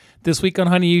This week on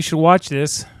Honey, You Should Watch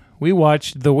This, we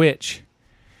watched The Witch.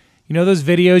 You know those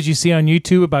videos you see on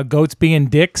YouTube about goats being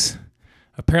dicks?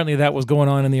 Apparently that was going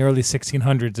on in the early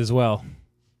 1600s as well.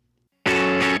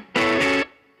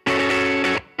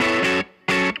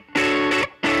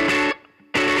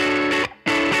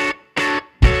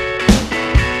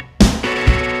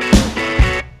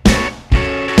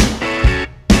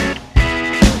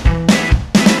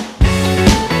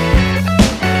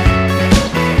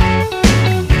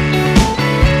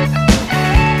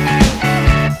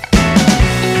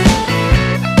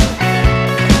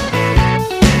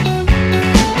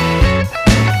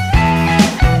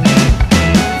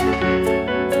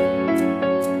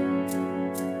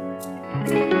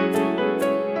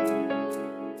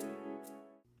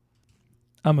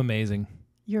 I'm amazing.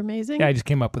 You're amazing? Yeah, I just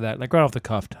came up with that, like right off the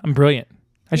cuff. I'm brilliant.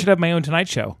 I should have my own Tonight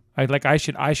Show. I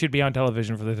should be on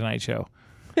television for the Tonight Show.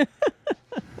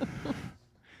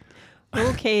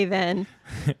 Okay, then.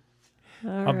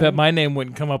 I'll bet my name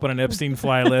wouldn't come up on an Epstein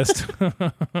fly list.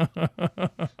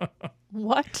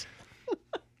 What?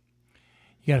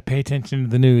 You got to pay attention to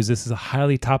the news. This is a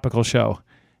highly topical show.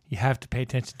 You have to pay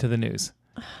attention to the news.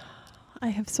 I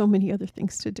have so many other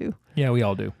things to do. Yeah, we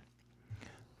all do.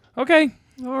 Okay.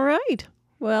 All right.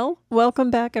 Well,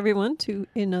 welcome back, everyone, to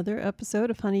another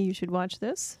episode of Honey, You Should Watch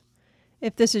This.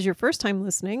 If this is your first time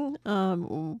listening,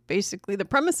 basically the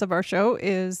premise of our show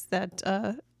is that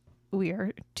we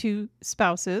are two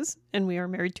spouses and we are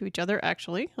married to each other,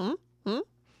 actually.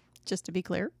 Just to be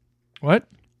clear. What?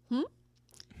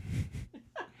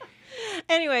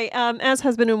 Anyway, as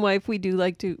husband and wife, we do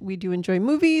enjoy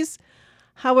movies.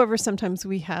 However, sometimes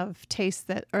we have tastes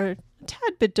that are a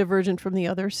tad bit divergent from the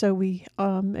other, so we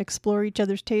explore each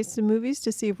other's tastes in movies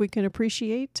to see if we can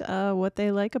appreciate what they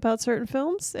like about certain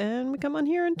films, and we come on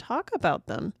here and talk about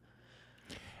them.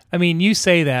 I mean, you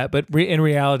say that, but in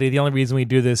reality, the only reason we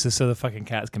do this is so the fucking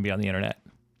cats can be on the internet.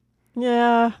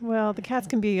 Yeah, well, the cats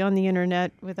can be on the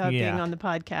internet without being on the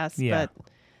podcast, but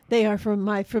they are from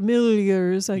my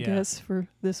familiars, I guess, for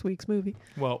this week's movie.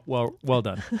 Well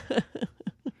done.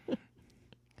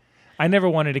 I never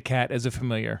wanted a cat as a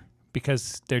familiar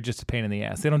because they're just a pain in the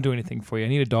ass. They don't do anything for you. I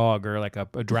need a dog or like a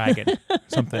dragon,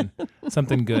 something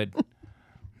good.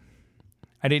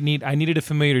 I needed a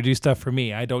familiar to do stuff for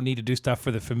me. I don't need to do stuff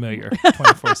for the familiar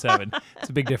 24/7. It's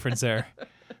a big difference there.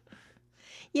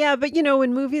 Yeah, but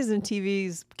in movies and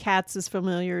TVs, cats as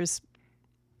familiars,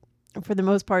 for the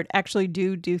most part, actually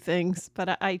do things.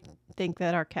 But I think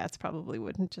that our cats probably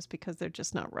wouldn't, just because they're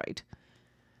just not right.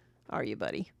 Are you,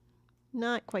 buddy?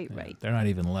 Not quite right. They're not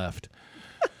even left.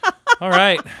 All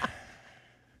right.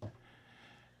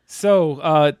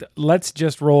 So let's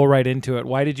just roll right into it.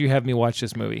 Why did you have me watch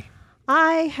this movie?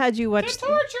 I had you watch... To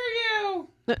torture you!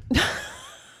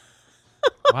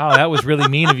 Wow, that was really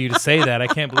mean of you to say that. I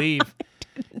can't believe.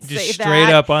 Just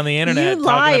straight up on the internet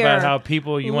talking about how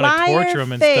people, you want to torture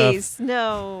them and stuff.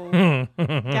 No.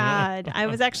 God, I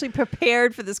was actually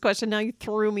prepared for this question. Now you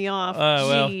threw me off.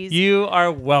 Well, you are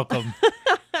welcome.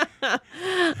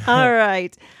 All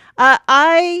right.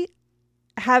 I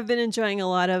have been enjoying a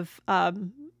lot of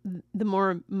the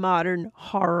more modern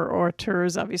horror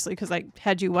auteurs, obviously, because I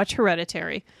had you watch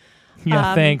Hereditary.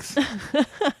 Yeah, thanks.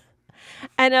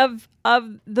 And of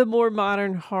the more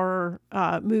modern horror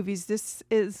movies, this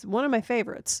is one of my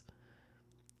favorites.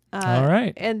 All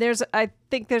right. And I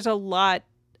think there's a lot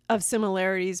of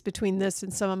similarities between this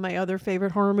and some of my other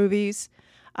favorite horror movies.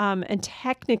 And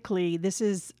technically, this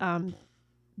is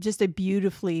just a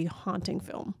beautifully haunting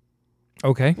film.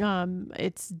 Okay.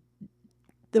 It's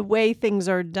the way things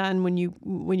are done when you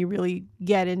really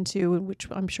get into, which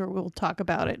I'm sure we'll talk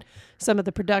about it, some of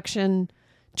the production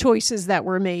choices that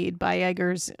were made by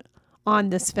Eggers on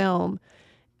this film.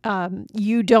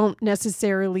 You don't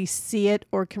necessarily see it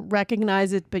or can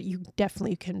recognize it, but you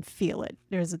definitely can feel it.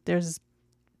 There's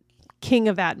king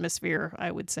of atmosphere,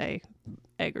 I would say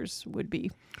Eggers would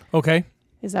be. Okay.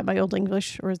 Is that my old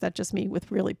English, or is that just me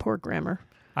with really poor grammar?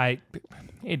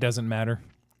 It doesn't matter.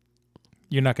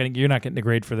 You're not getting a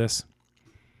grade for this.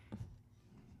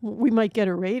 We might get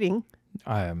a rating.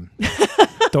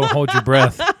 Don't hold your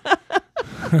breath.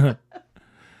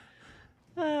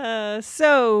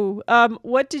 So,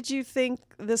 what did you think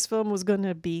this film was going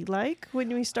to be like when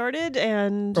we started?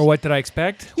 Or what did I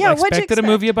expect? Yeah, I expected a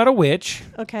movie about a witch.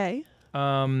 Okay.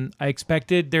 I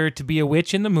expected there to be a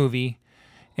witch in the movie,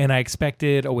 and I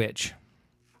expected a witch.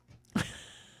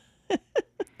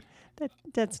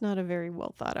 That's not a very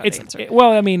well thought out answer.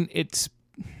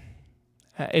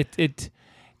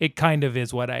 It kind of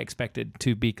is what I expected,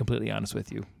 to be completely honest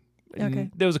with you. Okay.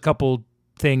 There was a couple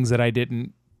things that I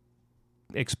didn't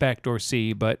expect or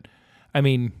see, but I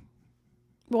mean,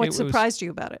 What was surprised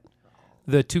you about it?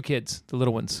 the two kids, the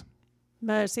little ones.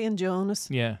 Mercy and Jonas.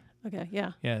 Yeah. Okay,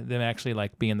 yeah. Yeah. Them actually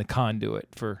like being the conduit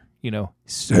for,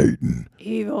 Satan.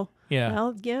 Evil. Yeah.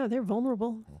 Well, yeah, they're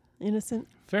vulnerable, innocent.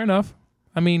 Fair enough.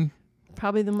 I mean,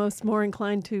 Probably the more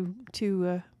inclined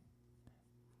to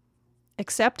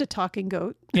accept a talking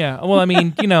goat. yeah. Well, I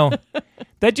mean,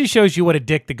 that just shows you what a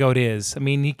dick the goat is. I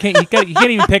mean, you can't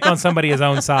even pick on somebody his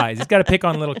own size. He's got to pick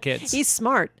on little kids. He's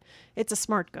smart. It's a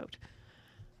smart goat.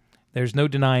 There's no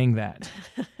denying that.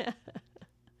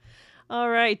 All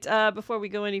right. Before we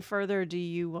go any further, do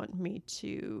you want me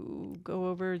to go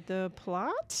over the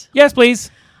plot? Yes,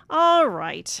 please. All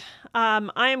right.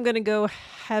 I am going to go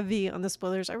heavy on the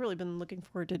spoilers. I've really been looking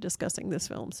forward to discussing this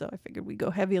film, so I figured we'd go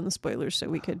heavy on the spoilers so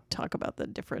we could talk about the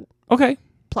different Okay.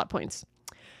 plot points.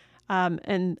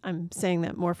 And I'm saying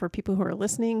that more for people who are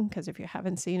listening, because if you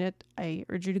haven't seen it, I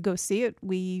urge you to go see it.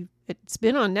 It's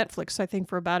been on Netflix, I think,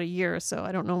 for about a year, so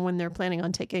I don't know when they're planning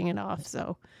on taking it off.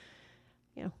 So,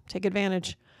 take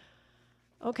advantage.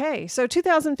 Okay, so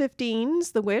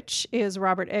 2015's The Witch is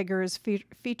Robert Eggers'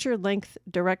 feature-length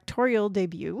directorial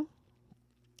debut.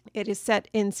 It is set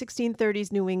in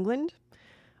 1630s New England,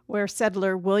 where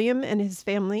settler William and his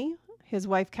family, his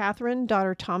wife Catherine,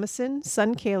 daughter Thomasin,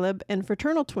 son Caleb, and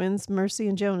fraternal twins Mercy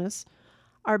and Jonas,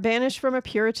 are banished from a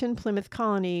Puritan Plymouth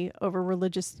colony over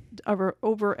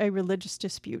a religious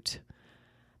dispute.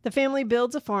 The family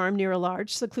builds a farm near a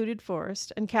large, secluded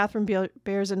forest, and Catherine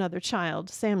bears another child,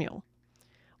 Samuel.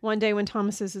 One day when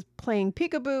Thomas is playing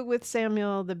peekaboo with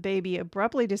Samuel, the baby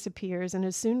abruptly disappears and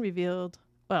is soon revealed.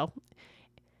 Well,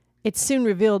 it's soon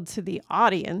revealed to the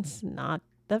audience, not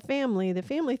the family. The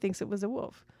family thinks it was a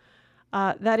wolf.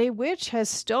 That a witch has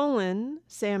stolen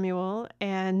Samuel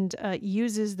and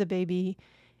uses the baby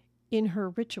in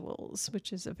her rituals,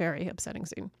 which is a very upsetting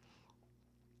scene.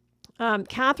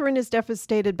 Catherine is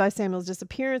devastated by Samuel's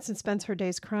disappearance and spends her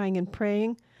days crying and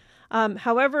praying.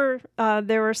 However,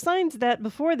 there are signs that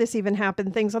before this even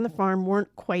happened, things on the farm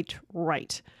weren't quite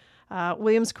right.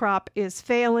 William's crop is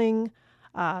failing.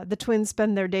 The twins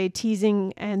spend their day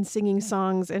teasing and singing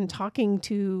songs and talking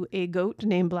to a goat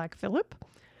named Black Phillip.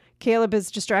 Caleb is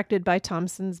distracted by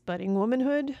Thompson's budding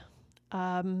womanhood.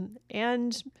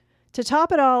 And to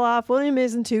top it all off, William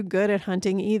isn't too good at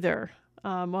hunting either.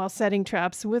 While setting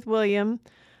traps with William,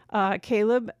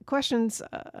 Caleb questions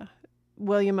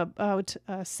William about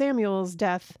Samuel's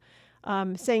death,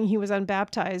 saying he was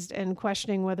unbaptized and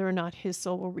questioning whether or not his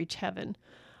soul will reach heaven.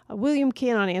 William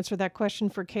cannot answer that question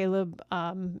for Caleb,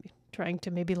 trying to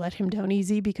maybe let him down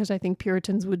easy, because I think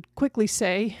Puritans would quickly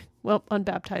say, well,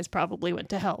 unbaptized probably went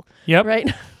to hell. Yep.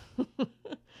 Right?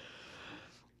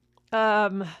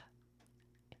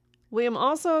 William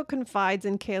also confides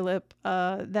in Caleb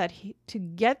that to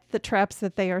get the traps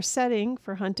that they are setting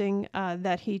for hunting,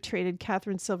 that he traded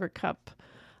Catherine's silver cup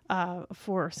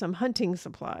for some hunting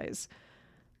supplies.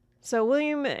 So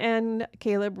William and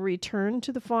Caleb return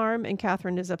to the farm, and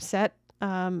Catherine is upset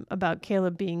about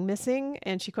Caleb being missing,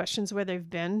 and she questions where they've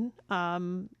been,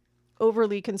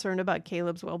 overly concerned about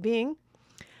Caleb's well-being.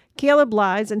 Caleb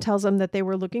lies and tells them that they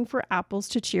were looking for apples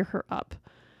to cheer her up.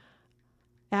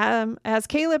 As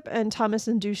Caleb and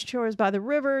Thomasin do chores by the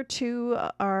river,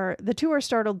 the two are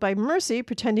startled by Mercy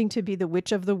pretending to be the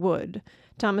Witch of the Wood.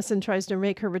 Thomasin tries to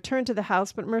make her return to the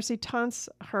house, but Mercy taunts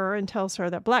her and tells her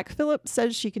that Black Phillip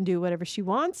says she can do whatever she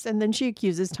wants, and then she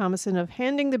accuses Thomasin of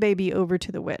handing the baby over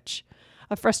to the witch.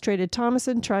 A frustrated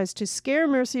Thomasin tries to scare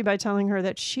Mercy by telling her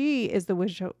that she is the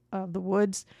Witch of the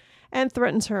Woods and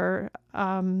threatens her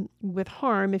with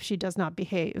harm if she does not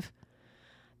behave.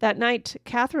 That night,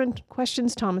 Catherine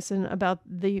questions Thomasin about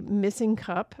the missing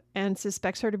cup and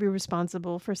suspects her to be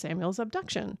responsible for Samuel's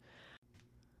abduction.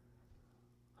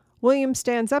 William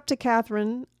stands up to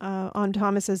Catherine on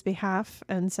Thomas's behalf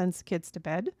and sends the kids to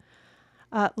bed.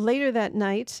 Later that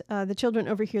night, the children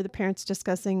overhear the parents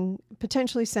discussing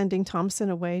potentially sending Thomasin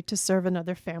away to serve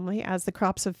another family, as the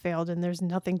crops have failed and there's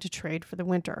nothing to trade for the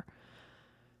winter.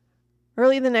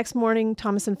 Early the next morning,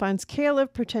 Thomasin finds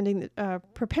Caleb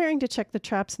preparing to check the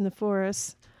traps in the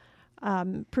forest,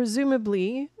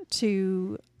 presumably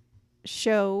to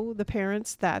show the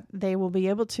parents that they will be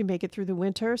able to make it through the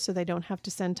winter so they don't have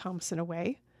to send Thomasin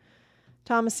away.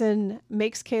 Thomasin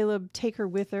makes Caleb take her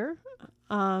with her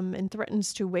and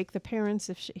threatens to wake the parents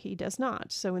if he does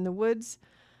not. So in the woods,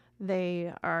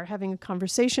 they are having a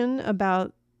conversation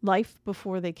about life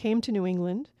before they came to New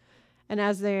England. And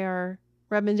as they are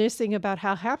reminiscing about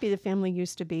how happy the family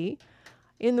used to be,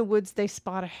 in the woods they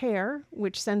spot a hare,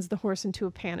 which sends the horse into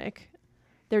a panic.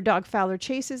 Their dog Fowler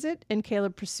chases it, and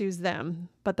Caleb pursues them,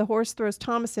 but the horse throws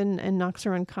Thomasin and knocks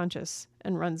her unconscious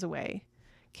and runs away.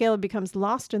 Caleb becomes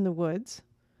lost in the woods.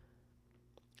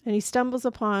 and he stumbles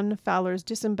upon Fowler's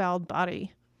disemboweled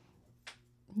body.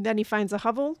 Then he finds a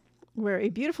hovel where a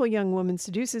beautiful young woman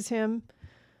seduces him,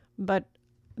 but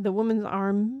the woman's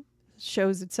arm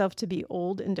shows itself to be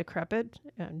old and decrepit,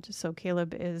 and so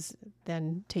Caleb is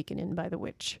then taken in by the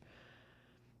witch.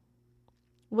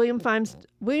 William finds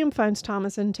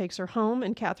Thomasin, takes her home,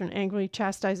 and Catherine angrily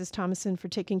chastises Thomasin for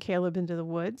taking Caleb into the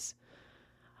woods.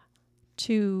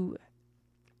 To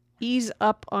ease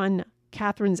up on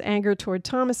Catherine's anger toward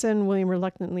Thomasin, William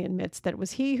reluctantly admits that it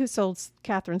was he who sold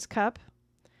Catherine's cup.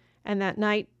 And that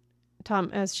night,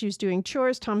 as she was doing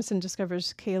chores, Thomasin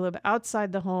discovers Caleb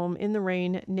outside the home in the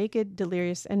rain, naked,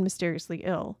 delirious, and mysteriously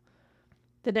ill.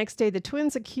 The next day, the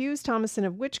twins accuse Thomasin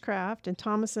of witchcraft, and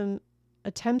Thomasin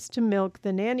attempts to milk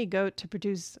the nanny goat to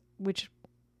produce, which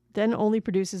then only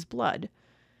produces blood.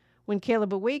 When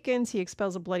Caleb awakens, he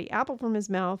expels a bloody apple from his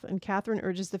mouth, and Catherine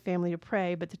urges the family to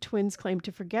pray, but the twins claim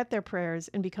to forget their prayers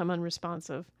and become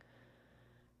unresponsive.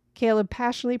 Caleb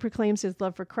passionately proclaims his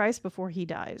love for Christ before he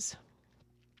dies.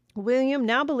 William,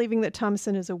 now believing that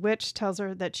Thomasin is a witch, tells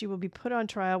her that she will be put on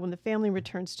trial when the family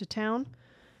returns to town.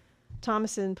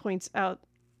 Thomasin points out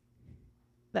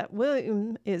that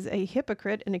William is a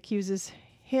hypocrite and accuses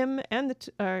him and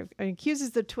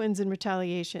accuses the twins in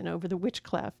retaliation over the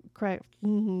witchcraft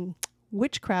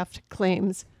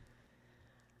claims.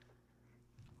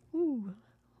 Ooh,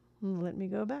 let me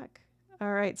go back.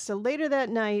 All right, so later that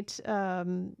night,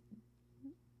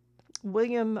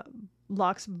 William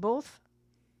locks both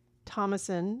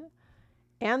Thomasin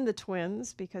and the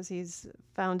twins, because he's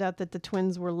found out that the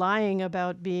twins were lying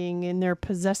about being in their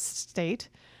possessed state,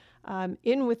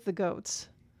 in with the goats.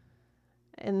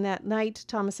 And that night,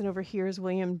 Thomasin overhears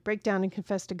William break down and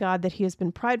confess to God that he has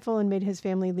been prideful and made his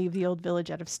family leave the old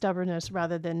village out of stubbornness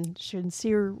rather than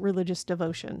sincere religious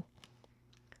devotion.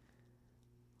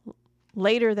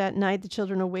 Later that night, the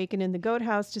children awaken in the goat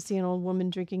house to see an old woman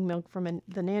drinking milk from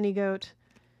the nanny goat.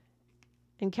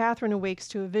 And Catherine awakes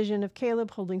to a vision of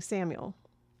Caleb holding Samuel.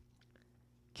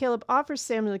 Caleb offers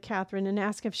Samuel to Catherine and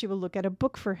asks if she will look at a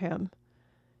book for him.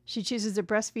 She chooses to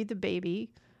breastfeed the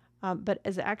baby, but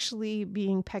is actually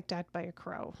being pecked at by a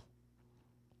crow.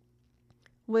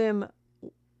 William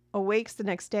awakes the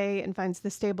next day and finds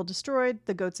the stable destroyed,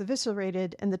 the goats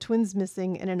eviscerated, and the twins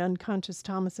missing, and an unconscious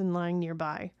Thomasin lying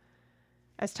nearby.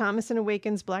 As Thomasin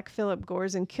awakens, Black Phillip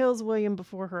gores and kills William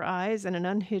before her eyes, and an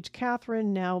unhinged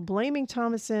Catherine, now blaming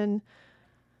Thomasin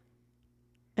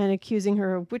and accusing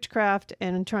her of witchcraft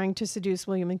and trying to seduce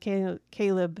William and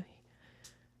Caleb.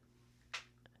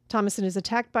 Thomasin is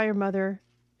attacked by her mother,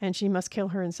 and she must kill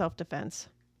her in self-defense.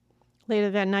 Later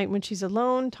that night, when she's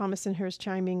alone, Thomasin hears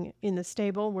chiming in the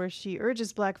stable, where she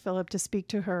urges Black Phillip to speak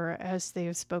to her as he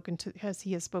has spoken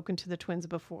to the twins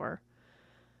before.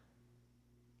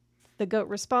 The goat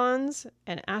responds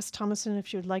and asks Thomasin if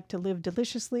she would like to live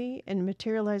deliciously, and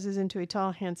materializes into a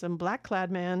tall, handsome,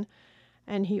 black-clad man,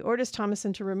 and he orders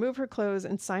Thomasin to remove her clothes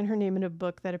and sign her name in a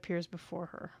book that appears before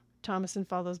her. Thomasin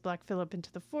follows Black Phillip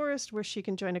into the forest, where she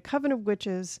can join a coven of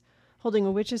witches, holding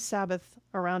a witches' sabbath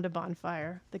around a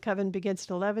bonfire. The coven begins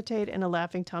to levitate, and a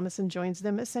laughing Thomasin joins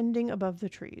them, ascending above the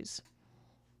trees.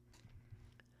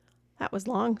 That was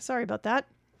long. Sorry about that.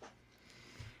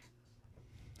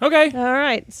 Okay. All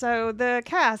right. So the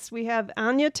cast, we have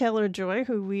Anya Taylor-Joy,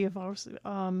 who we have also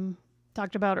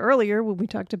talked about earlier when we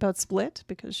talked about Split,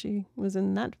 because she was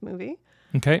in that movie.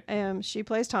 Okay. She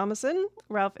plays Thomasin.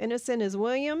 Ralph Ineson is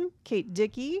William. Kate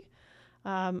Dickie,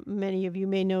 many of you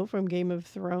may know from Game of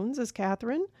Thrones, as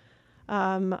Catherine.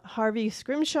 Harvey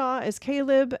Scrimshaw as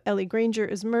Caleb. Ellie Granger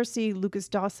as Mercy. Lucas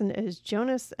Dawson as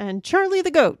Jonas. And Charlie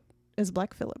the Goat as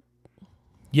Black Phillip.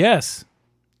 Yes.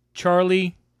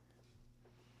 Charlie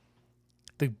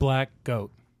the Black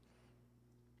Goat.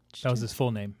 That was his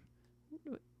full name.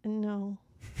 No.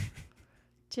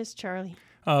 Just Charlie.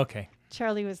 Oh, okay.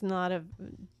 Charlie was not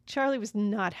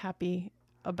happy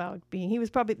about being. He was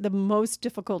probably the most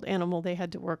difficult animal they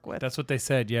had to work with. That's what they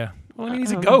said, yeah. Well, I mean,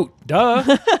 he's a goat.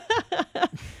 Duh.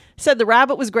 Said the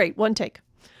rabbit was great. One take.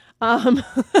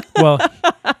 Well,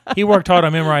 he worked hard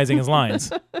on memorizing his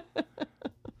lines.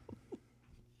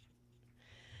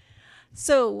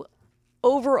 So,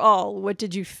 overall, what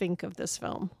did you think of this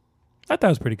film? I thought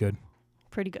it was pretty good.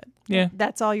 Pretty good. Yeah.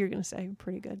 That's all you're going to say.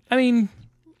 Pretty good. I mean,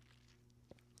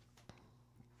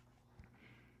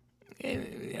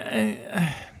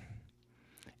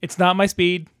 it's not my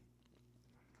speed.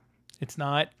 It's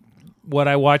not what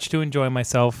I watch to enjoy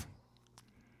myself.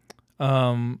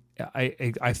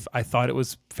 I thought it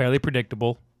was fairly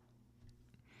predictable.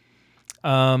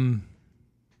 There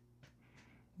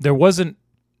wasn't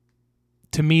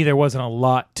a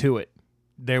lot to it.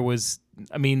 There was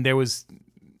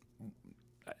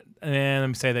let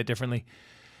me say that differently.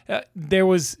 There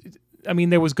was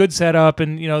good setup,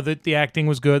 and the acting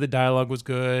was good, the dialogue was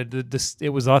good, it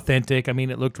was authentic. I mean,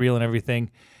 it looked real and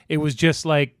everything. It was just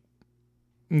like,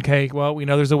 okay, well, we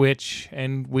know there's a witch,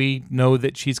 and we know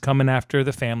that she's coming after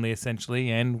the family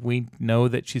essentially, and we know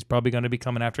that she's probably going to be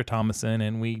coming after Thomasin,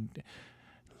 and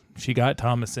she got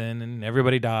Thomasin, and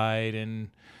everybody died, and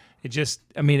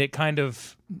it kind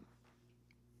of.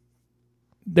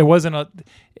 It wasn't a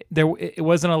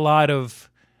lot of.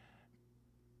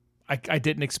 I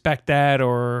didn't expect that,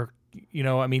 or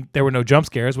there were no jump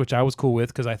scares, which I was cool with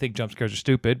because I think jump scares are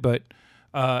stupid. But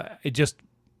it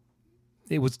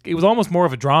was almost more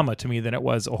of a drama to me than it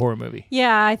was a horror movie.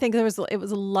 Yeah, I think it was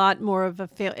a lot more of a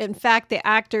fail. In fact, the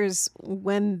actors,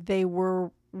 when they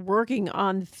were working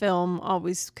on the film,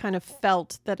 always kind of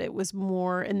felt that it was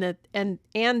more and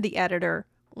the editor,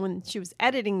 when she was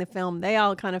editing the film, they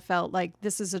all kind of felt like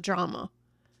this is a drama,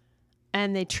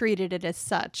 and they treated it as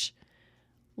such.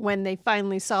 When they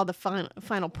finally saw the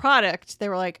final product, they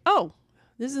were like, "Oh,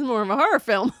 this is more of a horror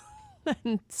film."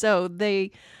 And so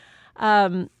they,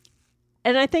 and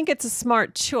I think it's a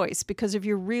smart choice, because if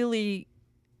you're really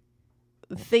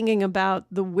thinking about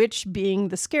the witch being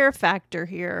the scare factor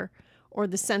here, or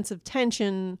the sense of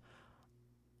tension,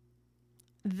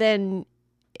 then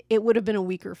it would have been a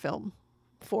weaker film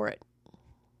for it.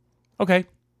 Okay.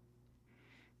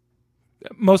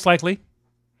 Most likely.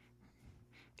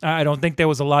 I don't think there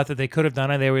was a lot that they could have done.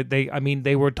 And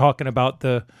they were talking about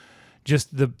the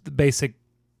basic,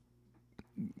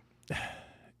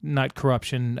 not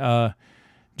corruption,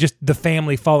 just the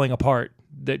family falling apart.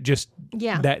 That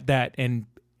and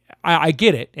I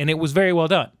get it, and it was very well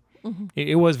done. Mm-hmm.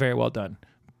 It was very well done,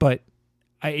 but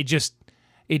it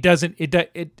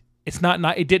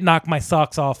didn't knock my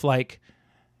socks off like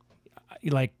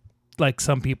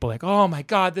some people, like, oh my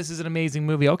God, this is an amazing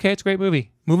movie. Okay, it's a great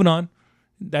movie. Moving on.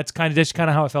 That's kind of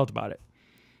how I felt about it.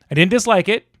 I didn't dislike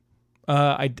it.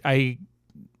 I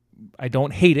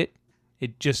don't hate it.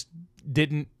 It just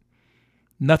didn't.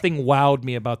 Nothing wowed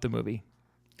me about the movie.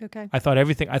 Okay. I thought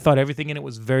everything in it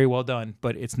was very well done,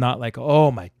 but it's not like, oh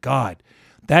my God,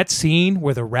 that scene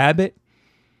where the rabbit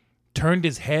turned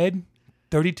his head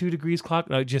 32 degrees clock.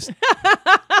 Just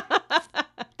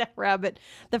that rabbit.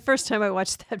 The first time I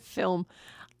watched that film,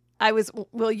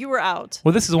 you were out.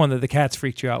 Well, this is the one that the cats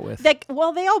freaked you out with. They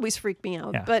always freak me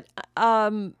out. Yeah. But,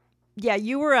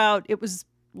 you were out. It was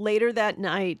later that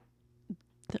night.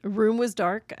 The room was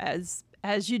dark, as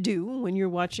you do when you're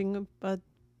watching a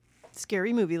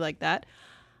scary movie like that.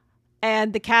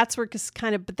 And the cats were just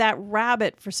but that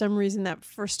rabbit, for some reason, that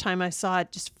first time I saw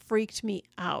it, just freaked me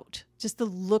out. Just the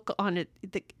look on it.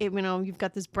 You've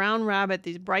got this brown rabbit,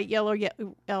 these bright yellow, red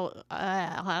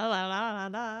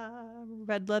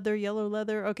leather, yellow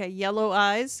leather. Okay, yellow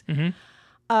eyes.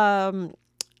 Mm-hmm.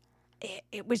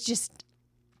 It was just,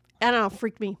 I don't know,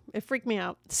 freaked me. It freaked me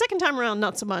out. The second time around,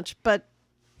 not so much, but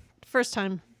first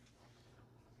time,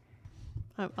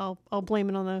 I'll blame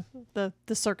it on the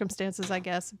circumstances, I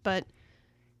guess. But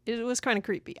it was kind of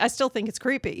creepy. I still think it's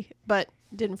creepy, but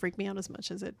it didn't freak me out as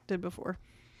much as it did before.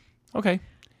 Okay.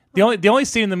 The only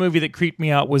scene in the movie that creeped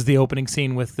me out was the opening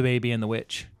scene with the baby and the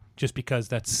witch, just because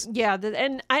that's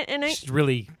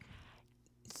really.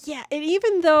 Yeah, and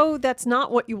even though that's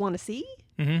not what you want to see,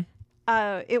 mm-hmm.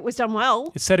 It was done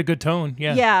well. It set a good tone.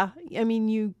 Yeah. Yeah, I mean,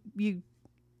 you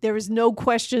there was no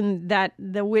question that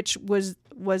the witch was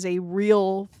a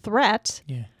real threat.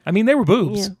 Yeah, I mean, they were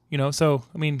boobs, so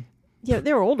I mean. Yeah,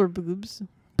 they were older boobs.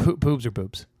 Boobs are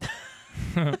boobs.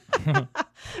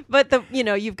 But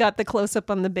you've got the close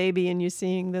up on the baby, and you're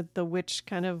seeing the witch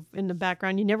kind of in the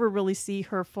background. You never really see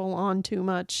her full on too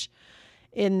much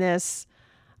in this,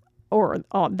 or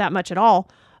that much at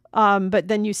all. But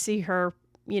then you see her,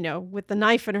 with the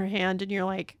knife in her hand, and you're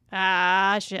like,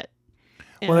 shit.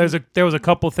 Well, there was a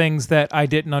couple things that I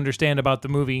didn't understand about the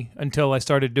movie until I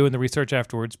started doing the research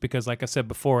afterwards. Because, like I said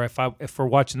before, if we're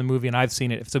watching the movie and I've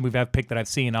seen it, if it's a movie I've picked that I've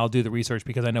seen, I'll do the research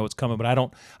because I know it's coming. But I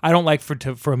don't like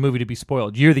for a movie to be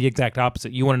spoiled. You're the exact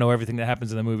opposite. You want to know everything that happens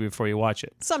in the movie before you watch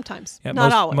it. Sometimes, yeah,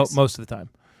 not always. Most of the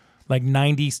time, like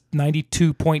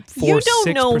 92.46%. You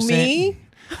don't know me.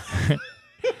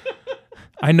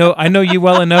 I know you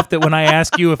well enough that when I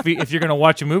ask you if you're going to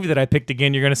watch a movie that I picked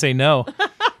again, you're going to say no.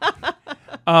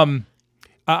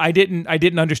 I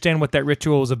didn't understand what that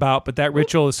ritual was about, but that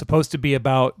ritual is supposed to be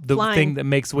about the thing that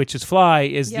makes witches fly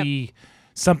is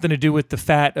something to do with the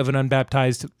fat of an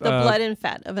unbaptized The blood and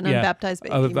fat of an unbaptized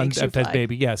baby of makes you unbaptized fly.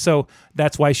 baby. Yeah, so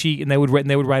that's why they would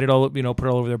write it all, put it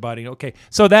all over their body. Okay,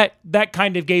 so that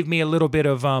kind of gave me a little bit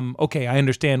of okay, I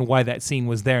understand why that scene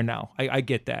was there now. I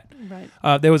get that.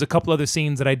 Right. There was a couple other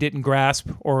scenes that I didn't grasp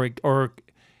or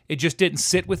it just didn't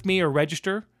sit with me or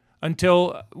register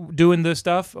until doing the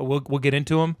stuff. We'll get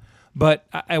into them, but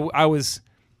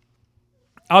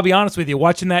I'll be honest with you,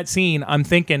 watching that scene, I'm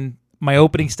thinking my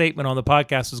opening statement on the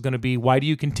podcast was going to be, why do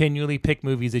you continually pick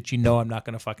movies that you know I'm not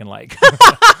going to fucking like?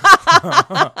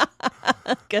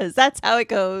 Because that's how it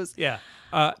goes. Yeah.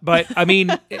 But I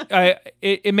mean,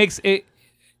 it makes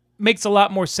a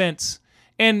lot more sense.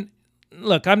 And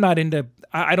look, I'm not into,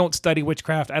 I don't study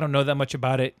witchcraft. I don't know that much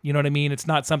about it. You know what I mean? It's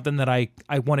not something that I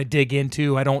want to dig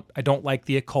into. I don't like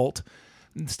the occult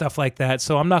and stuff like that.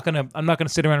 So I'm not gonna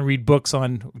sit around and read books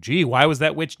on, gee, why was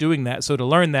that witch doing that? So to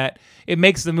learn that, it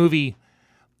makes the movie,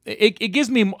 it gives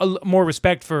me more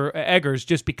respect for Eggers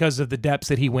just because of the depths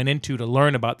that he went into to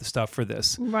learn about the stuff for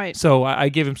this. Right. So I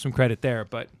give him some credit there.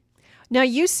 But Now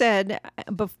you said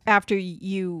after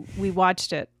we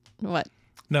watched it, what?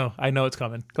 no, I know it's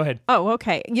coming. Go ahead. Oh,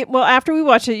 okay. Well, after we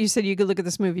watched it, you said you could look at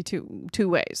this movie two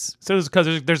ways. So it's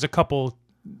because there's a couple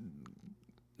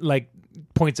like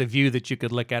points of view that you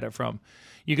could look at it from.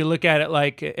 You could look at it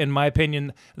like, in my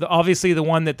opinion, obviously the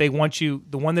one that they want you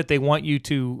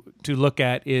to look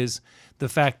at is the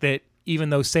fact that even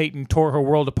though Satan tore her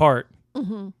world apart,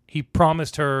 he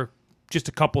promised her just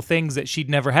a couple things that she'd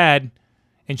never had,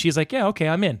 and she's like, yeah, okay,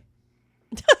 I'm in.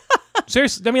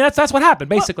 Seriously, I mean that's what happened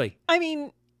basically. Well, I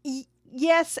mean,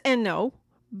 yes and no,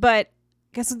 but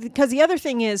because the other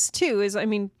thing is I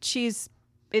mean, it's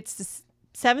the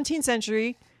 17th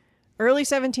century. Early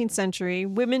 17th century,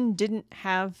 women didn't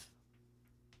have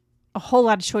a whole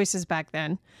lot of choices back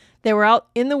then. They were out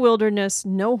in the wilderness,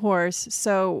 no horse.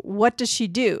 So what does she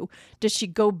do? Does she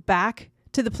go back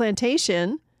to the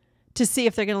plantation to see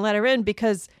if they're going to let her in?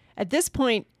 Because at this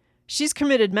point, she's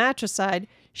committed matricide.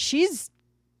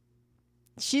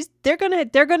 They're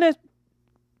gonna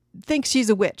think she's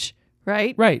a witch.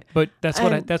 Right. Right. But that's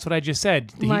what I just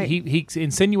said. Right. He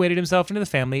insinuated himself into the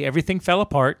family. Everything fell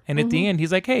apart. And at the end,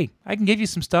 he's like, hey, I can give you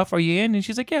some stuff. Are you in? And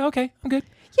she's like, yeah, okay, I'm good.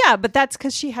 Yeah, but that's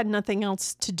because she had nothing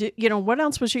else to do. You know, what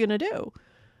else was she going to do?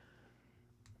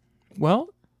 Well,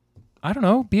 I don't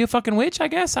know. Be a fucking witch, I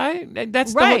guess.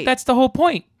 That's the whole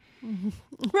point.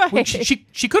 Right. Well,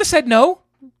 she could have said no.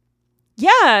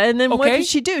 Yeah, and then what Okay. did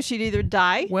she do? She'd either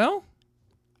die Well,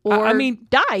 or I mean,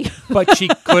 die. but she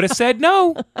could have said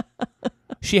no.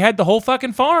 She had the whole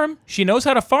fucking farm. She knows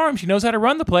how to farm. She knows how to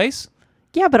run the place.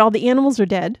 Yeah, but all the animals are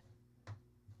dead.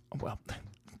 Well,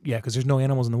 yeah, because there's no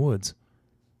animals in the woods.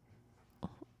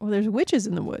 Well, there's witches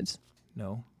in the woods.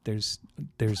 No, there's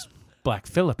Black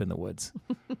Phillip in the woods.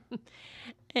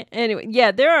 Anyway,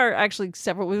 yeah, there are actually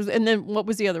several. And then what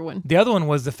was the other one? The other one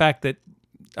was the fact that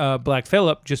Black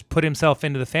Phillip just put himself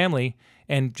into the family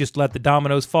and just let the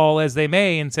dominoes fall as they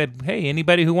may and said, hey,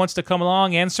 anybody who wants to come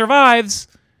along and survives,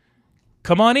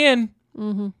 come on in.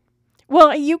 Mm-hmm. Well,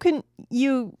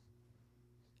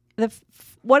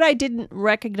 what I didn't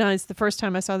recognize the first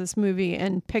time I saw this movie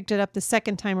and picked it up the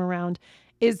second time around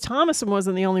is Thomason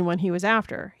wasn't the only one he was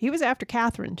after. He was after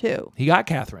Catherine, too. He got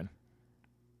Catherine.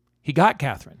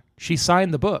 She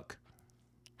signed the book.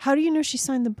 How do you know she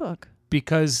signed the book?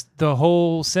 Because the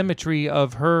whole symmetry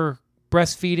of her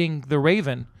breastfeeding the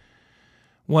raven,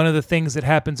 one of the things that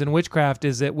happens in witchcraft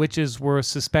is that witches were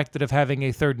suspected of having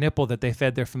a third nipple that they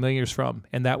fed their familiars from.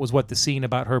 And that was what the scene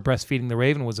about her breastfeeding the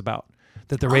raven was about.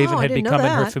 That the raven had become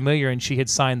her familiar and she had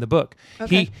signed the book.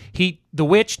 Okay. The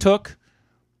witch took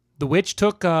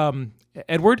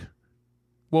Edward,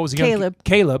 what was the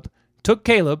Caleb took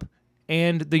Caleb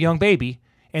and the young baby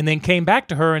and then came back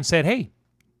to her and said, hey,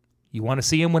 you want to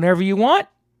see him whenever you want?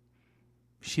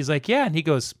 She's like, yeah. And he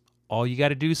goes, all you got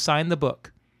to do is sign the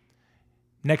book.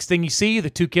 Next thing you see, the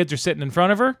two kids are sitting in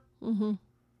front of her. Mm-hmm.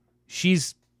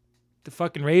 She's the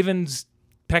fucking raven's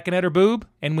pecking at her boob.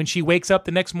 And when she wakes up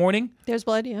the next morning, there's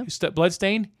blood, yeah.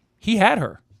 Bloodstained, he had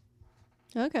her.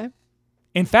 Okay.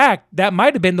 In fact, that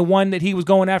might have been the one that he was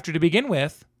going after to begin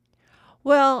with.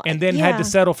 Well, and then had to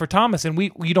settle for Thomas. And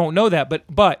we don't know that.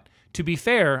 But to be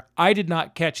fair, I did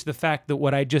not catch the fact that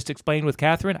what I just explained with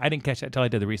Catherine, I didn't catch that until I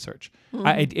did the research.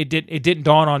 Mm-hmm. It didn't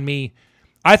dawn on me.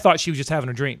 I thought she was just having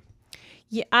a dream.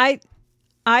 Yeah,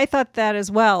 I thought that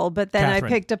as well, but then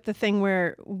Catherine. I picked up the thing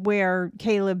where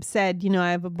Caleb said,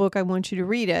 I have a book, I want you to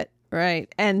read it,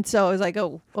 right? And so I was like,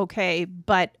 oh, okay.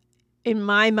 But in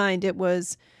my mind, it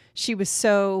was she was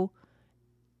so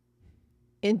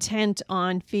intent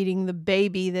on feeding the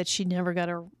baby that she never got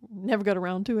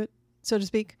around to it, so to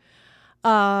speak.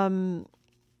 So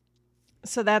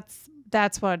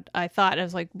that's what I thought.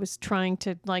 I was trying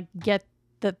to like get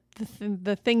the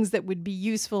things that would be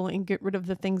useful and get rid of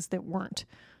the things that weren't.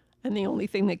 And the only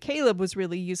thing that Caleb was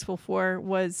really useful for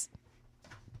was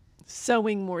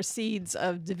sowing more seeds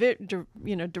of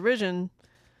derision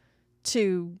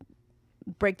to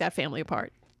break that family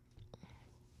apart.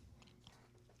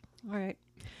 All right.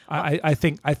 I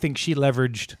think she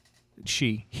leveraged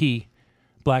he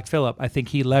Black Phillip. I think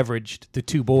he leveraged the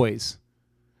two boys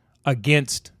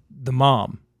against the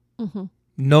mom,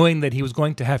 knowing that he was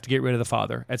going to have to get rid of the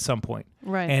father at some point.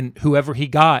 Right. And whoever he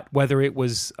got, whether it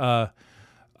was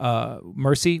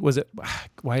Mercy, was it?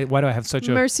 Why do I have such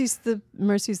a Mercy's the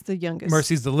youngest.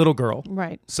 Mercy's the little girl.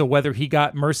 Right. So whether he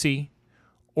got Mercy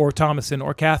or Thomason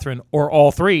or Catherine or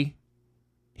all three,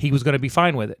 he was going to be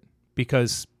fine with it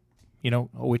because, a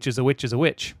witch is a witch is a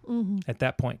witch at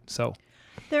that point. So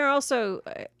there are also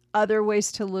other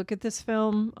ways to look at this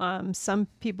film. Some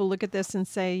people look at this and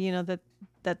say,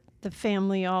 that the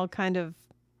family all kind of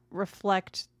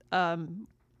reflect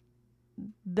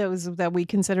those that we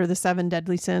consider the 7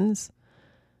 deadly sins.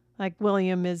 Like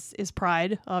William is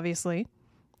pride, obviously.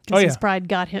 Because his pride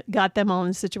got them all in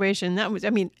the situation. That was,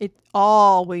 it's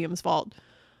all William's fault.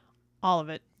 All of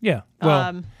it. Yeah.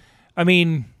 Well,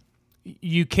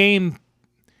 you came...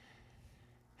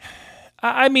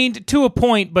 to a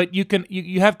point, but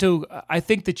you have to, I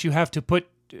think that you have to put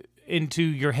into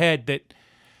your head that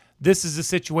this is a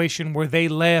situation where they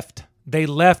left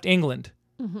England.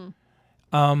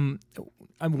 One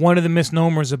of the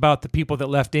misnomers about the people that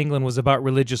left England was about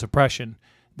religious oppression.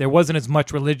 There wasn't as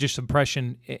much religious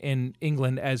oppression in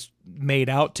England as made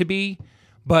out to be,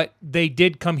 but they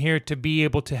did come here to be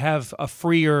able to have a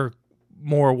freer,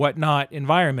 more whatnot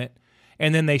environment.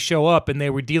 And then they show up and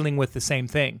they were dealing with the same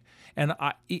thing. And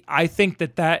I think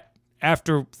that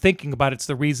after thinking about it, it's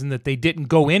the reason that they didn't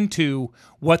go into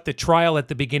what the trial at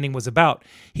the beginning was about.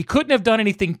 He couldn't have done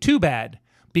anything too bad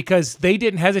because they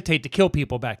didn't hesitate to kill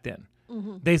people back then.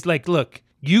 They're like, look,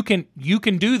 you can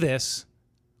do this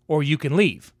or you can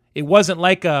leave. It wasn't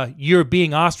like you're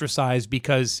being ostracized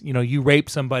because, you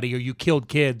raped somebody or you killed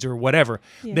kids or whatever.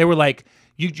 Yeah. They were like,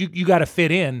 you got to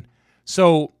fit in.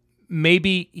 So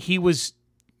maybe he was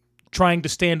trying to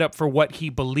stand up for what he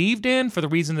believed in for the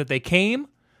reason that they came.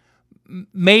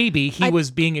 Maybe he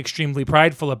was being extremely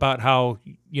prideful about how,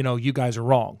 you guys are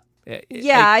wrong.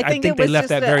 Yeah, I think they left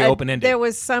that very open-ended. There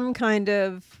was some kind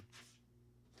of...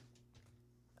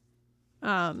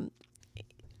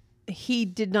 he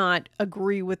did not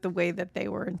agree with the way that they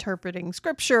were interpreting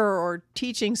scripture or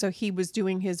teaching, so he was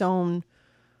doing his own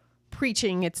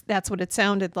preaching. That's what it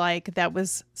sounded like. That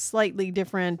was slightly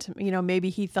different. Maybe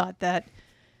he thought that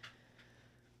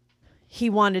he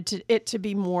wanted it to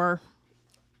be more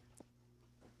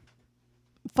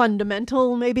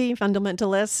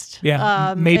fundamentalist.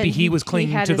 Yeah, maybe he was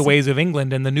clinging to the ways of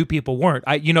England, and the new people weren't.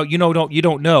 You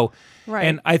don't know. Right.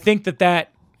 And I think that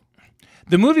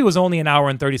the movie was only an hour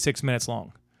and 36 minutes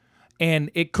long,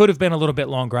 and it could have been a little bit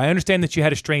longer. I understand that you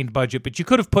had a strained budget, but you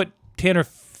could have put 10 or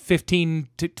 15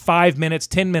 to 5 minutes,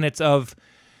 10 minutes of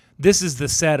this is the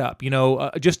setup,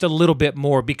 just a little bit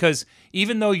more, because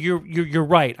even though you're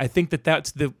right, I think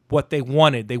that's what they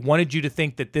wanted. They wanted you to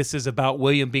think that this is about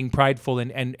William being prideful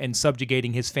and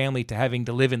subjugating his family to having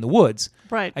to live in the woods.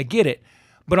 Right. I get it.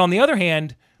 But on the other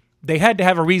hand, they had to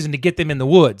have a reason to get them in the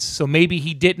woods. So maybe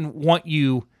he didn't want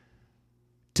you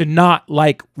to not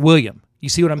like William. You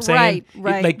see what I'm saying?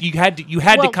 Right. Like you had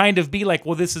to kind of be like,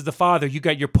 well, this is the father.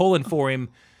 You're pulling for him.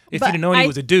 If you'd have known he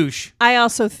was a douche. I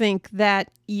also think that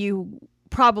you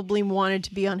probably wanted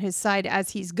to be on his side as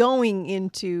he's going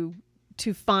into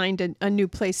to find a new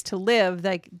place to live.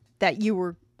 Like that you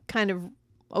were kind of,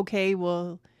 okay,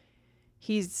 well,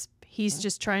 he's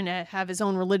just trying to have his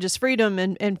own religious freedom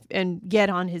and get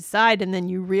on his side. And then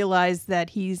you realize that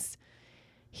he's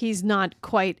not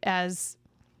quite as,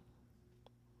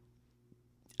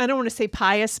 I don't want to say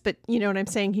pious, but you know what I'm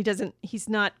saying?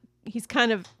 He's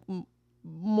kind of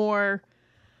more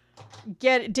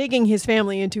digging his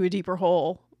family into a deeper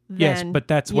hole. Yes, but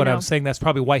that's what I'm saying. That's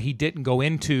probably why he didn't go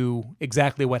into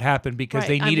exactly what happened, because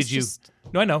they needed you.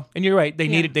 No, I know, and you're right. They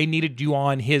needed you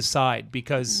on his side,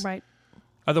 because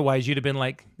otherwise you'd have been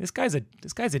like, this guy's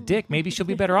a dick. Maybe she'll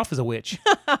be better off as a witch.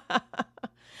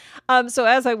 So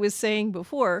as I was saying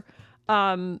before,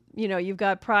 you've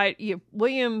got pride.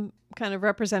 William kind of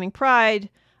representing pride,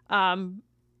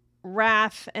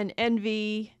 wrath and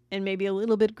envy, and maybe a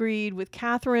little bit greed with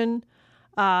Catherine.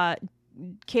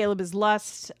 Caleb is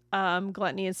lust.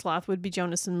 Gluttony and sloth would be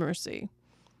Jonas and Mercy.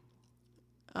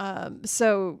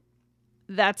 So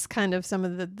that's kind of some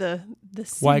of the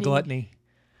Why gluttony?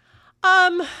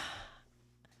 Well,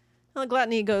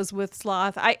 gluttony goes with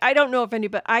sloth. I don't know if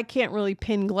anybody, I can't really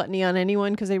pin gluttony on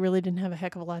anyone because they really didn't have a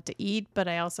heck of a lot to eat, but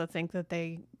I also think that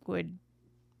they would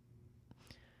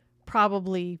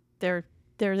probably, they're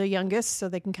the youngest, so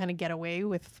they can kind of get away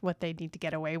with what they need to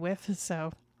get away with.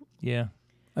 So, Yeah.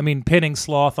 I mean, pinning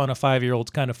sloth on a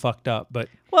 5-year-old's kind of fucked up, but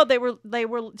well,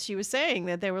 she was saying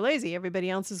that they were lazy. Everybody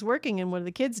else is working, and what are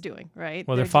the kids doing, right?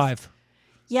 well, they're 5.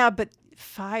 Yeah, but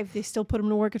 5, they still put them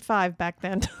to work at 5 back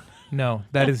then. No,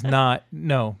 that is not.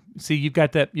 No. See, you've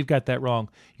got that wrong.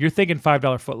 You're thinking $5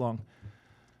 footlong.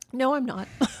 No, I'm not.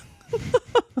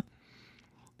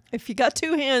 If you got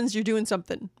 2 hands, you're doing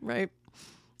something, right?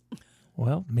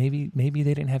 Well, maybe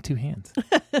they didn't have 2 hands.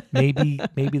 maybe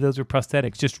those were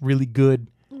prosthetics, just really good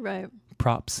Right.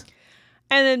 props.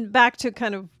 And then back to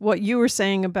kind of what you were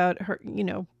saying about her,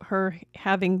 her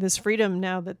having this freedom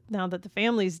now that the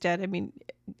family's dead. I mean,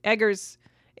 Eggers,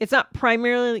 it's not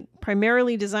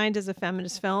primarily designed as a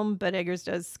feminist film, but Eggers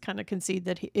does kind of concede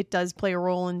that it does play a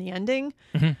role in the ending.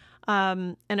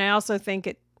 Mm-hmm. And I also think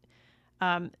it,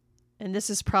 and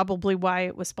this is probably why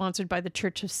it was sponsored by the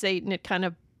Church of Satan. It kind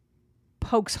of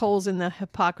pokes holes in the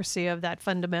hypocrisy of that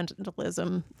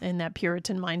fundamentalism and that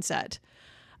Puritan mindset.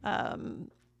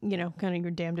 Kind of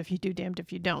you're damned if you do, damned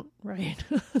if you don't, right?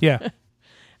 Yeah.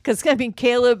 Because, I mean,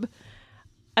 Caleb,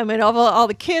 of all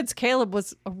the kids, Caleb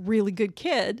was a really good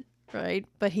kid, right?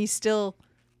 But he's still,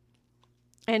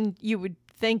 and you would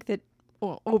think that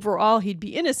overall he'd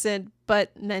be innocent,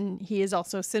 but then he is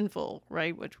also sinful,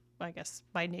 right? Which I guess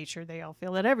by nature they all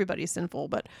feel that everybody's sinful,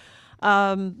 but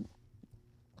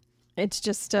it's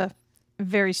just a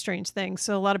very strange thing.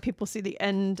 So a lot of people see the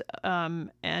end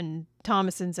and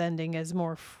Thomason's ending as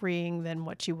more freeing than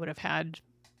what you would have had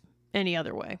any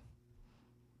other way.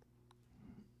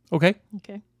 Okay.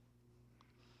 Okay.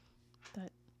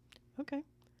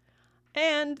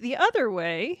 And the other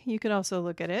way you could also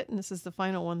look at it, and this is the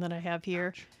final one that I have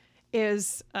here,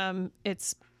 is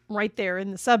it's right there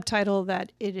in the subtitle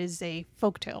that it is a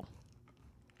folktale.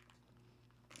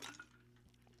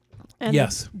 And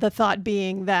yes. The thought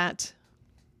being that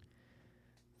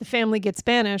the family gets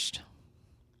banished,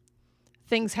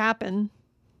 things happen,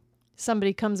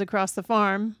 somebody comes across the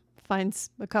farm,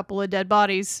 finds a couple of dead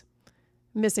bodies,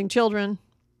 missing children,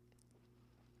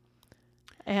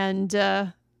 and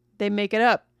they make it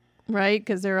up, right?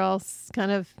 Because they're all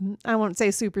kind of, I won't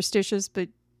say superstitious, but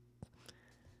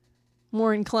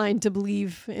more inclined to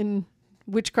believe in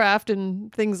witchcraft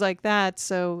and things like that.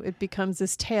 So it becomes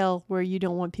this tale where you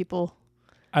don't want people.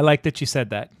 I like that you said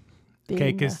that.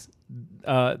 Okay, being, because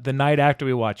the night after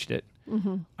we watched it,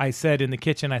 mm-hmm. I said in the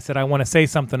kitchen, I want to say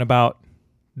something about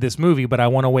this movie, but I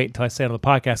want to wait until I say it on the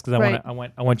podcast because Right.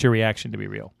 I want your reaction to be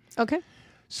real. Okay.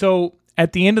 So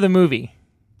at the end of the movie,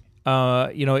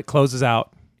 it closes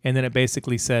out, and then it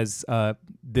basically says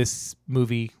this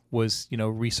movie was,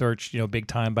 researched, big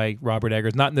time by Robert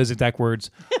Eggers, not in those exact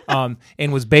words,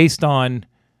 and was based on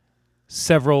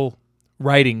several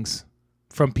writings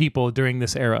from people during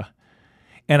this era.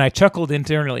 And I chuckled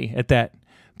internally at that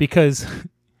because,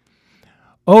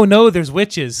 oh no, there's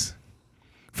witches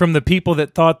from the people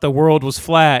that thought the world was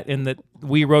flat and that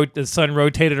the sun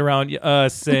rotated around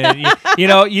us, and you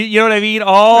know what I mean.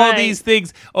 All Right. these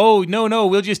things. Oh no,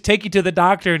 we'll just take you to the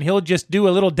doctor and he'll just do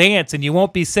a little dance and you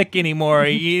won't be sick anymore.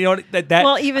 You know that.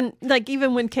 Well,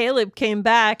 even when Caleb came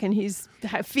back and he's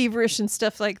feverish and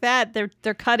stuff like that,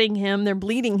 they're cutting him, they're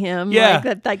bleeding him.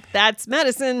 Yeah. That's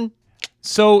medicine.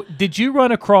 So, did you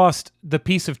run across the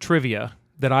piece of trivia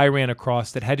that I ran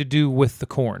across that had to do with the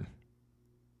corn?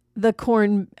 The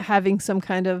corn having some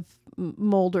kind of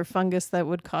mold or fungus that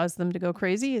would cause them to go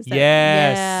crazy? Is that?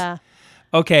 Yes. Yeah.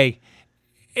 Okay.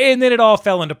 And then it all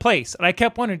fell into place. And I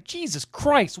kept wondering, Jesus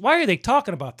Christ, why are they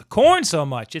talking about the corn so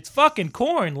much? It's fucking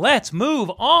corn. Let's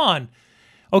move on.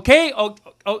 Okay? Oh,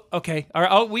 okay. All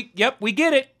right. We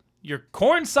get it. Your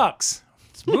corn sucks.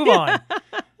 Let's move on.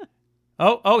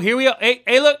 Oh, here we go.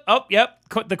 Hey, look. Oh, yep.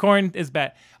 The corn is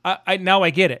bad. Now I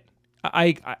get it.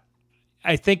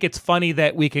 I think it's funny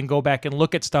that we can go back and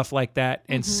look at stuff like that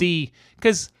and see,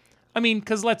 because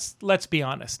let's be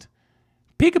honest.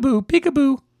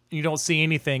 Peekaboo, you don't see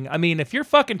anything. I mean, if you're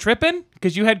fucking tripping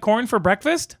because you had corn for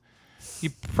breakfast,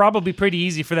 you're probably pretty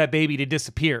easy for that baby to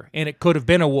disappear, and it could have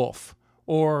been a wolf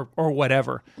or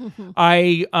whatever.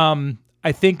 Mm-hmm.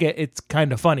 I think it's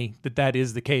kind of funny that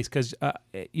is the case because,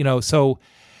 so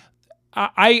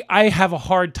I have a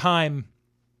hard time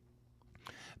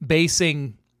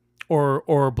basing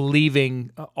or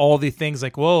believing all the things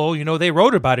like, whoa, they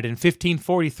wrote about it in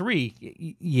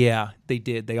 1543. Yeah, they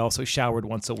did. They also showered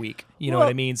once a week. You know what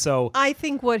I mean? So I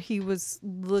think what he was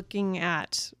looking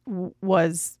at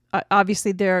was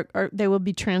obviously there will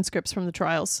be transcripts from the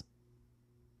trials,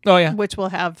 Oh yeah. which will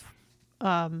have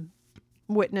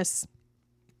witness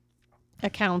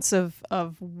accounts of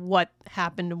what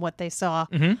happened and what they saw.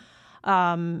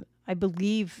 I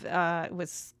believe it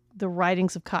was the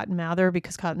writings of Cotton Mather,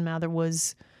 because Cotton Mather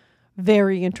was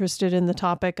very interested in the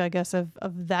topic, I guess, of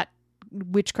that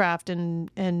witchcraft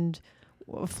and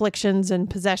afflictions and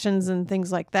possessions and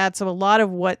things like that. So a lot of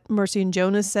what Mercy and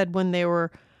Jonas said when they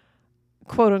were,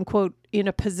 quote unquote, in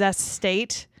a possessed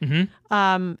state,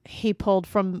 he pulled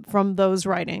from those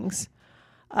writings.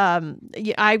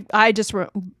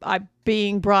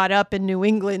 Being brought up in New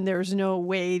England, there's no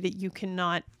way that you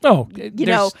cannot,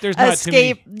 there's not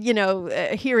escape,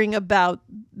 hearing about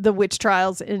the witch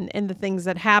trials and the things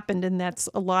that happened. And that's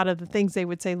a lot of the things they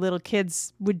would say. Little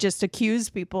kids would just accuse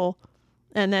people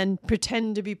and then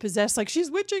pretend to be possessed, like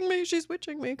she's witching me,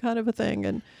 kind of a thing.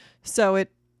 And so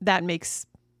that makes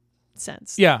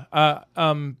sense. Yeah.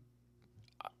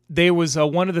 There was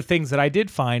one of the things that I did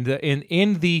find that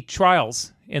in the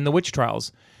trials, in the witch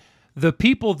trials, the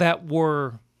people that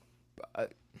were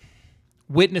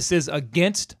witnesses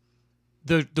against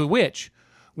the witch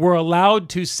were allowed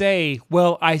to say,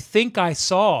 well, I think I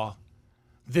saw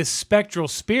this spectral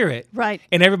spirit. Right.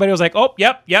 And everybody was like, oh,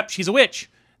 yep, she's a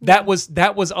witch. That was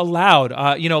allowed.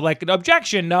 Like an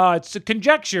objection. No, it's a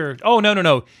conjecture. Oh,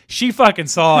 no. She fucking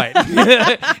saw it.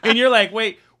 And you're like,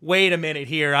 wait a minute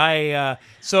here.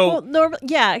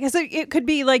 Because it could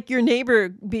be like your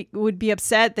neighbor would be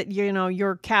upset that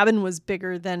your cabin was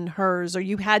bigger than hers, or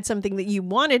you had something that you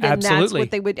wanted, and Absolutely. that's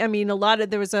what they would. I mean,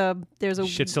 there's a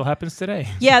shit still happens today.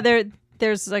 Yeah,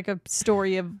 there's like a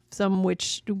story of some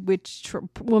witch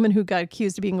woman who got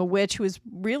accused of being a witch, who was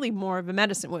really more of a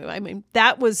medicine woman. I mean,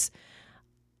 that was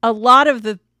a lot of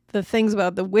the things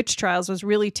about the witch trials was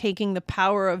really taking the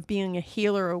power of being a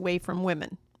healer away from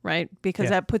women. Right? Because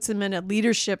that puts them in a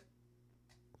leadership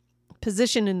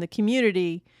position in the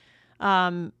community,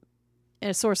 a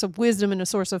source of wisdom and a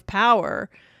source of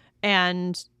power.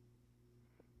 And,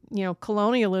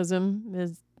 colonialism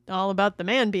is all about the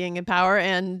man being in power.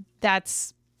 And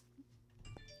that's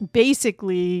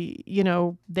basically,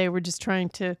 they were just trying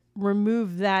to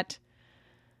remove that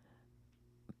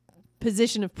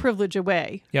position of privilege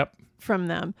away from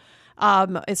them.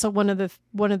 So one of the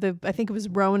I think it was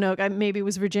Roanoke, maybe it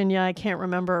was Virginia, I can't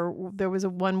remember. There was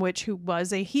one witch who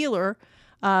was a healer,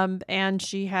 and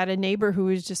she had a neighbor who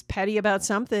was just petty about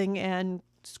something, and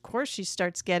of course she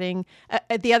starts getting.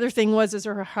 The other thing was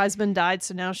her husband died,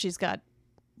 so now she's got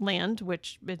land,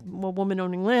 which a woman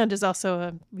owning land is also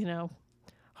a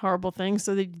horrible thing.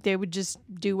 So they would just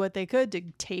do what they could to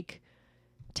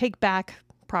take back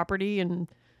property and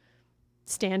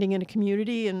standing in a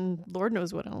community and Lord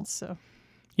knows what else. So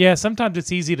yeah, sometimes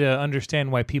it's easy to understand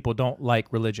why people don't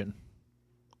like religion.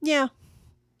 Yeah.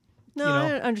 No, I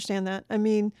don't understand that. I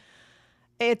mean,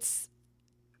 it's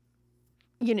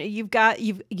you've got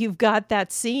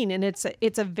that scene, and it's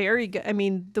a very good. I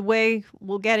mean, the way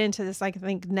we'll get into this, I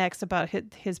think, next about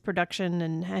his production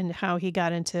and how he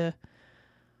got into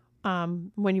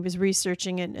when he was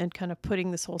researching it and kind of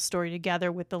putting this whole story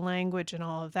together with the language and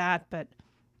all of that, but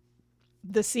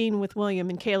the scene with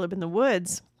William and Caleb in the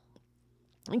woods,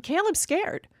 and Caleb's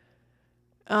scared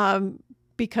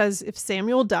because if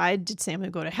Samuel died, did Samuel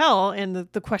go to hell? And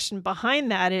the question behind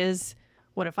that is,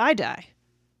 what if I die?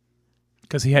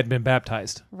 Because he hadn't been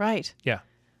baptized. Right. Yeah.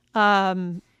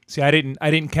 See, I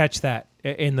didn't catch that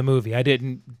in the movie. I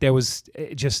didn't. There was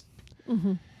just.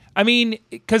 Mm-hmm. I mean,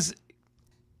 because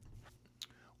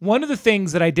one of the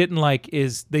things that I didn't like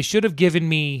is they should have given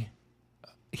me.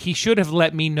 He should have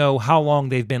let me know how long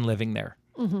they've been living there.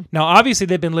 Mm-hmm. Now, obviously,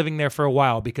 they've been living there for a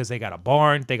while because they got a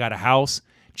barn, they got a house.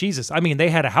 Jesus, I mean, they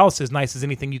had a house as nice as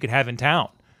anything you could have in town.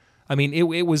 I mean, it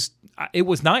was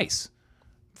nice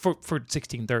for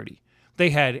 1630. They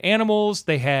had animals,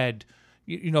 they had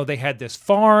they had this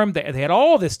farm, they had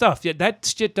all this stuff. Yet that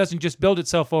shit doesn't just build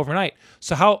itself overnight.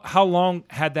 So how long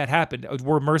had that happened?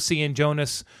 Were Mercy and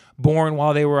Jonas born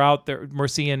while they were out there?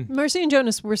 Mercy and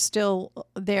Jonas were still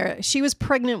there. She was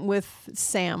pregnant with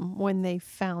Sam when they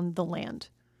found the land.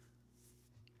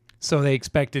 So they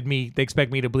expect me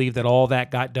to believe that all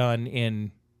that got done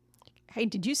in. Hey,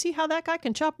 did you see how that guy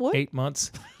can chop wood? 8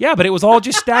 months. Yeah, but it was all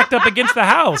just stacked up against the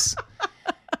house.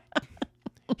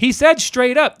 He said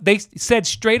straight up. They said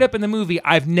straight up in the movie,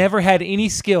 I've never had any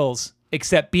skills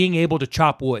except being able to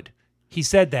chop wood. He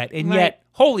said that. And yet,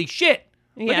 holy shit,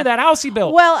 look at that house he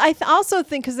built. Well, I also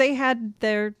think because they had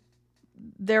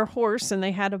their horse and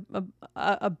they had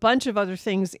a bunch of other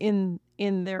things in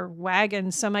their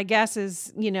wagon. So my guess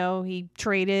is, he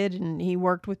traded and he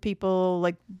worked with people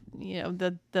like,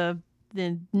 the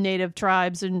the native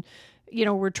tribes and,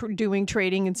 were doing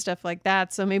trading and stuff like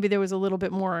that. So maybe there was a little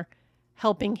bit more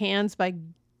helping hands by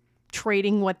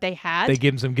trading what they had. They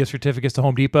gave him some gift certificates to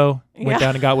Home Depot, went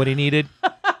down and got what he needed.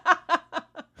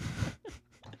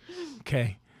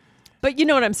 Okay. But you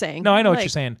know what I'm saying? No, I know what you're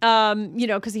saying.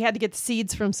 Because he had to get the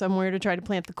seeds from somewhere to try to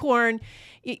plant the corn.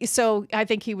 So I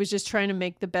think he was just trying to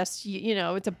make the best.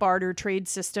 It's a barter trade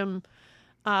system.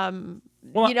 To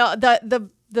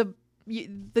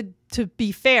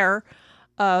be fair,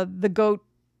 the goat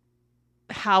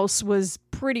house was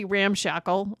pretty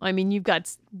ramshackle. I mean, you've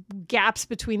got gaps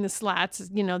between the slats,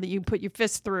 that you put your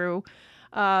fist through.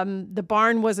 The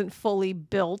barn wasn't fully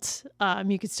built.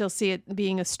 You could still see it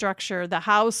being a structure. The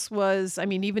house was,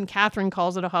 even Catherine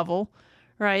calls it a hovel,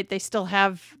 right? They still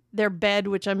have their bed,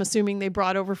 which I'm assuming they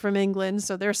brought over from England.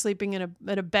 So they're sleeping in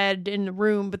a bed in a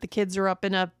room, but the kids are up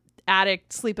in a attic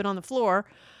sleeping on the floor.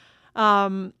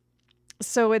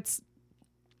 So it's,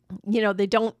 they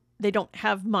don't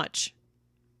have much.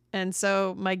 And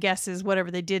so my guess is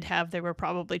whatever they did have, they were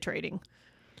probably trading.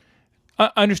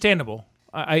 Understandable.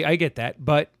 I get that,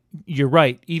 but you're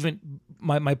right. Even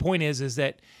my point is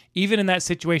that even in that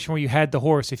situation where you had the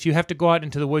horse, if you have to go out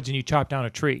into the woods and you chop down a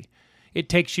tree, it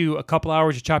takes you a couple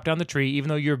hours to chop down the tree, even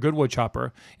though you're a good wood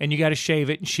chopper, and you got to shave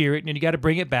it and shear it, and then you got to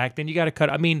bring it back, then you got to cut.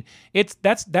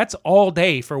 That's all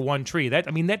day for one tree.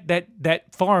 That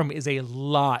farm is a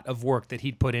lot of work that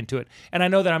he'd put into it, and I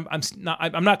know that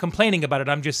I'm not complaining about it.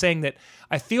 I'm just saying that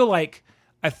I feel like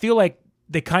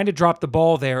they kind of dropped the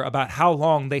ball there about how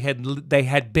long they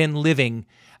had been living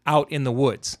out in the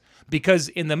woods. Because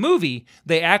in the movie,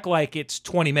 they act like it's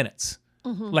 20 minutes.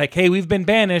 Mm-hmm. Like, hey, we've been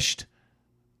banished.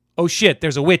 Oh shit,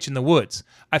 there's a witch in the woods.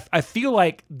 I feel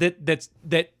like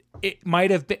that it might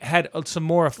have had some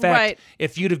more effect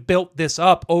if you'd have built this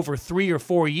up over 3 or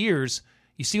 4 years.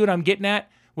 You see what I'm getting at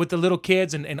with the little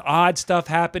kids and odd stuff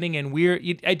happening and weird.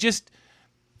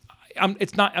 I'm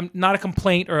not a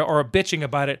complaint or a bitching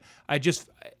about it. I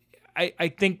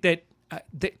think that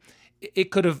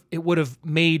it would have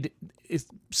made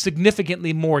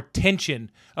significantly more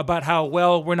tension about how,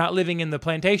 well, we're not living in the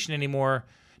plantation anymore.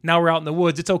 Now we're out in the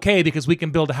woods. It's okay because we can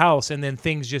build a house, and then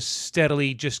things just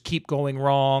steadily just keep going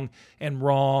wrong and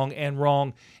wrong and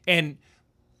wrong, and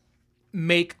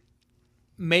make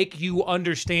you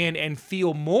understand and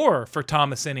feel more for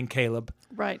Thomasin and Caleb.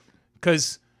 Right.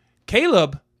 Because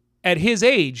Caleb, at his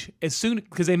age,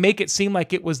 because they make it seem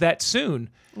like it was that soon,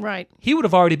 right? He would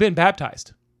have already been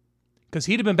baptized because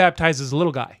he'd have been baptized as a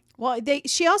little guy. Well,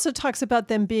 she also talks about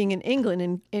them being in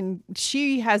England, and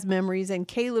she has memories, and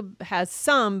Caleb has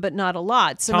some, but not a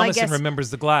lot. So Thomasin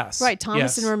remembers the glass. Right,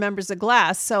 Thomasin remembers the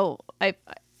glass. So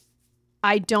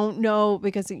I don't know,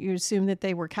 because you assume that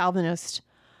they were Calvinist.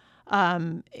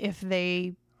 If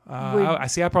they,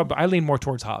 I lean more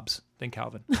towards Hobbes than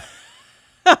Calvin.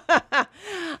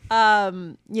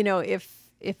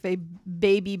 If a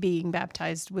baby being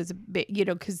baptized was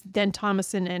because then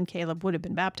Thomasin and Caleb would have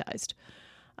been baptized.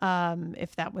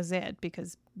 If that was it,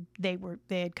 because they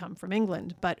had come from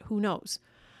England, but who knows?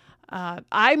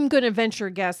 I'm going to venture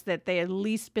a guess that they at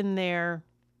least been there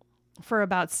for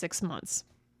about 6 months,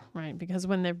 right? Because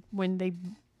when they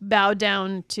bow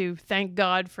down to thank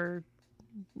God for,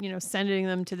 sending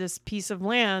them to this piece of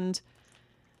land,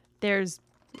 there's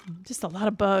just a lot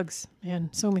of bugs, man,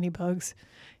 so many bugs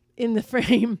in the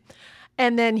frame.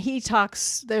 And then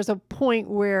there's a point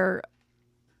where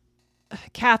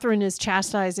Catherine is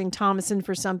chastising Thomasin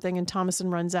for something, and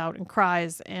Thomasin runs out and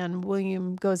cries, and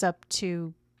William goes up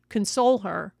to console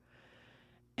her.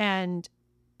 And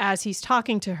as he's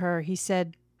talking to her, he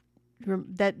said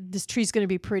that this tree's going to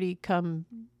be pretty come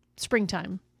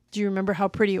springtime. Do you remember how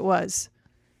pretty it was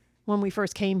when we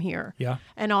first came here? Yeah.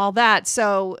 And all that.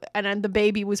 So, and then the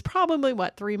baby was probably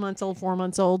 3 months old, 4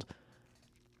 months old.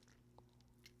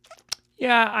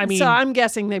 Yeah, I mean... So I'm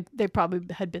guessing they probably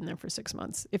had been there for 6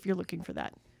 months, if you're looking for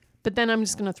that. But then I'm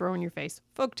just going to throw in your face.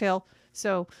 Folktale.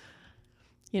 So,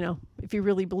 if you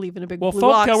really believe in a big blue ox...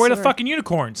 Well, folktale, where are the fucking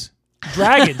unicorns?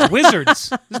 Dragons, wizards.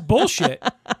 This is bullshit.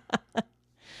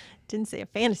 Didn't say a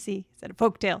fantasy. Said a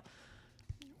folktale.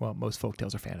 Well, most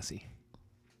folktales are fantasy.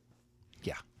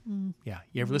 Yeah. Mm. Yeah.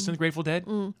 You ever listen to the Grateful Dead?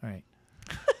 Mm. All right.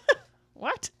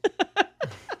 What?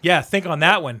 Yeah, think on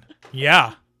that one.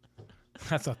 Yeah.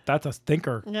 That's a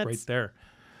thinker right there.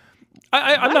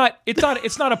 I'm not.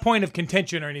 It's not a point of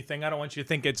contention or anything. I don't want you to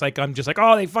think it's like I'm just like,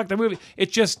 oh, they fucked the movie.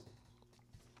 It's just,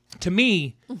 to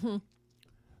me,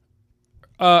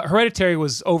 Hereditary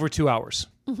was over 2 hours.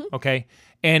 Mm-hmm. Okay,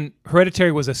 and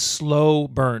Hereditary was a slow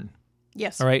burn.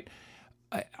 Yes. All right.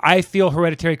 I feel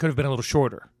Hereditary could have been a little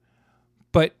shorter,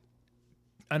 but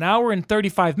an hour and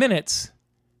 35 minutes.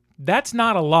 That's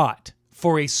not a lot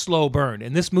for a slow burn.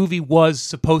 And this movie was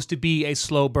supposed to be a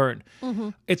slow burn.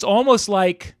 It's almost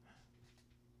like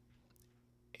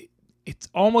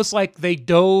they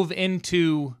dove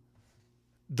into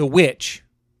The Witch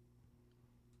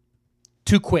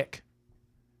too quick.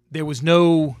 There was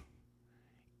no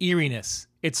eeriness.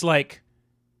 It's like,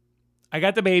 I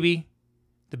got the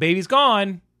baby's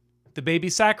gone, the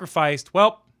baby's sacrificed.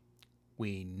 Well,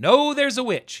 we know there's a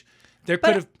witch. There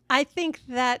could have. I think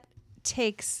that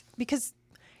takes, because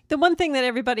the one thing that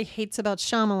everybody hates about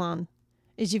Shyamalan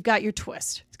is you've got your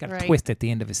twist. It's got right? a twist at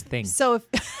the end of his thing. So if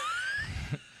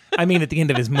I mean, at the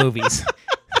end of his movies.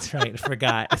 That's right. I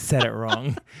forgot. I said it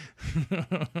wrong.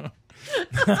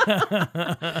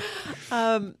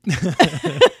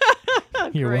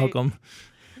 You're Great. welcome.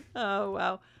 Oh,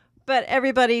 wow. But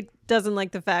everybody doesn't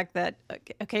like the fact that,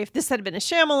 okay, if this had been a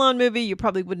Shyamalan movie, you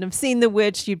probably wouldn't have seen The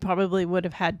Witch. You probably would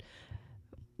have had,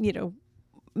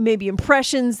 maybe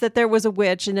impressions that there was a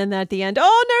witch. And then at the end,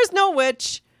 oh, there's no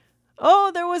witch.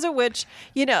 Oh, there was a witch.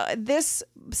 This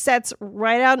sets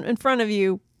right out in front of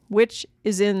you which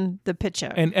is in the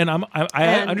picture. And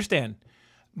I understand.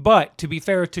 But to be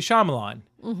fair to Shyamalan,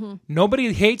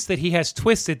 nobody hates that he has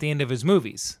twists at the end of his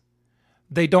movies.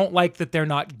 They don't like that they're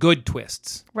not good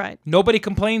twists. Right. Nobody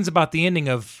complains about the ending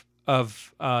of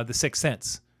The Sixth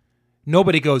Sense.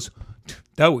 Nobody goes,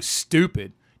 that was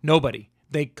stupid. Nobody.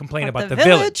 They complain about the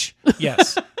village.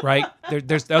 Yes, right?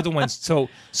 There's the other ones. So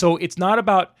it's not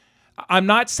about... I'm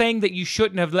not saying that you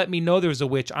shouldn't have let me know there was a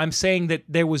witch. I'm saying that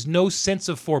there was no sense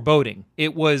of foreboding.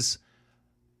 It was,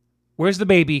 where's the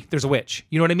baby? There's a witch.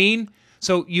 You know what I mean?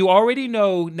 So you already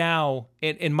know now,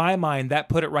 in my mind, that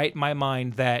put it right in my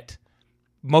mind that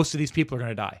most of these people are going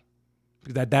to die.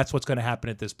 That's what's going to happen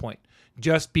at this point.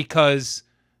 Just because,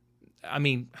 I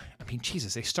mean,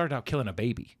 Jesus, they started out killing a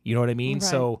baby. You know what I mean? Right.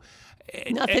 So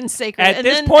nothing's sacred. At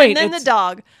this point, and then the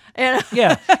dog.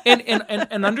 Yeah,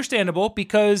 and understandable,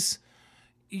 because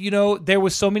there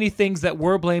was so many things that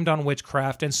were blamed on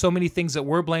witchcraft and so many things that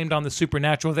were blamed on the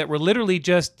supernatural that were literally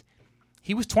just,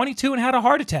 he was 22 and had a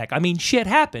heart attack. I mean, shit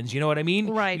happens. You know what I mean?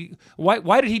 Right.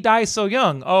 Why did he die so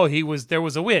young? Oh, there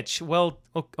was a witch. Well,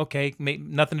 okay,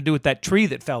 nothing to do with that tree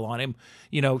that fell on him.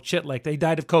 Shit like they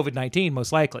died of COVID-19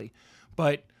 most likely.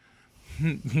 But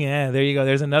yeah, there you go.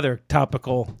 There's another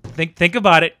topical. Think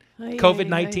about it.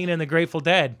 COVID-19 and the Grateful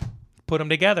Dead. Put them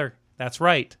together. That's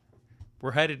right.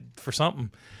 We're headed for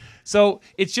something. So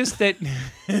it's just that.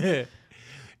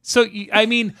 So I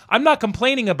mean, I'm not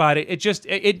complaining about it. It just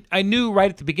I knew right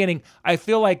at the beginning. I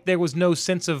feel like there was no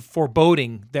sense of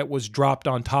foreboding that was dropped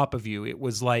on top of you. It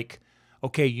was like,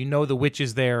 okay, the witch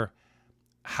is there.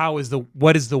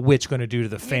 What is the witch going to do to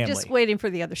the family? You're just waiting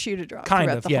for the other shoe to drop. Kind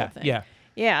throughout of, the whole thing.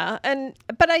 Yeah,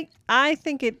 but I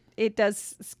think it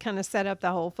does kind of set up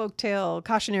the whole folktale,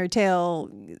 cautionary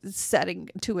tale setting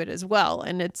to it as well,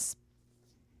 and it's,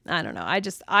 I don't know. I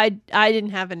didn't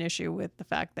have an issue with the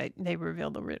fact that they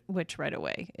revealed the witch right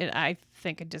away. I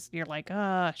think you're like,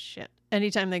 oh shit.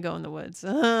 Anytime they go in the woods,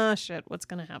 oh shit, what's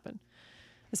gonna happen?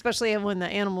 Especially when the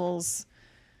animals,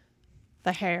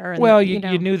 the hair. And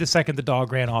you knew the second the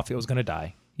dog ran off, it was gonna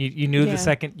die. You knew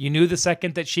the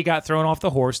second that she got thrown off the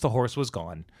horse was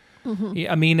gone.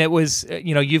 Mm-hmm. I mean, it was,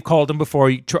 you've called them before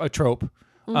a trope.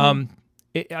 Mm-hmm.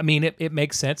 It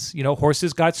makes sense.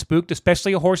 Horses got spooked,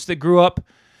 especially a horse that grew up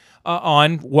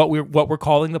on what we're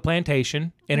calling the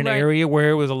plantation, in an area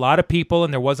where it was a lot of people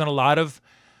and there wasn't a lot of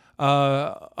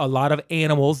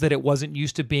animals that it wasn't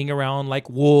used to being around, like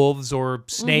wolves or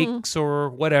snakes or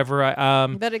whatever.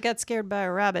 Bet it got scared by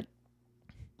a rabbit.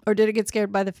 Or did it get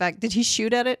scared by the fact? Did he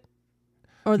shoot at it?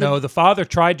 No, the father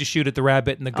tried to shoot at the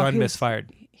rabbit and the gun misfired.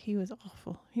 He was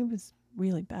awful. He was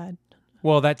really bad.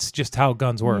 Well, that's just how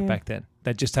guns were back then.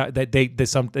 That just how that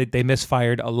they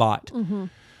misfired a lot. Mm-hmm.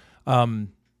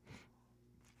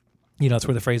 That's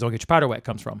where the phrase "don't get your powder wet"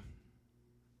 comes from.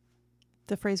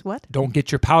 The phrase what? Don't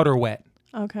get your powder wet.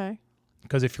 Okay.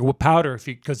 Because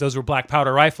because those were black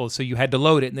powder rifles, so you had to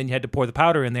load it and then you had to pour the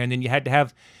powder in there, and then you had to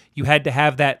have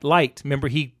that light. Remember,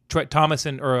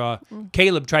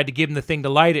 Caleb tried to give him the thing to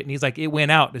light it, and he's like, it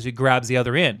went out as he grabs the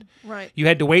other end. Right. You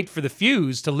had to wait for the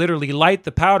fuse to literally light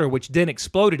the powder, which then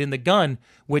exploded in the gun,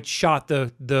 which shot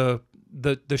the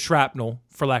shrapnel,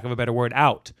 for lack of a better word,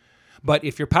 out. But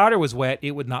if your powder was wet, it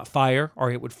would not fire,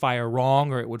 or it would fire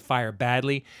wrong, or it would fire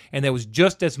badly. And there was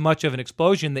just as much of an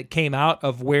explosion that came out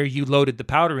of where you loaded the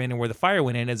powder in and where the fire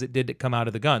went in as it did to come out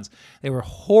of the guns. They were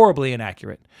horribly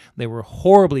inaccurate. They were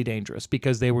horribly dangerous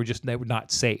because they were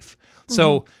not safe. Mm-hmm.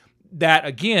 So that,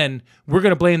 again, we're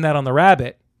going to blame that on the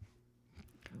rabbit.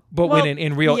 But when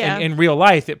in real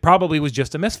life, it probably was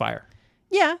just a misfire.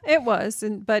 Yeah, it was,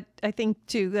 but I think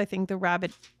the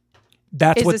rabbit.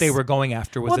 That's Is what this- they were going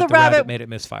after, was Well, that the the rabbit rabbit- made it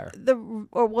misfire.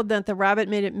 That the rabbit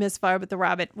made it misfire, but the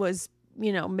rabbit was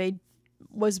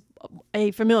was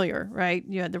a familiar, right?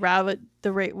 You had the rabbit,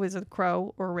 was a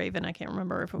crow or a raven. I can't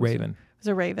remember if it was Raven. It was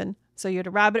a raven. So you had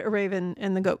a rabbit, a raven,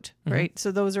 and the goat, right?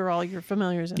 So those are all your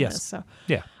familiars in Yes. this. So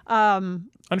Yeah.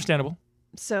 Understandable.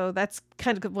 so that's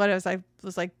kind of what I was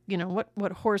like,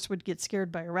 what horse would get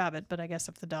scared by a rabbit? But I guess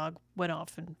if the dog went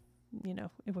off and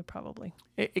it would probably.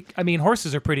 I mean,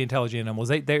 horses are pretty intelligent animals.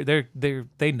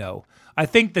 They know. I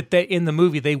think that in the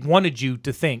movie they wanted you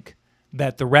to think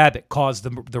that the rabbit caused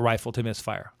the rifle to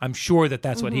misfire. I'm sure that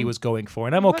that's what he was going for,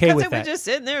 and I'm okay with Because it that. was just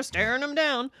sitting there staring him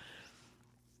down.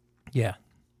 Yeah,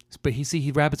 but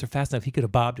rabbits are fast enough. He could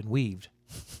have bobbed and weaved.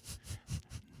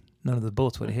 None of the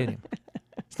bullets would have hit him.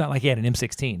 It's not like he had an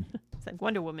M16. It's like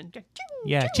Wonder Woman.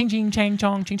 Yeah, ching ching chang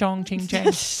chong ching chong ching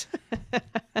chang.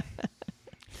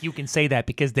 You can say that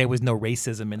because there was no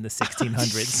racism in the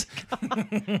 1600s.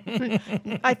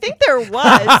 I think there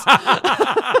was.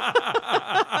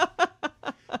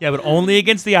 Yeah, but only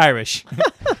against the Irish.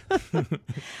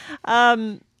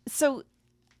 So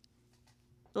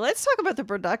let's talk about the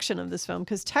production of this film,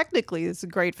 because technically it's a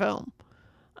great film.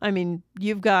 I mean,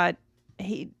 you've got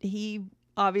he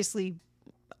obviously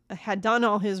had done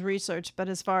all his research, but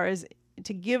as far as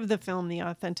to give the film the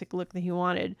authentic look that he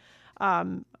wanted,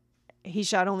 he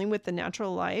shot only with the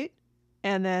natural light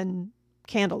and then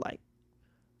candlelight.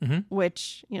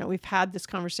 Which, we've had this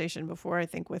conversation before, I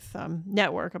think, with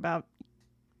Network about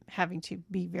having to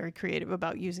be very creative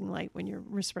about using light when you're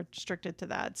restricted to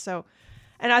that. So,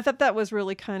 and I thought that was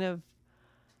really kind of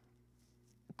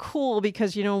cool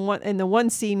because, in the one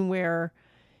scene where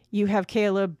you have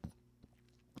Caleb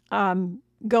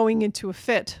going into a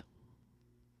fit,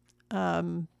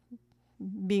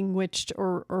 being witched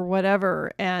or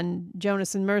whatever, and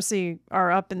Jonas and Mercy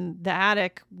are up in the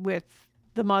attic with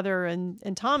the mother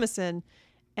and Thomason,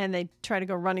 and they try to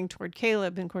go running toward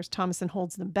Caleb, and of course Thomason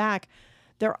holds them back.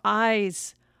 Their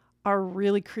eyes are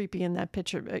really creepy in that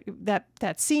picture,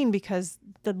 that scene, because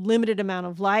the limited amount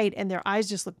of light and their eyes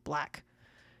just look black.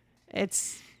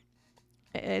 It's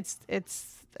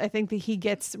I think that he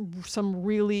gets some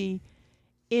really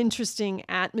interesting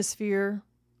atmosphere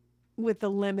with the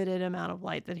limited amount of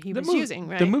light that he was using,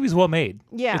 right? The movie's well made.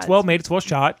 Yeah, it's well made. It's well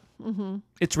shot.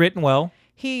 It's written well.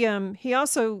 He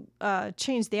also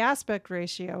changed the aspect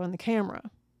ratio on the camera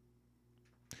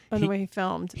on the way he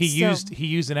filmed. He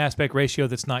used an aspect ratio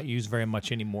that's not used very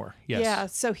much anymore. Yes. Yeah,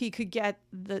 so he could get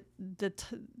the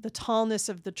tallness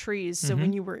of the trees. So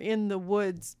when you were in the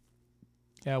woods.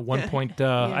 Yeah, 1 point.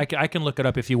 Yeah. I can look it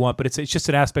up if you want, but it's just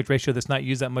an aspect ratio that's not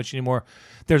used that much anymore.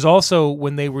 There's also,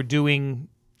 when they were doing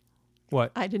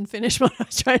what? I didn't finish what I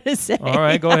was trying to say. All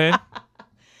right, go ahead.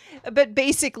 But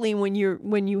basically, when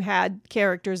you had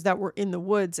characters that were in the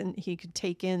woods, and he could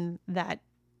take in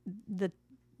the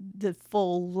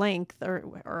full length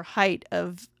or height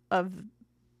of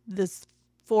this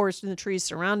forest and the trees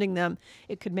surrounding them,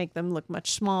 it could make them look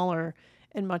much smaller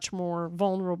and much more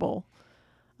vulnerable,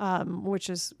 which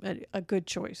is a good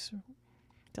choice.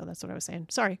 So that's what I was saying.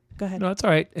 Sorry, go ahead. No, that's all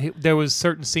right. There was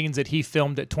certain scenes that he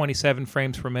filmed at 27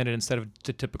 frames per minute instead of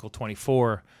the typical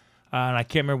 24. And I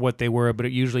can't remember what they were, but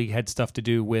it usually had stuff to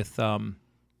do with the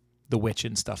witch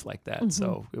and stuff like that.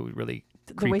 So it was really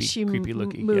creepy, the way she creepy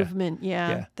looking movement.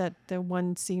 Yeah. That the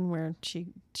one scene where she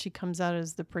comes out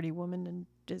as the pretty woman and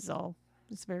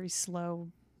it's very slow.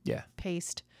 Yeah.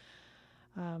 Paced.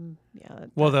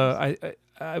 Well,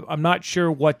 I'm not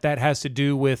sure what that has to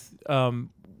do with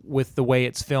the way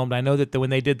it's filmed. I know that when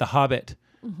they did The Hobbit,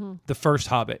 the first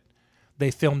Hobbit,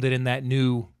 they filmed it in that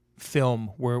new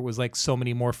film where it was like so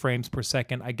many more frames per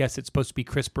second. I guess it's supposed to be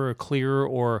crisper or clearer,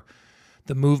 or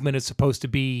the movement is supposed to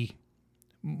be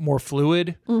more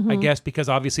fluid, I guess, because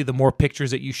obviously the more pictures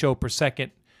that you show per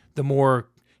second, the more,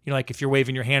 like if you're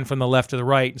waving your hand from the left to the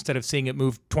right, instead of seeing it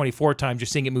move 24 times, you're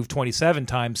seeing it move 27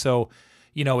 times. So,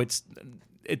 it's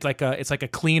like a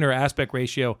cleaner aspect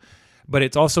ratio, but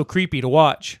it's also creepy to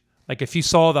watch. Like if you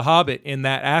saw The Hobbit in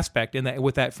that aspect,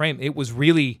 with that frame, it was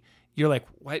really, you're like,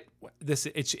 what this?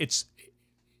 It's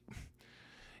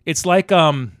like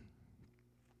a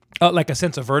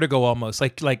sense of vertigo almost.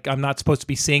 Like I'm not supposed to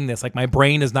be seeing this. Like my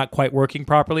brain is not quite working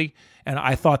properly. And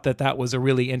I thought that was a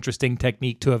really interesting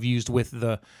technique to have used with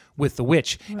the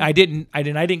witch. Right. I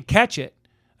didn't catch it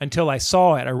until I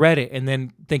saw it. I read it, and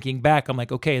then thinking back, I'm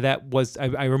like, okay,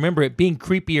 I remember it being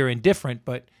creepier and different.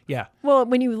 But yeah. Well,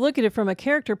 when you look at it from a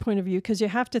character point of view, because you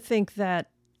have to think that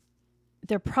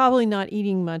they're probably not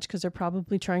eating much because they're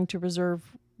probably trying to reserve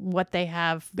what they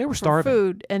have. They were starving.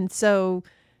 Food, and so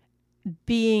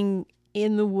being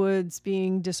in the woods,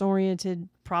 being disoriented,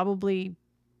 probably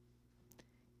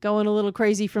going a little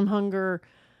crazy from hunger,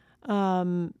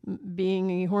 being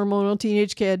a hormonal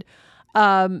teenage kid,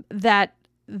 that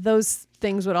those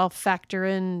things would all factor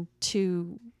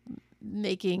into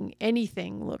making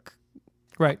anything look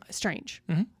Right. strange.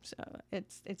 Mm-hmm. So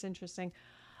it's interesting.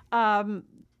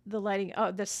 The lighting,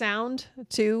 the sound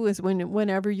too is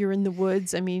whenever you're in the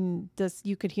woods. I mean,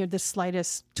 you could hear the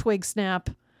slightest twig snap,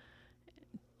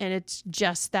 and it's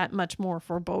just that much more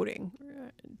foreboding.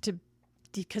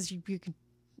 Because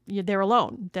you're there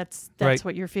alone. That's Right.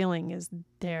 what you're feeling, is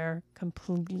they're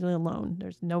completely alone.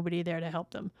 There's nobody there to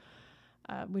help them,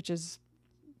 which is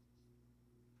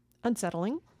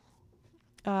unsettling.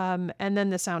 And then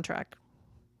the soundtrack.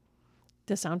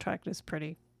 The soundtrack is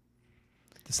pretty.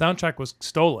 The soundtrack was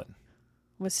stolen.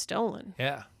 Was stolen.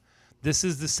 Yeah. This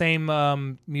is the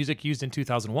same music used in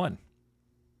 2001.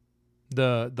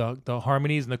 The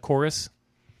harmonies and the chorus.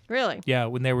 Really? Yeah,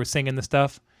 when they were singing the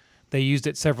stuff. They used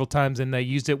it several times, and they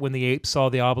used it when the apes saw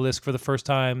the obelisk for the first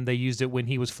time. They used it when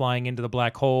he was flying into the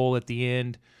black hole at the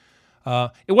end.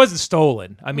 It wasn't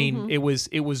stolen. I mean, it was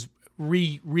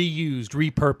reused,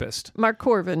 repurposed. Mark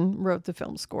Corvin wrote the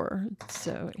film score.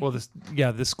 So Well,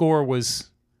 the score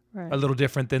was right. a little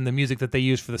different than the music that they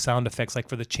used for the sound effects, like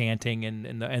for the chanting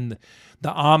and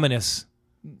the ominous,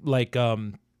 like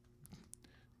the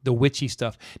witchy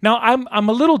stuff. Now, I'm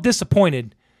a little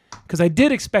disappointed because I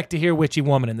did expect to hear "Witchy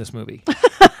Woman" in this movie,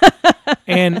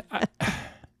 and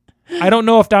I don't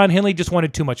know if Don Henley just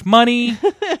wanted too much money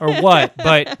or what,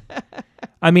 but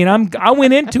I mean, I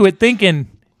went into it thinking.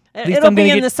 It'll be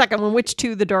in the second one, Witch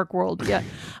to the Dark World. Yeah.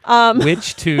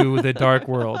 Witch to the Dark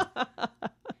World.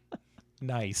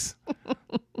 Nice.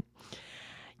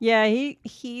 Yeah,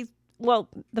 he well,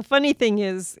 the funny thing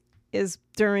is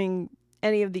during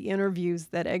any of the interviews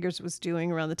that Eggers was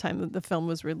doing around the time that the film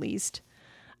was released,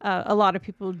 a lot of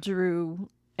people drew,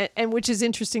 and which is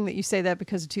interesting that you say that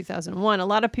because of 2001, a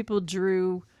lot of people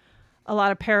drew a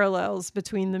lot of parallels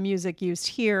between the music used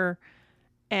here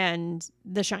and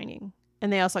The Shining.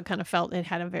 And they also kind of felt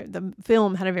the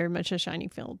film had a very much a Shining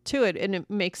feel to it, and it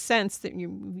makes sense that you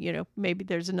know maybe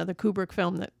there's another Kubrick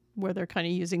film where they're kind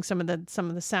of using some of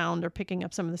the sound or picking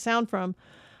up some of the sound from.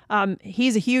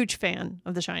 He's a huge fan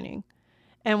of The Shining,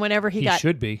 and whenever he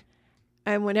should be,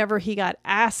 and whenever he got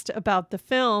asked about the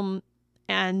film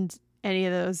and any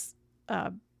of those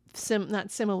not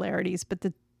similarities, but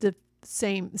the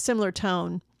similar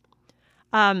tone.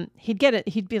 He'd get it.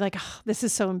 He'd be like, oh, this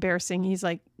is so embarrassing. He's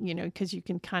like, you know, because you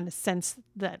can kind of sense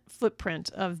that footprint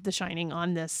of The Shining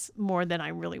on this more than I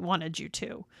really wanted you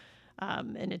to.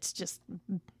 And it's just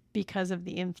because of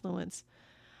the influence.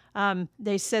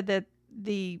 They said that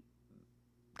the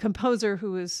composer,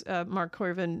 who was Mark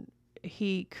Corvin,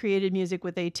 he created music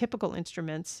with atypical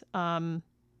instruments. I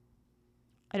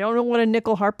don't know what a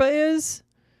nickel harpa is.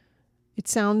 It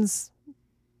sounds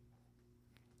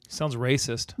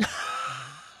racist.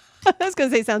 I was going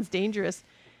to say sounds dangerous.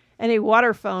 And a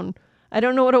waterphone. I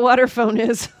don't know what a waterphone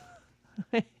is.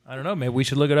 I don't know. Maybe we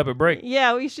should look it up at break.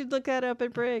 Yeah, we should look that up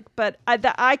at break. But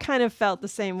I kind of felt the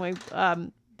same way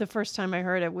the first time I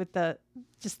heard it, with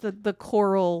the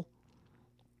choral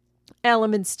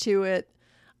elements to it.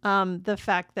 The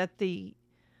fact that the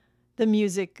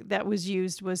music that was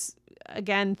used was,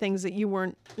 again, things that you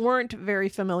weren't very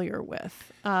familiar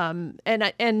with.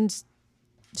 And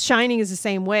Shining is the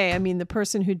same way. I mean, the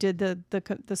person who did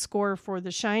the score for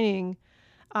The Shining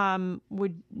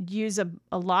would use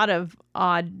a lot of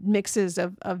odd mixes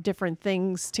of different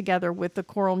things together with the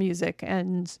choral music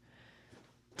and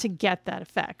to get that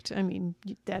effect. I mean,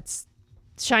 that's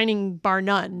Shining, bar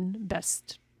none,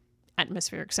 best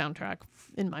atmospheric soundtrack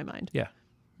in my mind. Yeah,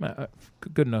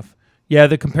 good enough. Yeah,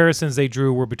 the comparisons they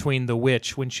drew were between the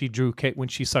witch when she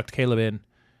sucked Caleb in,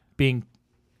 being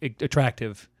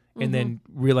attractive. And then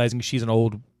realizing she's an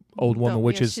old woman,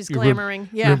 which is she's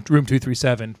glamoring. Room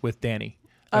 237 with Danny.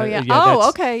 Oh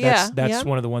yeah. That's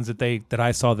one of the ones that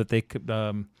I saw that they could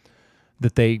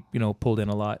that they pulled in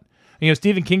a lot. And,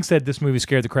 Stephen King said this movie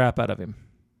scared the crap out of him.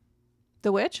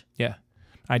 The Witch? Yeah,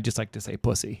 I'd just like to say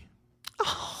pussy.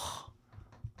 Oh.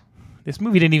 This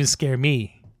movie didn't even scare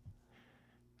me.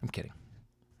 I'm kidding.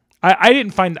 I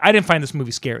didn't find this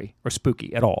movie scary or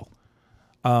spooky at all.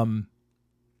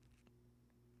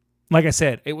 Like I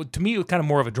said, to me it was kind of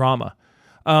more of a drama.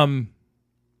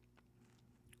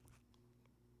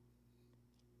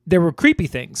 There were creepy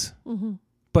things,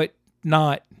 but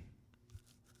not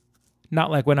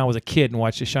like when I was a kid and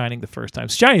watched The Shining the first time.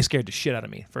 Shining scared the shit out of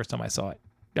me the first time I saw it.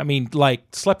 I mean, like,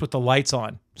 slept with the lights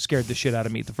on scared the shit out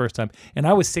of me the first time. And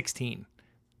I was 16.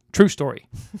 True story.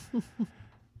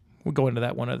 We'll go into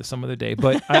that some other day.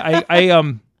 But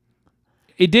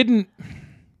it didn't.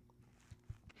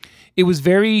 It was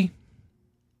very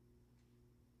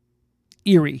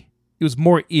eerie. It was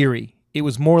more eerie. It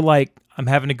was more like I'm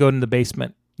having to go in the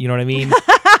basement. You know what I mean?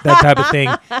 That type of thing.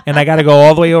 And I got to go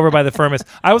all the way over by the furnace.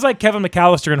 I was like Kevin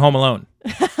McAllister in Home Alone,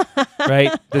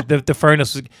 right? The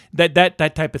furnace, that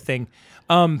type of thing.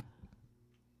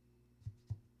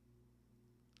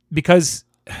 Because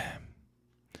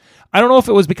I don't know if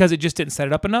it was because it just didn't set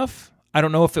it up enough. I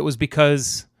don't know if it was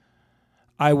because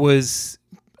I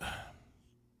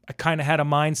kind of had a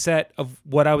mindset of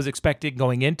what I was expecting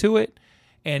going into it,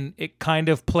 and it kind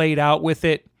of played out with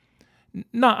it.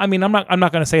 I'm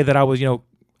not going to say that I was,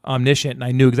 omniscient and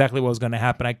I knew exactly what was going to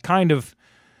happen. I kind of,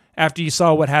 after you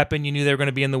saw what happened, you knew they were going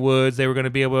to be in the woods. They were going to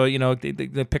be able to,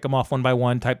 they pick them off one by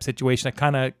one type situation. I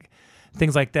kind of,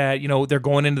 things like that. They're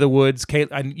going into the woods.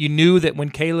 You knew that when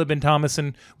Caleb and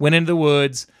Thomason went into the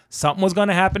woods, something was going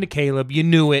to happen to Caleb. You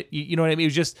knew it. You know what I mean? It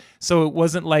was just, so it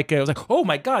wasn't like, it was like, oh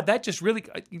my God, that just really,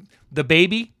 the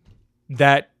baby,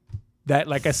 that,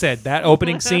 like I said, that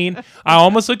opening scene, I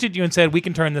almost looked at you and said, we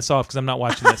can turn this off because I'm not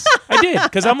watching this. I did,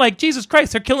 because I'm like, Jesus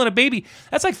Christ, they're killing a baby.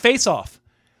 That's like Face Off.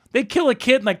 They kill a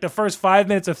kid in like the first 5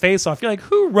 minutes of Face Off. You're like,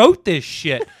 who wrote this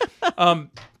shit?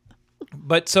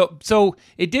 But so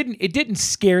it didn't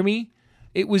scare me.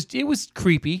 It was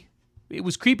creepy. It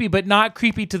was creepy, but not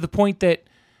creepy to the point that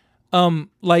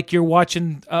like you're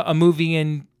watching a movie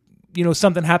and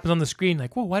something happens on the screen,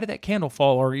 like, whoa, why did that candle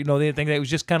fall? Or they think that it was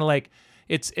just kind of like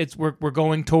we're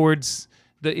going towards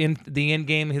the end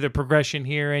game, the progression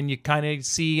here, and you kind of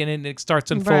see, and it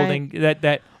starts unfolding. Right.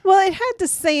 That well, it had the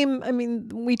same. I mean,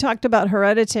 we talked about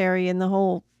Hereditary, and the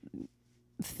whole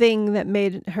thing that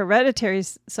made Hereditary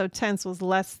so tense was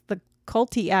less the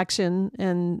culty action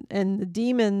and the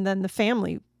demon than the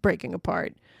family breaking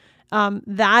apart.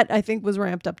 That I think was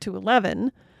ramped up to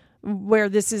 11, where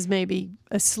this is maybe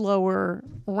a slower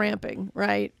ramping,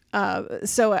 right?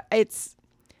 So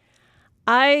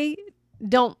I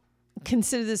don't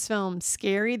consider this film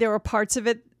scary. There were parts of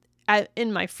it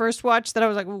in my first watch that I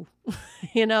was like, ooh,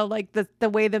 like the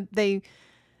way that they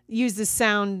use the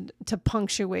sound to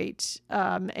punctuate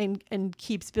and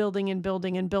keeps building and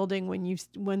building and building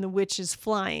when the witch is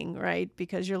flying, right?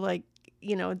 Because you're like,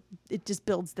 it just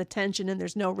builds the tension and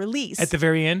there's no release. At the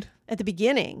very end? At the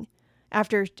beginning.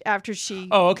 After she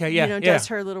yeah. does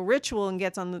her little ritual and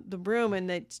gets on the broom, and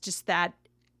it's just that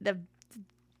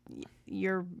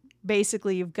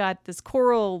you've got this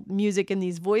choral music and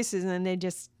these voices, and they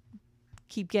just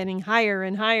keep getting higher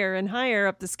and higher and higher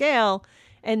up the scale,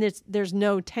 and there's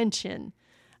no tension,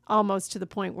 almost to the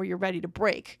point where you're ready to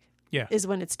break. Yeah, is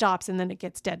when it stops, and then it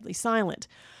gets deadly silent.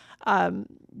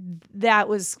 That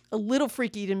was a little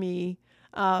freaky to me.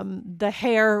 The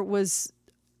hair was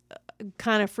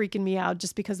kind of freaking me out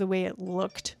just because of the way it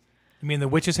looked. You mean the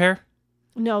witch's hair?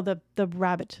 No, the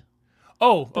rabbit.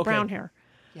 Oh, okay. The brown hair.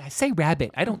 Yeah, I say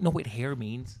rabbit. I don't know what hair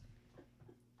means.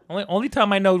 Only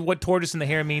time I know what tortoise in the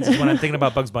hair means is when I'm thinking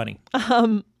about Bugs Bunny.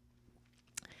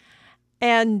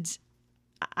 And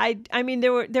I mean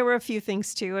there were a few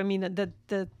things too. I mean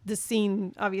the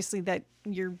scene, obviously, that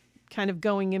you're kind of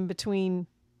going in between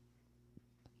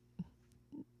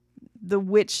the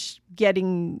witch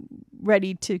getting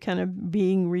ready to kind of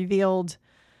being revealed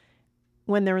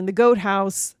when they're in the goat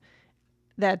house,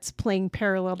 that's playing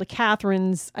parallel to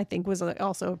Catherine's, I think was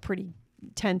also a pretty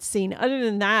tense scene. Other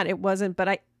than that, it wasn't.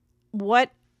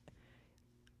 But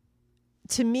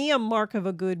to me, a mark of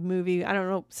a good movie, I don't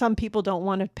know, some people don't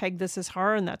want to peg this as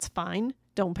horror, and that's fine.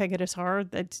 Don't peg it as horror.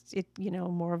 That's it.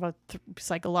 More of a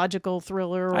psychological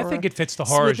thriller. I think it fits the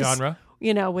horror genre.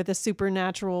 With a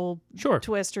supernatural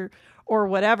twist or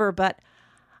whatever. But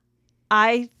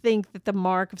I think that the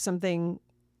mark of something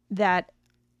that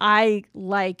I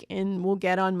like and will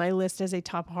get on my list as a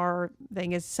top horror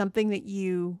thing is something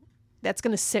that's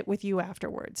going to sit with you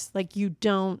afterwards. Like, you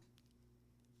don't.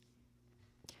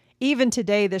 Even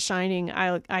today, The Shining,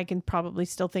 I can probably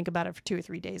still think about it for 2 or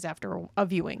 3 days after a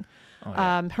viewing. Oh,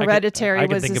 yeah. Hereditary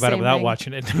was the same thing. I can think about it without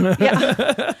watching it.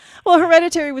 Yeah. Well,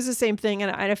 Hereditary was the same thing,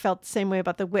 and I felt the same way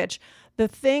about The Witch. The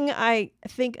thing I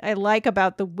think I like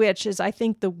about The Witch is I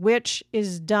think The Witch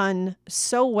is done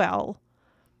so well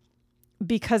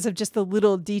because of just the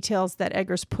little details that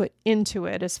Eggers put into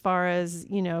it, as far as,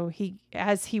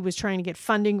 as he was trying to get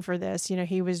funding for this,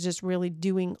 he was just really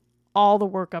doing all the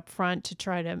work up front to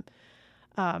try to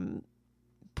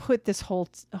put this whole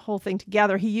thing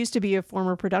together. He used to be a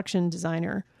former production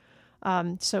designer,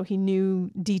 so he knew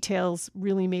details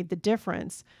really made the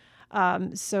difference.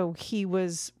 So he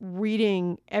was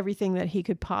reading everything that he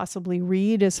could possibly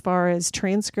read as far as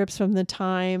transcripts from the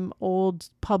time, old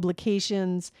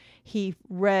publications. He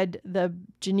read the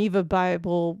Geneva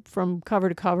Bible from cover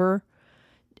to cover.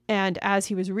 And as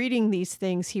he was reading these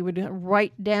things, he would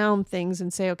write down things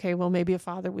and say, okay, well, maybe a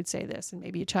father would say this, and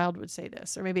maybe a child would say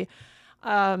this, or maybe...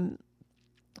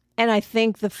 And I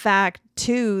think the fact,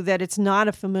 too, that it's not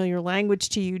a familiar language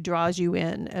to you draws you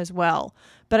in as well.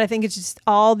 But I think it's just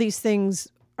all these things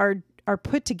are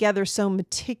put together so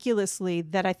meticulously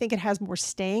that I think it has more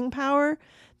staying power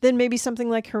than maybe something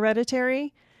like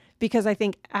Hereditary. Because I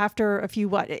think after a few,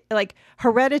 like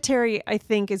Hereditary, I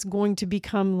think is going to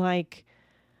become like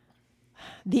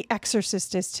The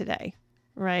Exorcist is today.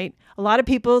 Right? A lot of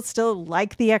people still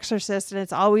like The Exorcist, and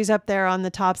it's always up there on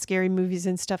the top scary movies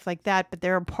and stuff like that. But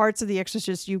there are parts of The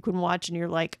Exorcist you can watch and you're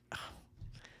like, oh,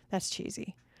 that's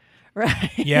cheesy.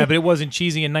 Right? Yeah, but it wasn't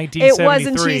cheesy in 1973. It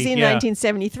wasn't cheesy in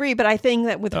 1973, but I think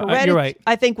that with Hereditary, you're right.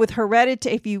 I think with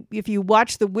Hereditary, if you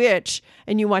watch The Witch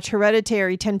and you watch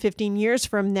Hereditary 10, 15 years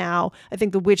from now, I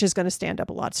think The Witch is going to stand up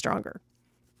a lot stronger.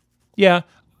 Yeah.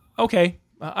 Okay.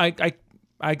 I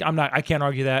can't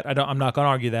argue that. I'm not going to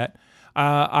argue that.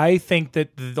 I think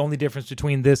that the only difference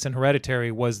between this and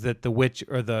Hereditary was that The Witch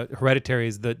or the Hereditary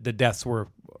is the deaths were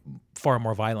far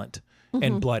more violent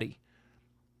and bloody.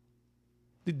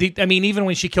 I mean, even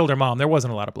when she killed her mom, there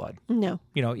wasn't a lot of blood. No.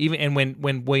 You know, even and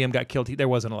when William got killed, there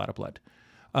wasn't a lot of blood.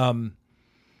 In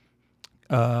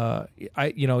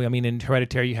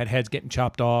Hereditary, you had heads getting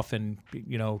chopped off and,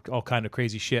 all kind of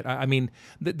crazy shit. I mean,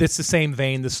 that's the same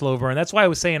vein, the slow burn. That's why I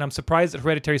was saying I'm surprised that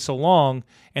Hereditary is so long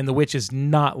and The Witch is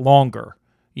not longer.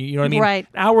 You know what I mean? Right.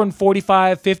 Hour and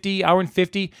 45, 50, hour and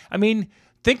 50. I mean,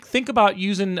 think about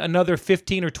using another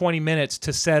 15 or 20 minutes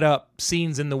to set up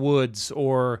scenes in the woods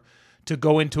or to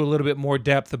go into a little bit more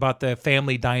depth about the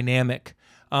family dynamic.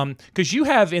 Because you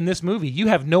have, in this movie, you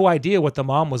have no idea what the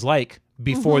mom was like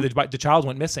before the child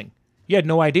went missing. You had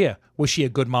no idea. Was she a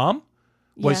good mom?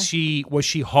 Was she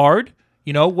hard?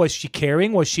 Was she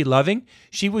caring? Was she loving?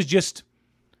 She was just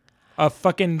a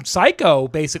fucking psycho,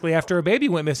 basically, after her baby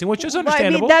went missing, which is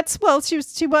understandable.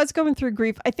 She was going through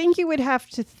grief. I think you would have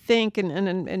to think,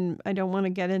 and I don't want to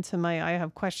get into my I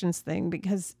have questions thing,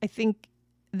 because I think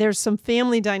there's some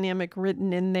family dynamic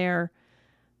written in there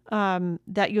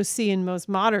that you'll see in most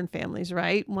modern families,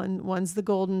 right? One's the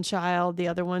golden child, the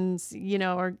other ones,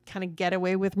 are kind of get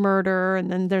away with murder,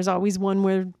 and then there's always one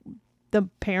where the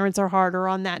parents are harder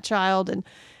on that child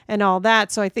and all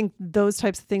that. So I think those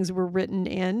types of things were written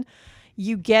in.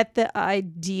 You get the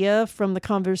idea from the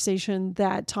conversation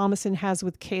that Thomasin has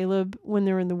with Caleb when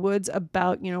they're in the woods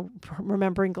about,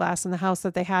 remembering glass in the house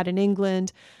that they had in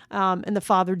England, and the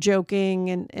father joking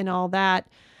and all that.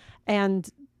 And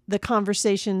the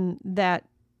conversation that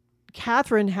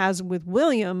Catherine has with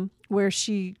William, where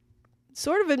she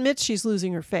sort of admits she's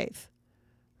losing her faith,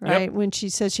 right? Yep. When she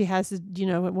says she has, at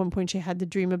one point she had the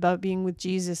dream about being with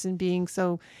Jesus and being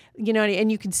so,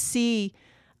 and you can see,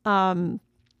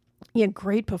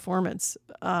 great performance,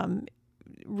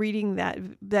 reading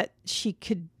that she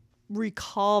could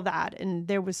recall that, and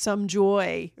there was some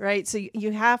joy, right? So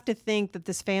you have to think that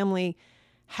this family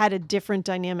had a different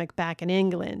dynamic back in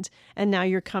England, and now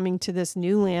you're coming to this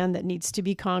new land that needs to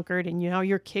be conquered, and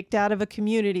you're kicked out of a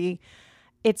community.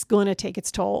 It's going to take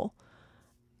its toll.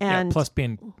 And plus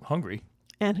being hungry.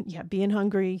 And being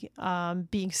hungry,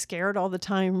 being scared all the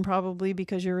time, probably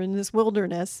because you're in this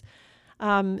wilderness.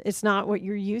 It's not what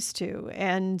you're used to.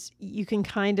 And you can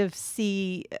kind of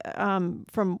see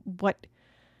from what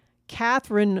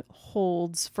Catherine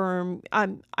holds firm.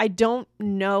 I don't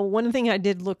know. One thing I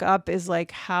did look up is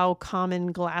like how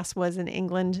common glass was in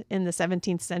England in the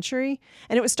 17th century.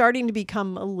 And it was starting to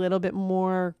become a little bit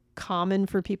more common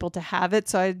for people to have it.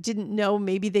 So I didn't know,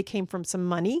 maybe they came from some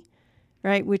money,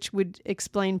 right? Which would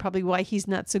explain probably why he's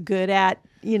not so good at,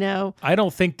 I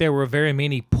don't think there were very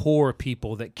many poor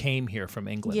people that came here from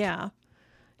England. Yeah.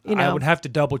 I would have to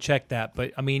double check that.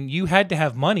 But I mean, you had to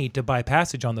have money to buy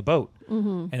passage on the boat,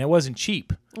 and it wasn't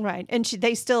cheap. Right. And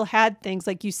they still had things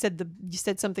like you said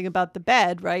something about the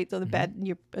bed, right? So the bed,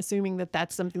 you're assuming that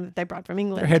that's something that they brought from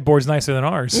England. Their headboard's nicer than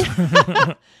ours.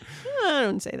 I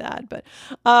don't say that, but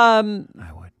I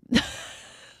would.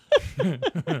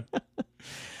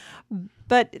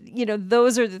 But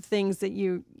those are the things that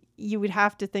you would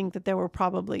have to think that there were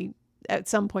probably at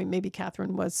some point maybe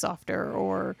Catherine was softer,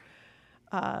 or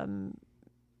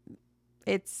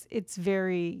it's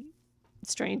very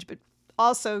strange. But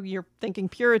also you're thinking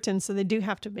Puritan, so they do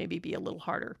have to maybe be a little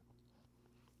harder.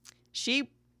 She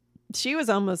was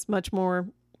almost much more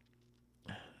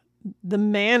the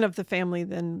man of the family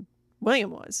than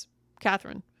William was,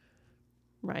 Catherine.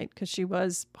 right? Because she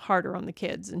was harder on the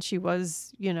kids, and she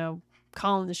was,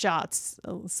 calling the shots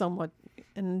somewhat.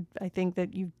 And I think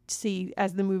that you see,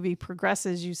 as the movie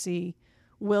progresses, you see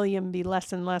William be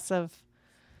less and less of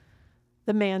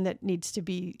the man that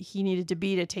he needed to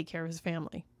be to take care of his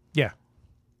family. Yeah.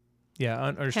 Yeah,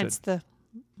 understood. Hence the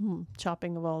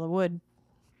chopping of all the wood.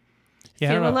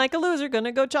 Yeah, Feeling like a loser,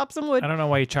 gonna go chop some wood. I don't know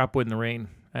why you chop wood in the rain.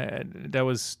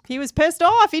 He was pissed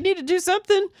off. He needed to do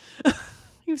something.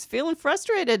 He was feeling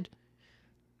frustrated.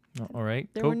 All right.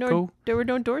 There were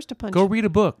no doors to punch. Go read a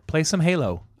book. Play some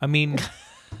Halo. I mean...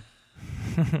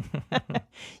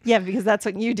 Yeah, because that's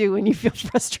what you do when you feel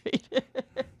frustrated.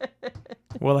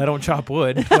 Well, I don't chop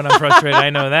wood when I'm frustrated. I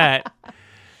know that.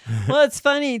 Well, it's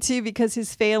funny, too, because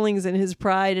his failings and his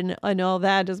pride and all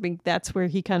that, that's where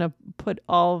he kind of put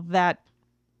all that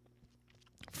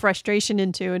frustration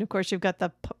into. And, of course, you've got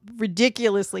the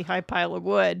ridiculously high pile of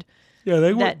wood. Yeah,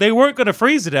 they weren't going to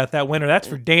freeze to death that winter. That's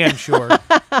for damn sure.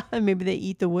 Maybe they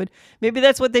eat the wood. Maybe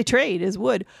that's what they trade is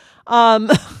wood.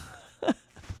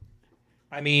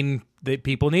 I mean, the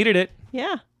people needed it.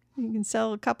 Yeah, you can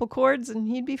sell a couple cords and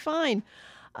he'd be fine.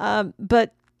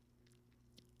 But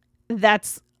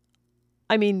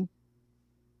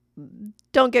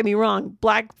don't get me wrong.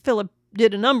 Black Phillip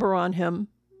did a number on him,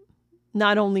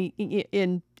 not only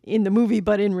in the movie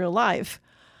but in real life.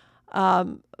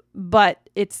 But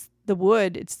it's the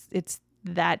wood. It's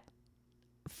that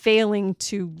failing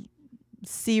to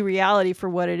see reality for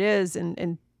what it is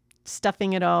and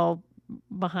stuffing it all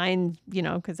behind,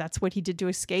 because that's what he did to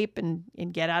escape and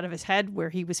get out of his head where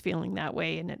he was feeling that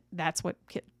way. And that's what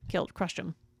killed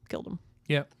him.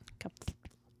 Yeah.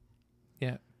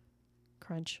 Yeah.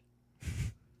 Crunch.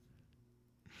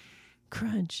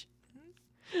 Crunch.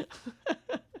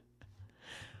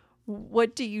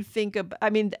 What do you think of,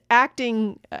 the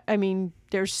acting,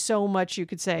 there's so much you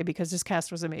could say because this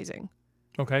cast was amazing.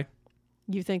 Okay.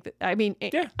 You think that,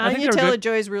 yeah, Anya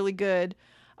Taylor-Joy is really good.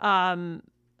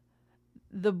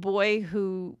 The boy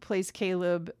who plays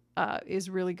Caleb is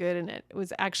really good, and it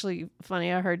was actually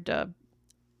funny. I heard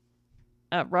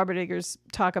Robert Eggers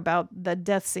talk about the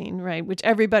death scene, right? Which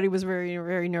everybody was very,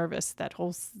 very nervous. That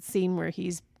whole scene where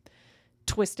he's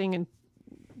twisting and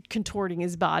contorting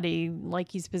his body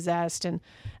like he's possessed and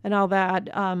all that.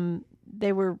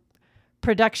 They were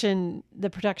the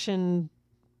production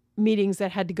meetings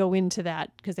that had to go into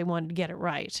that because they wanted to get it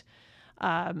right.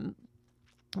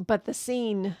 But the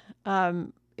scene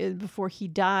before he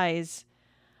dies,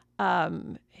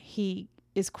 he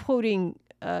is quoting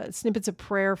snippets of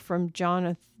prayer from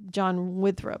John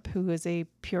Winthrop, who is a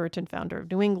Puritan founder of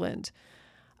New England.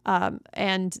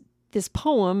 And this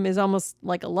poem is almost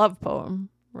like a love poem,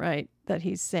 right? That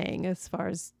he's saying as far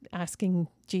as asking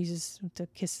Jesus to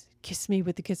kiss me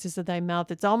with the kisses of thy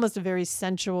mouth. It's almost a very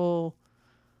sensual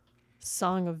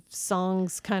song of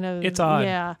songs kind of. It's odd.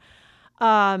 Yeah.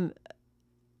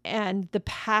 And the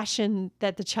passion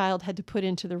that the child had to put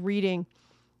into the reading.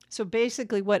 So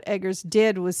basically what Eggers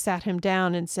did was sat him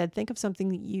down and said, think of something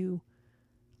that you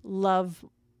love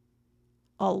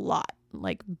a lot,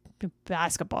 like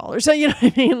basketball or so, you know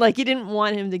what I mean? Like he didn't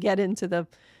want him to get into the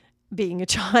being a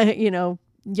child,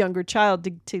 younger child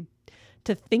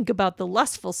to think about the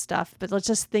lustful stuff, but let's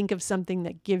just think of something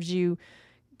that gives you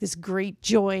this great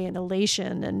joy and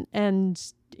elation.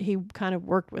 And he kind of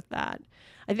worked with that.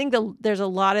 I think there's a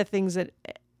lot of things that,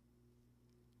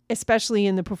 especially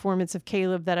in the performance of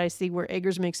Caleb, that I see where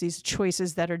Eggers makes these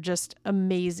choices that are just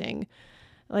amazing.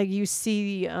 Like you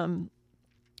see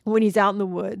when he's out in the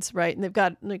woods, right? And they've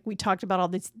got, like we talked about all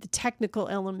the technical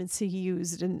elements he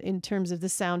used in terms of the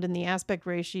sound and the aspect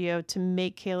ratio to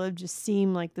make Caleb just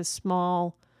seem like this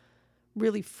small,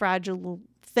 really fragile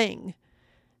thing.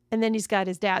 And then he's got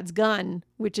his dad's gun,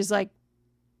 which is like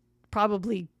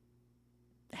probably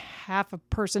half a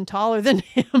person taller than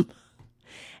him.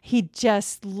 He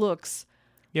just looks.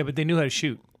 Yeah, but they knew how to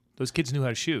shoot. Those kids knew how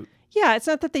to shoot. Yeah, it's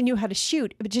not that they knew how to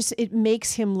shoot, but just it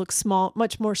makes him look small,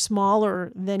 much more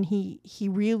smaller than he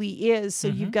really is. So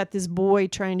you've got this boy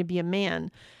trying to be a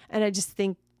man. And I just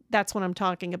think that's what I'm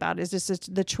talking about, is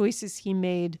just the choices he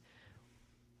made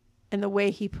and the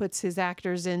way he puts his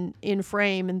actors in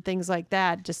frame and things like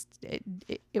that. Just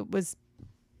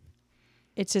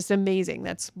it's just amazing.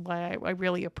 That's why I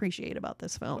really appreciate about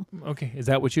this film. Okay. Is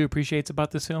that what you appreciate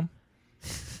about this film?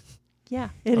 Yeah,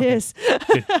 it is.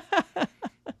 Good.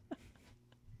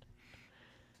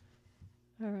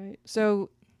 All right. So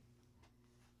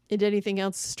did anything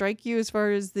else strike you as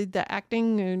far as the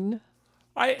acting and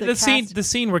the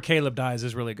scene where Caleb dies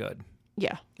is really good.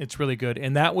 Yeah. It's really good.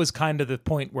 And that was kind of the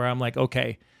point where I'm like,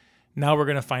 okay, now we're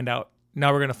going to find out.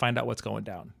 Now we're going to find out what's going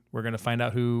down. We're going to find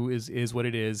out who is what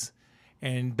it is.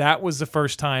 And that was the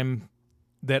first time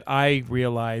that I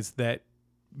realized that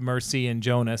Mercy and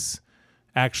Jonas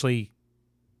actually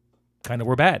kind of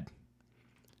were bad,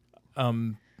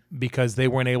 because they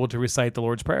weren't able to recite the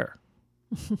Lord's Prayer.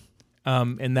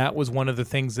 And that was one of the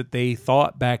things that they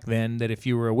thought back then, that if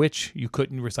you were a witch, you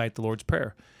couldn't recite the Lord's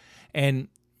Prayer. And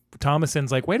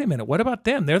Thomason's like, wait a minute, what about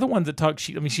them? They're the ones that talk.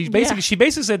 She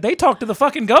basically said they talked to the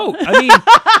fucking goat. I mean,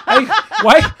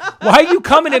 why are you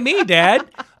coming at me, Dad?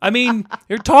 I mean,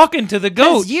 you're talking to the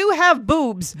goat. 'Cause you have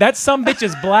boobs. That some bitch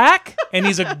is black and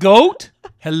he's a goat.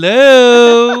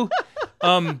 Hello.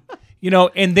 And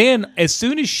then as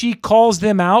soon as she calls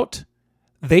them out,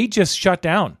 they just shut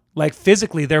down. Like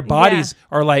physically, their bodies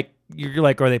are like, you're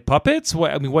like, are they puppets?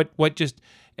 What? I mean, what just,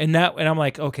 and I'm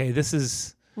like, okay,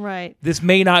 this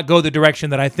may not go the direction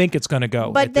that I think it's going to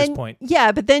go this point.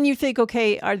 Yeah, but then you think,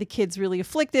 okay, are the kids really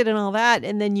afflicted and all that?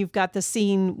 And then you've got the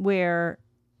scene where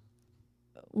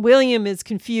William is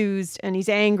confused and he's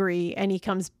angry and he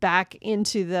comes back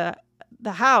into the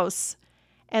house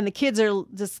and the kids are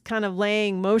just kind of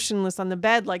laying motionless on the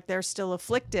bed like they're still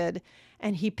afflicted.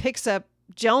 And he picks up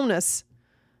Jonas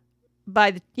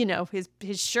by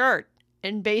his shirt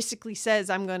and basically says,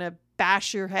 I'm going to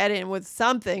bash your head in with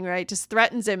something, right? Just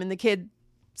threatens him. And the kid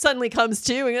suddenly comes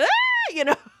to and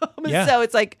So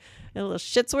it's like, the little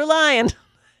shits were lying.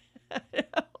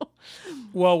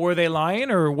 Well, were they lying,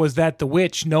 or was that the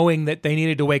witch knowing that they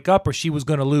needed to wake up or she was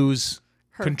going to lose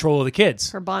control of the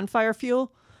kids? Her bonfire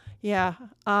fuel? Yeah.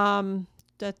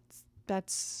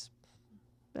 That's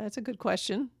a good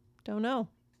question. Don't know.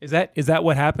 Is that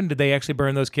what happened? Did they actually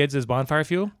burn those kids as bonfire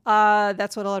fuel?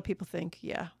 That's what a lot of people think.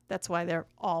 Yeah. That's why they're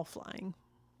all flying.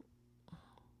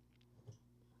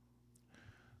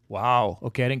 Wow.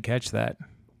 Okay, I didn't catch that.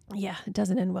 Yeah, it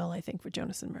doesn't end well, I think, for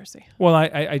Jonas and Mercy. Well,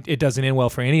 it doesn't end well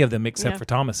for any of them except for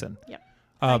Thomason. Yeah.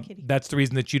 That's the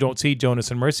reason that you don't see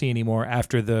Jonas and Mercy anymore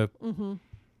after the... Mm-hmm.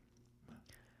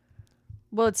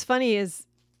 Well, it's funny is,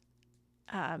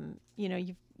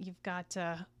 you've got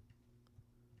her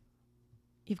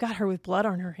with blood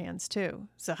on her hands too.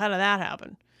 So how did that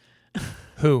happen?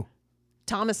 Who?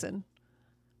 Thomason.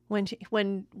 When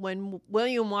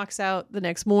William walks out the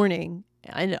next morning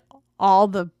and all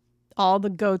the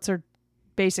goats are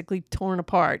basically torn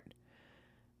apart.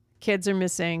 Kids are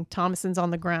missing. Thomason's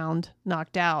on the ground,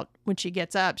 knocked out. When she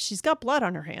gets up, she's got blood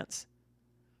on her hands.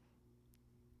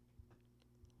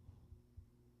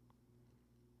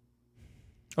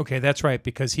 Okay, that's right,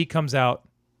 because he comes out,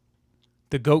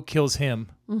 the goat kills him,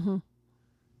 and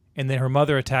then her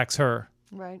mother attacks her.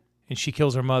 Right. And she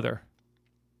kills her mother.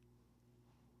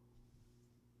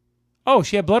 Oh,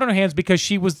 she had blood on her hands because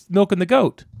she was milking the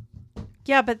goat.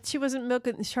 Yeah, but she wasn't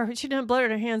milking. She didn't have blood on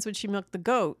her hands when she milked the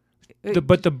goat.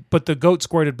 But the goat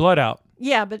squirted blood out.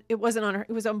 Yeah, but it wasn't on her.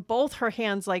 It was on both her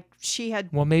hands. Like she had.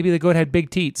 Well, maybe the goat had big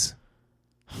teats.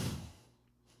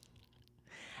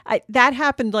 That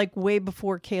happened like way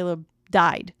before Caleb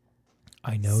died.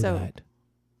 I know that.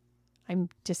 I'm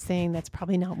just saying that's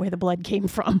probably not where the blood came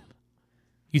from.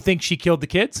 You think she killed the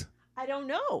kids? I don't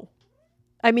know.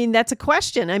 I mean, that's a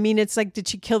question. I mean, it's like, did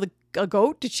she kill a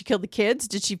goat? Did she kill the kids?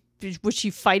 Was she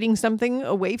fighting something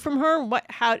away from her? What?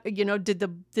 How?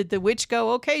 Did the witch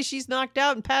go? Okay, she's knocked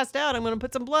out and passed out. I'm going to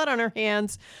put some blood on her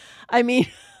hands. I mean,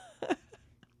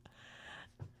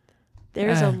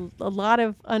 there's a lot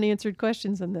of unanswered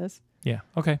questions in this. Yeah.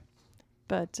 Okay.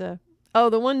 But the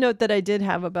one note that I did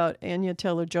have about Anya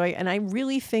Taylor-Joy, and I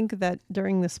really think that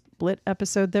during the split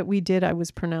episode that we did, I was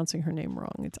pronouncing her name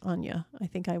wrong. It's Anya. I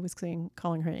think I was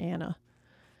calling her Anna.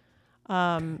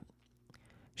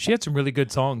 She had some really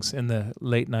good songs in the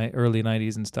early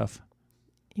 90s and stuff.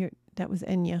 That was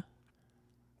Enya.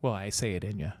 Well, I say it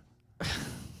Enya.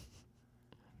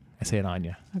 I say it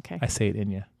Anya. Okay. I say it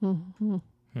Enya. Mm-hmm.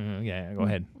 Yeah, go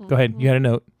ahead. Mm-hmm. Go ahead. You had a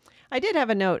note. I did have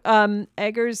a note.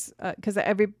 Eggers, because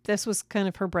this was kind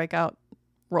of her breakout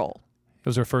role. It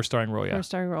was her first starring role, yeah. First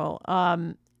starring role.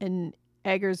 And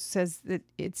Eggers says that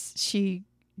he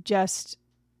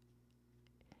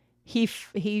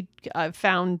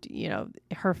found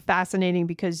her fascinating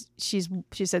because she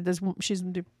said she's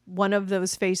one of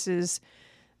those faces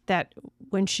that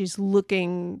when she's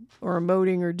looking or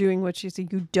emoting or doing what she's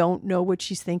you don't know what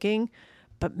she's thinking,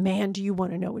 but man, do you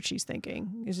want to know what she's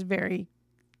thinking? It's very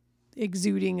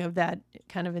exuding of that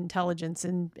kind of intelligence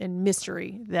and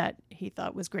mystery that he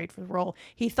thought was great for the role.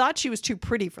 He thought she was too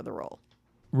pretty for the role.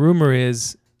 Rumor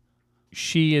is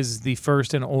she is the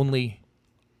first and only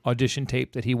audition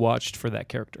tape that he watched for that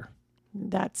character.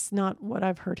 That's not what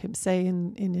I've heard him say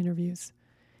in interviews.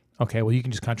 Okay, well, you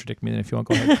can just contradict me then if you want.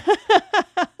 Go ahead.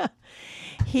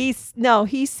 He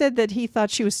said that he thought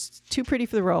she was too pretty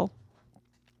for the role.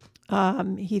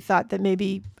 He thought that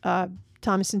maybe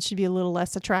Thomason should be a little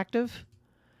less attractive.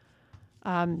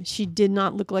 She did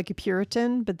not look like a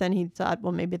Puritan, but then he thought,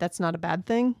 well, maybe that's not a bad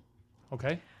thing.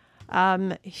 Okay.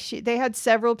 They had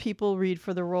several people read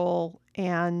for the role,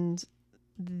 and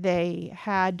they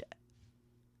had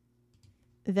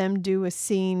them do a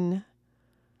scene.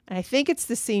 And I think it's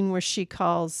the scene where she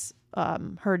calls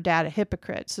her dad a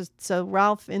hypocrite. So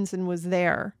Ralph Ensign was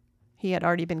there. He had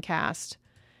already been cast.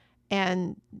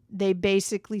 And they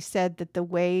basically said that the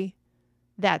way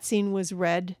that scene was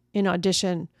read in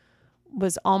audition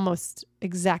was almost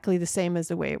exactly the same as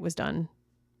the way it was done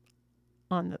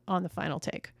on the final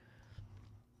take.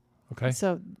 Okay.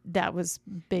 So that was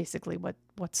basically what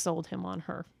sold him on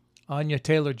her. Anya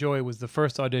Taylor-Joy was the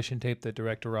first audition tape that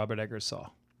director Robert Eggers saw.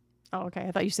 Oh, okay.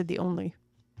 I thought you said the only.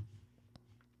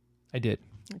 I did.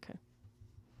 Okay.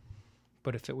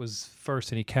 But if it was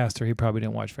first and he cast her, he probably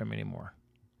didn't watch very many more.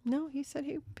 No, he said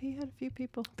he had a few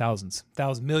people. Thousands,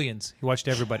 millions. He watched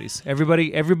everybody's.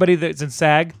 Everybody that's in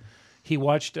SAG, he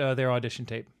watched their audition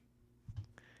tape.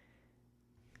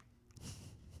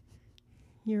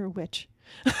 You're a witch.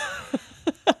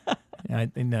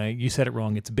 No, you said it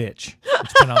wrong. It's bitch.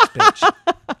 It's pronounced bitch.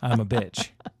 I'm a bitch.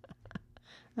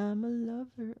 I'm a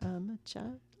lover. I'm a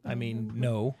child. I mean,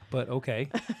 no, but okay.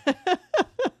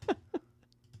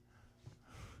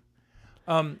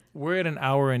 We're at an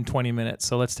hour and 20 minutes,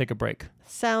 so let's take a break.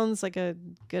 Sounds like a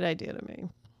good idea to me.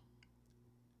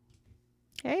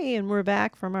 Hey, and we're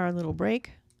back from our little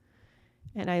break.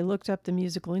 And I looked up the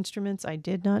musical instruments. I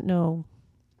did not know.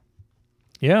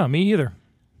 Yeah, me either.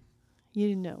 You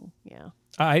didn't know, yeah.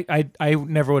 I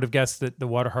never would have guessed that the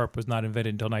water harp was not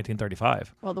invented until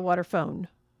 1935. Well, the waterphone.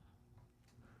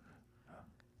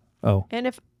 Oh. And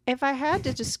if I had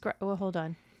to describe... Well, hold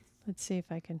on. Let's see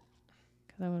if I can...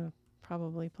 Because I'm going to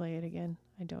probably play it again.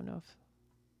 I don't know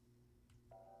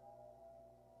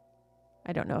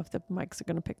if the mics are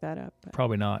going to pick that up. But.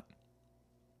 Probably not.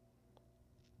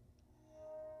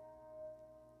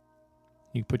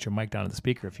 You can put your mic down to the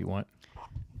speaker if you want. I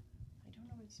don't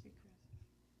know where the speaker is.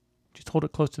 Just hold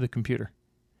it close to the computer.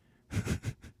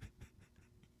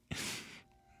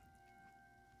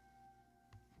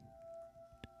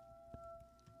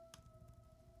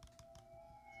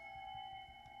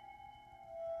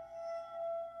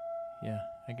 Yeah,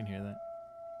 I can hear that.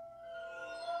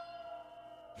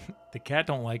 The cat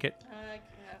don't like it.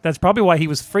 That's probably why he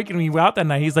was freaking me out that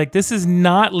night. He's like, this is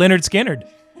not Leonard Skinner.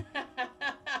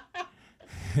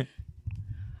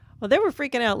 Well, they were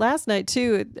freaking out last night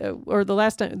too, or the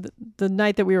last night, the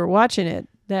night that we were watching it.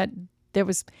 That there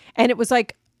was, and it was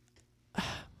like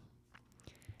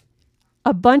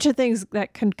a bunch of things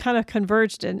that kind of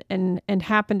converged and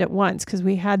happened at once, because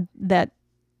we had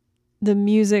the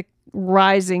music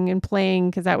rising and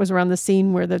playing, because that was around the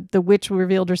scene where the witch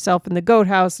revealed herself in the goat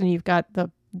house, and you've got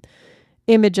the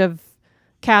image of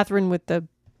Catherine with the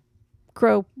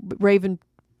crow raven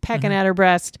pecking at her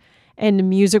breast. And the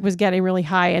music was getting really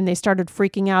high, and they started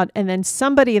freaking out. And then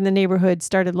somebody in the neighborhood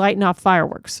started lighting off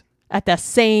fireworks at the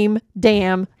same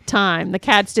damn time. The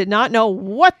cats did not know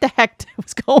what the heck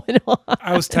was going on.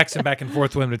 I was texting back and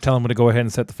forth with him to tell him to go ahead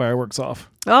and set the fireworks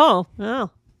off. Oh.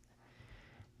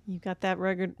 You got that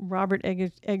Robert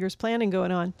Eggers planning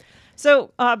going on.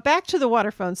 So back to the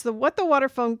waterphone. So what the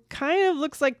waterphone kind of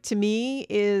looks like to me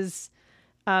is,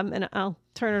 and I'll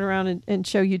turn it around and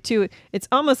show you too. It's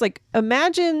almost like,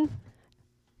 imagine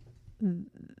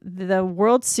the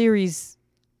World Series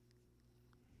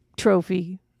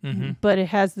trophy, but it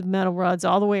has the metal rods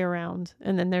all the way around,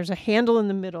 and then there's a handle in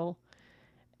the middle,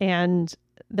 and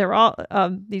they're all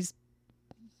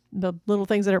the little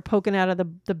things that are poking out of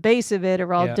the base of it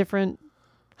are all different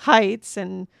heights,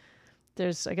 and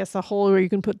there's, I guess, a hole where you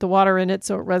can put the water in it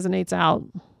so it resonates out,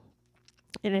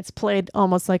 and it's played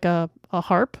almost like a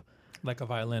harp, like a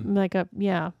violin,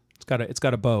 It's got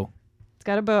a bow. It's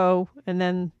got a bow, and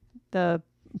then the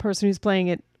person who's playing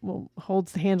it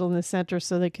holds the handle in the center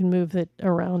so they can move it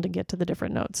around and get to the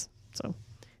different notes. So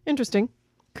interesting,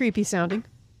 creepy sounding,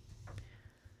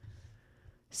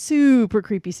 super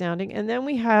creepy sounding. And then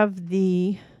we have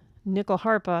the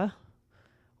Nyckelharpa,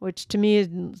 which to me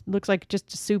looks like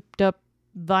just a souped up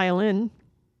violin.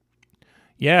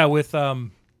 Yeah, with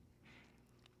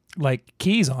like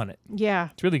keys on it. Yeah,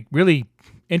 it's really, really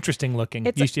interesting looking.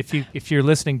 If you're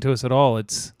listening to us at all,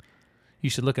 you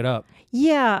should look it up.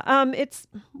 Yeah, it's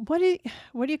what do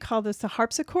you call this? The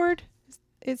harpsichord?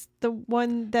 It's the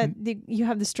one that you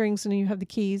have the strings and you have the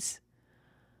keys.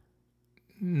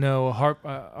 No,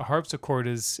 a harpsichord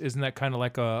isn't that kind of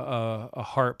like a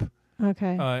harp?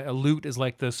 Okay. A lute is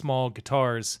like the small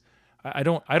guitars.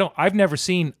 I've never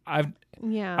seen.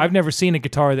 Yeah. I've never seen a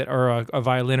guitar that or a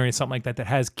violin or something like that that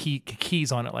has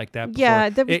keys on it like that before. Yeah,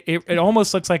 it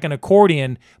almost looks like an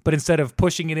accordion, but instead of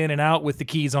pushing it in and out with the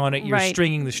keys on it, you're Right.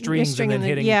 stringing the strings and then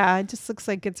hitting. Yeah, it just looks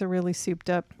like it's a really souped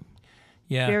up.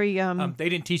 Yeah. Very They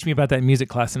didn't teach me about that in music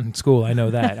class in school. I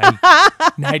know that.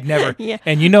 I'd never. Yeah.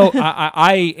 And you know,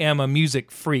 I am a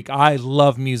music freak. I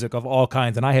love music of all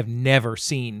kinds, and I have never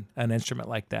seen an instrument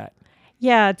like that.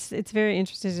 Yeah, it's very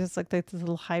interesting. It's just like this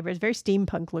little hybrid. It's very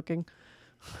steampunk looking.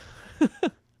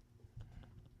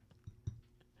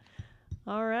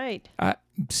 All right.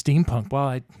 Steampunk.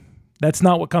 Well, that's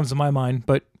not what comes to my mind,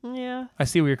 but Yeah. I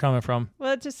see where you're coming from.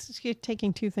 Well, just you're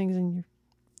taking two things and you're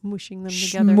mushing them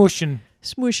together.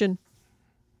 Smushing.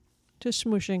 Just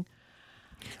smushing.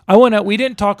 We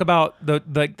didn't talk about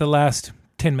the last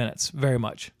 10 minutes very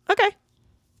much. Okay.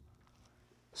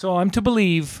 So I'm to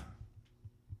believe,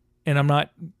 and I'm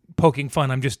not poking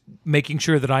fun, I'm just making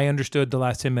sure that I understood the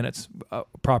last 10 minutes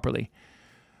properly.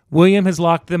 William has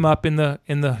locked them up in the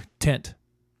tent,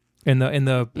 in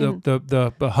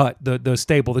the hut, the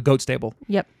stable, the goat stable.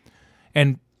 Yep.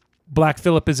 And Black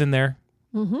Phillip is in there.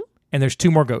 Mm-hmm. And there's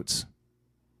 2 more goats,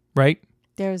 right?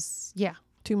 There's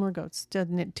two more goats, 2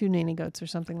 nanny goats or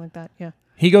something like that. Yeah.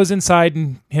 He goes inside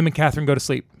and him and Catherine go to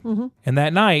sleep. Mm-hmm. And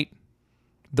that night,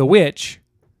 the witch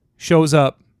shows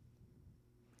up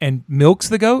and milks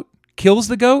the goat, kills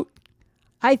the goat.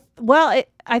 I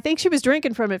think she was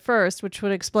drinking from it first, which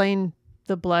would explain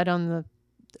the blood on the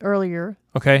earlier.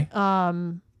 Okay.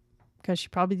 Because she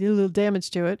probably did a little damage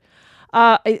to it.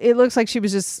 It looks like she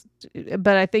was just,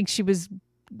 but I think she was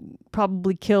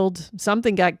probably killed.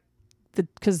 Something got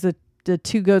because the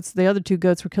other 2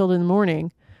 goats were killed in the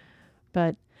morning.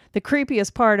 But the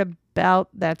creepiest part about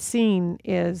that scene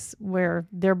is where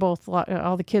they're both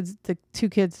all the kids, the 2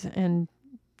 kids and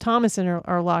Thomason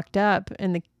are locked up,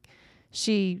 and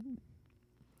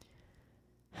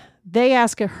they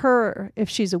ask her if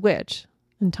she's a witch,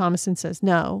 and Thomason says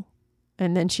no,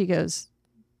 and then she goes,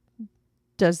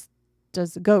 does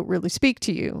the goat really speak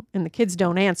to you? And the kids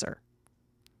don't answer.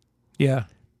 Yeah.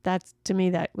 That's, to me,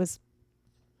 that was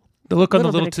the look on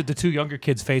the 2 younger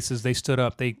kids' faces. They stood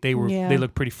up. They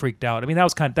looked pretty freaked out. I mean, that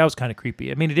was kind of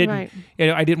creepy. I mean, it didn't. Right.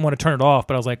 I didn't want to turn it off,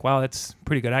 but I was like, wow, that's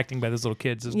pretty good acting by those little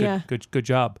kids. It was good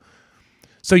job.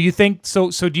 So you think so?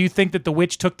 Do you think that the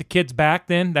witch took the kids back?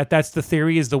 Then that's the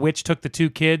theory: is the witch took the 2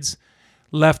 kids,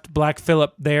 left Black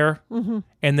Phillip there, mm-hmm.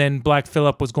 and then Black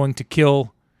Phillip was going to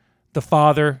kill the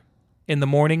father in the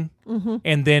morning, mm-hmm.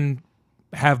 and then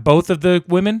have both of the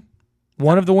women.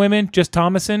 One of the women, just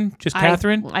Thomason, just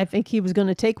Catherine. I think he was going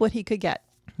to take what he could get.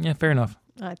 Yeah, fair enough.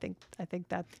 I think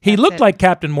that he looked like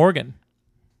Captain Morgan.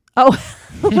 Oh,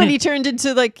 when he turned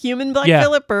into like human Black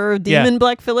Phillip or demon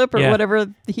Black Phillip or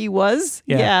whatever he was.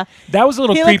 Yeah. That was a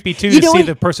little creepy too to see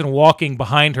the person walking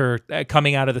behind her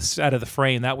coming out of the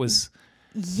frame. That was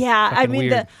I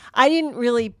mean weird. I didn't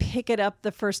really pick it up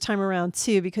the first time around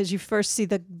too, because you first see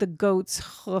the goat's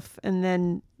hoof and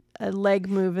then a leg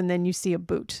move and then you see a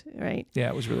boot, right? Yeah,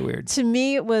 it was really weird. To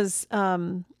me it was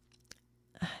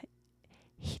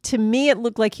it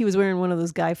looked like he was wearing one of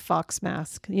those Guy Fawkes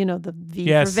masks, you know, the V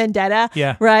for Vendetta.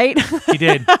 Yeah. Right? He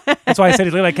did. That's why I said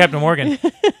he looked like Captain Morgan.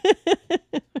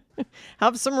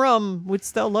 Have some rum.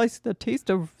 Wouldst thou like the taste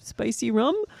of spicy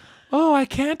rum? Oh, I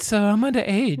can't, sir. I'm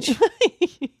underage.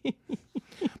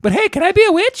 But hey, can I be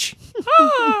a witch?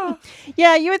 Ah!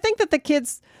 Yeah, you would think that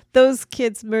those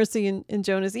kids, Mercy and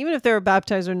Jonas, even if they were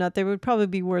baptized or not, they would probably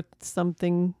be worth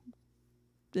something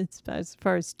as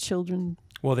far as children.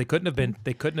 Well, they couldn't have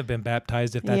been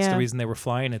baptized if that's the reason they were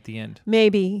flying at the end.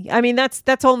 Maybe. I mean, that's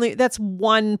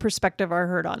one perspective I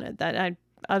heard on it.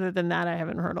 Other than that, I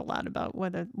haven't heard a lot about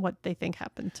what they think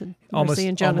happened to Mercy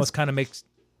and Jonas.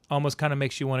 Almost kind of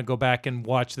makes you want to go back and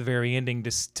watch the very ending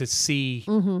to see,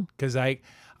 because mm-hmm.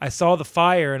 I saw the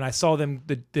fire and I saw them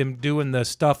doing the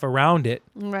stuff around it,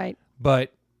 right?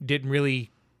 But didn't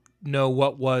really know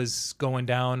what was going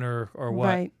down or what.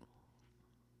 Right.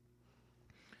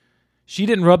 She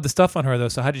didn't rub the stuff on her though,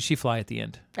 so how did she fly at the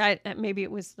end? Maybe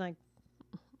it was like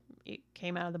it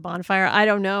came out of the bonfire. I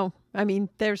don't know. I mean,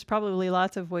 there's probably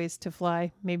lots of ways to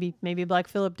fly. Maybe Black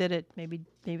Phillip did it. Maybe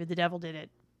the devil did it.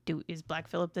 Is Black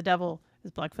Phillip the devil?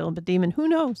 Is Black Phillip a demon? Who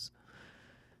knows?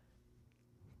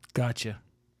 Gotcha.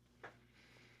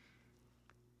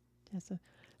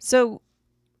 So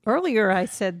earlier I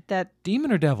said that demon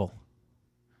or devil?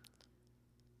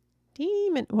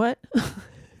 Demon. What?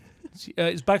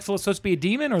 Is Black Phillip supposed to be a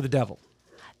demon or the devil?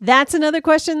 That's another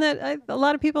question that a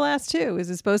lot of people ask too. Is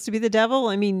it supposed to be the devil?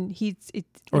 I mean, it's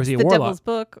is he a the warlock? Devil's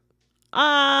book.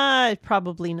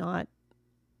 Probably not.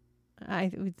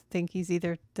 I would think he's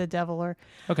either the devil or.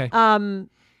 Okay.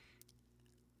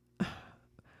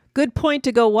 Good point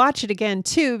to go watch it again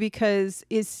too, because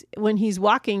is when he's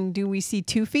walking, do we see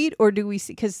 2 feet or do we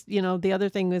see? Because the other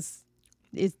thing is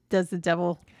does the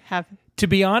devil have? To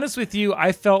be honest with you,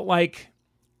 I felt like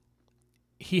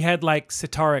he had like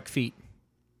satiric feet.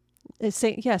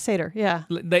 Satyr, yeah.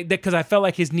 Because I felt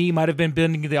like his knee might have been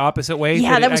bending the opposite way.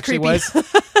 Yeah, that it was actually creepy.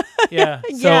 Yeah.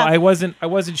 So Yeah. I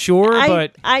wasn't sure,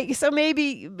 but I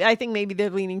think maybe they're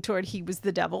leaning toward he was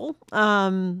the devil.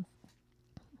 Or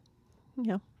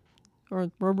a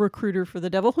recruiter for the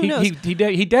devil. Who knows?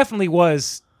 he definitely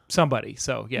was somebody.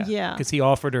 So yeah. Yeah. Because he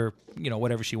offered her,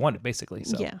 whatever she wanted, basically.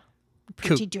 So Yeah. Cool.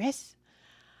 Pretty dress.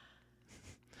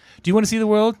 Do you want to see the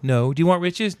world? No. Do you want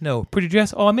riches? No. Pretty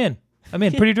dress? Oh, I'm in.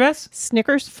 Pretty dress?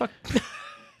 Snickers. Fuck.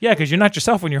 Yeah, because you're not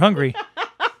yourself when you're hungry.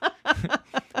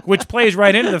 Which plays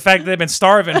right into the fact that they've been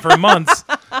starving for months.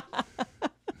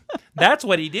 That's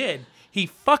what he did. He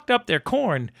fucked up their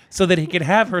corn so that he could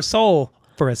have her soul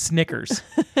for a Snickers.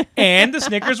 And the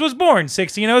Snickers was born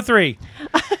 1603.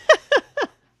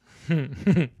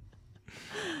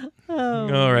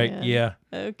 All right, man. yeah.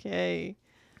 Okay.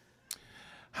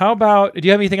 How about, do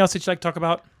you have anything else that you'd like to talk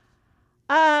about?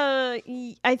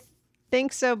 I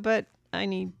think so, but I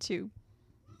need to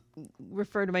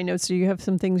refer to my notes. Do you have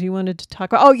some things you wanted to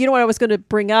talk about? Oh, you know what I was going to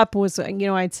bring up was,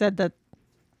 I'd said that,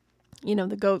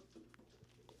 the goat,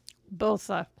 both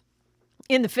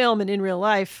in the film and in real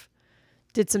life,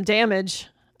 did some damage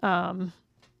to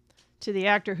the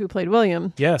actor who played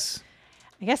William. Yes.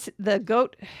 I guess the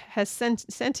goat has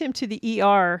sent him to the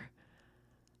ER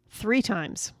 3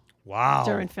 times. Wow.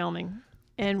 During filming.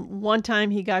 And one time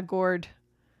he got gored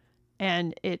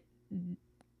and it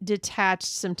detached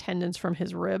some tendons from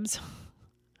his ribs.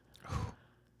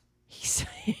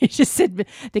 He just said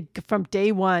from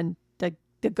day one,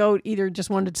 the goat either just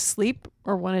wanted to sleep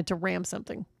or wanted to ram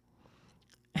something.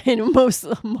 And more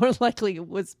likely it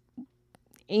was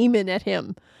aiming at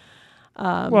him.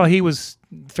 Well, he was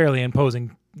fairly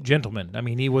imposing gentleman.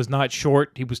 He was not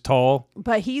short. He was tall.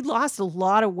 But he lost a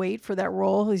lot of weight for that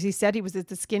role. As he said, he was the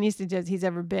skinniest he's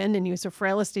ever been, and he was the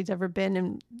frailest he's ever been.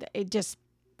 And the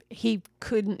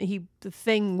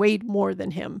thing weighed more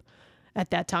than him at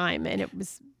that time. And it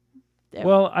was.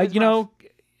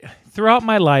 Throughout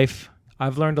my life,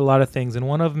 I've learned a lot of things. And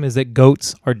one of them is that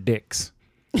goats are dicks.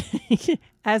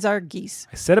 As are geese.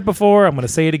 I said it before. I'm going to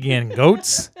say it again.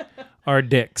 Goats are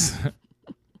dicks.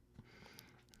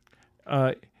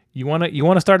 You want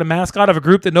to start a mascot of a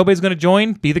group that nobody's going to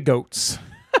join? Be the goats.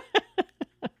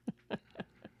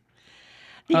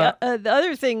 The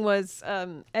other thing was,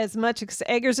 as much as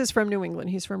Eggers is from New England,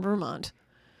 he's from Vermont.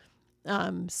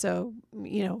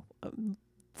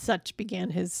 Such began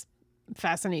his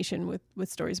fascination with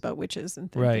stories about witches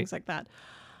and things like that.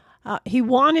 He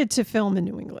wanted to film in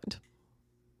New England,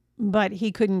 but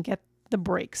he couldn't get the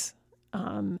breaks.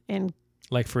 And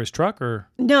like for his truck, or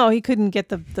no, he couldn't get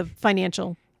the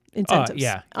financial incentives.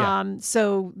 Yeah.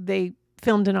 So they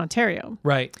filmed in Ontario,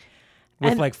 right?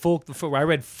 With I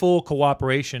read full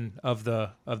cooperation of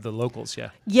the locals. Yeah.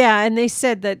 Yeah, and they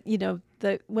said that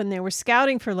when they were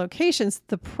scouting for locations,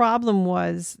 the problem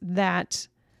was that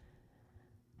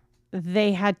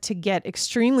they had to get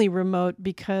extremely remote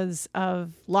because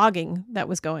of logging that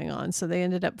was going on. So they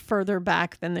ended up further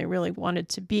back than they really wanted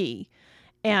to be,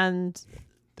 and.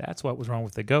 That's what was wrong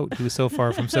with the goat. He was so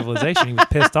far from civilization, he was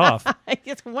pissed off.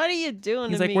 What are you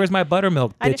doing? He's like, "Where's my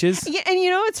buttermilk, bitches?" Yeah, and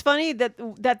it's funny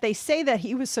that they say that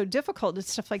he was so difficult and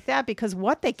stuff like that because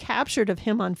what they captured of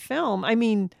him on film.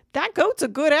 That goat's a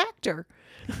good actor.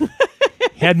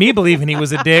 Had me believing he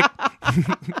was a dick.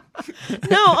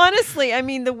 No, honestly,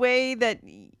 the way that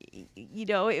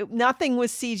nothing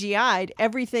was CGI'd.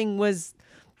 Everything was.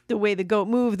 The way the goat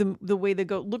moved, the way the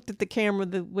goat looked at the camera,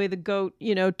 the way the goat,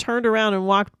 turned around and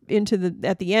walked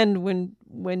at the end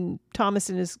when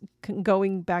Thomason is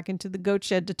going back into the goat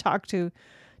shed to talk to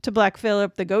Black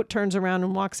Phillip, the goat turns around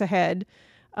and walks ahead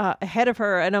of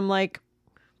her. And I'm like,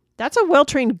 that's a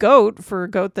well-trained goat for a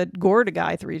goat that gored a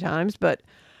guy 3 times. But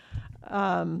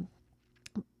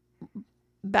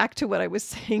back to what I was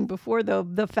saying before, though,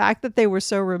 the fact that they were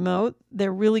so remote,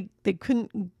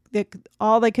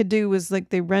 all they could do was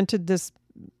they rented this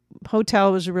hotel.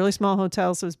 It was a really small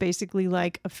hotel, so it was basically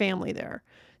like a family there.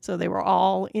 So they were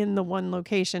all in the one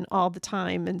location all the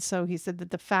time. And so he said that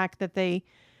the fact that they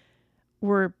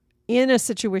were in a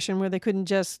situation where they couldn't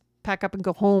just pack up and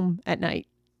go home at night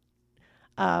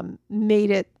made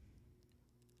it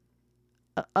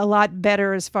a lot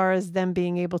better as far as them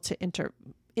being able to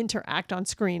interact on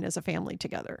screen as a family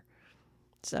together.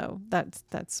 So that's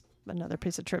another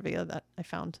piece of trivia that I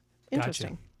found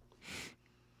interesting.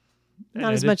 Gotcha.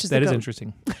 Not as much as that the is goat.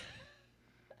 interesting.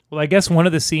 Well, I guess one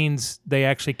of the scenes they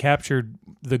actually captured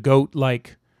the goat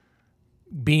like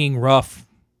being rough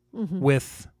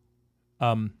with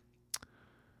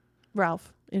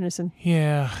Ralph Ineson.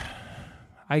 Yeah.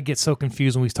 I get so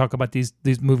confused when we talk about these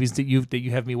movies that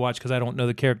you have me watch because I don't know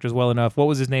the characters well enough. What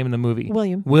was his name in the movie?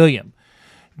 William.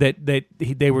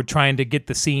 They were trying to get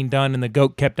the scene done and the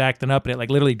goat kept acting up and it like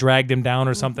literally dragged him down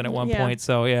or something at one point.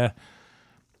 So yeah.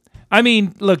 I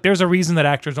mean, look, there's a reason that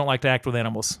actors don't like to act with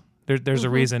animals. There's a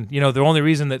reason. You know, the only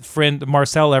reason that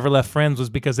Marcel ever left Friends was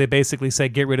because they basically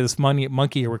said, get rid of this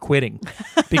monkey or we're quitting.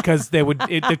 Because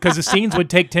because the scenes would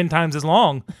take 10 times as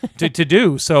long to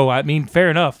do. So, I mean, fair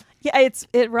enough. Yeah, it's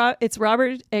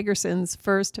Robert Eggerson's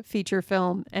first feature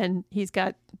film, and he's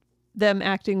got them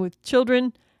acting with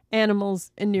children,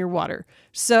 animals, and near water.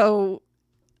 So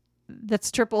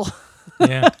that's triple.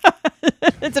 Yeah.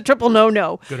 It's a triple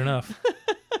no. Good enough.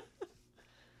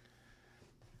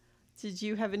 Did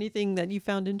you have anything that you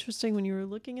found interesting when you were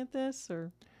looking at this,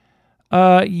 or?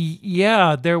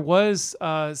 Yeah, there was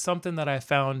something that I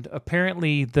found.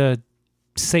 Apparently, the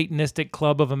Satanistic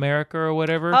Club of America or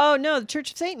whatever. Oh no, the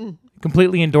Church of Satan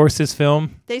completely endorsed this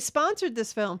film. They sponsored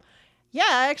this film. Yeah,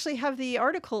 I actually have the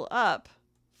article up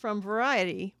from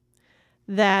Variety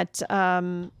that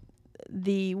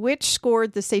the witch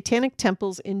scored the Satanic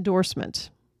Temple's endorsement.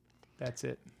 That's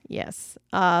it. Yes,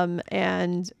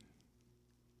 and.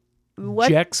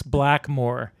 Jex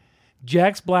Blackmore,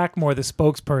 the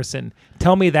spokesperson.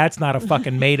 Tell me that's not a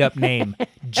fucking made-up name.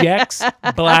 Jex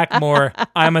Blackmore.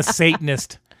 I'm a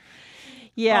Satanist.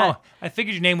 Yeah. Oh, I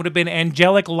figured your name would have been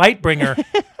Angelic Lightbringer.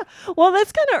 Well,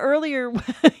 that's kind of earlier.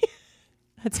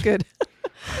 That's good.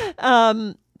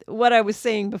 What I was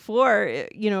saying before,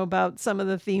 about some of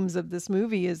the themes of this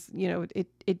movie is,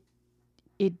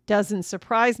 it doesn't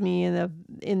surprise me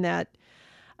in that.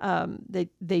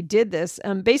 They did this.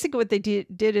 Basically, what they did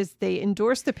is they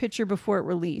endorsed the picture before it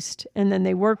released, and then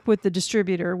they worked with the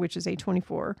distributor, which is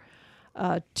A24,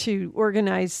 to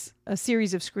organize a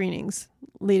series of screenings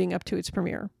leading up to its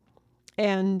premiere.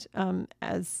 And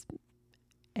as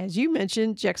you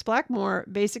mentioned, Jex Blackmore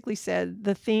basically said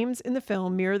the themes in the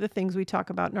film mirror the things we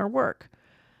talk about in our work.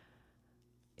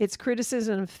 Its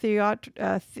criticism of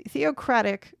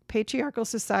theocratic, patriarchal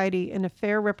society and a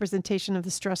fair representation of the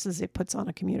stresses it puts on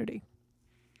a community.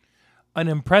 An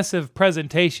impressive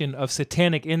presentation of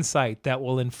satanic insight that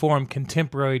will inform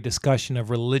contemporary discussion of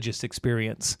religious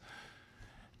experience.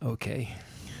 Okay.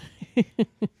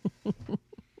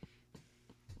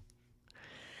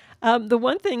 The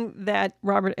one thing that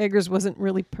Robert Eggers wasn't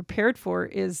really prepared for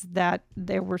is that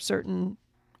there were certain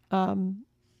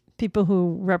people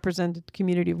who represented the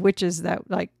community of witches that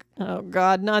oh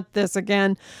God, not this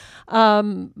again.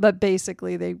 But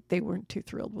basically they weren't too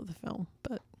thrilled with the film,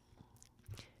 but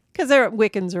because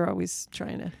Wiccans are always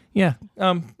trying to. Yeah.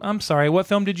 I'm sorry. What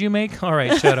film did you make? All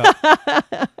right, shut up.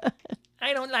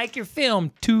 I don't like your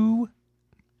film. Too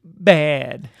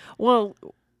bad. Well,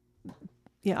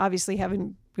 yeah, obviously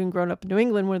having been grown up in New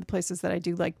England, one of the places that I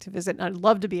do like to visit, and I'd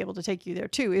love to be able to take you there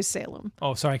too, is Salem.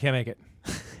 Oh, sorry, I can't make it.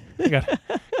 I got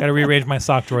to rearrange my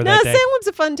sock drawer that day. Salem's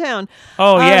a fun town.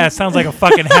 Oh, yeah. It sounds like a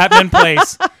fucking happening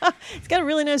place. It's got a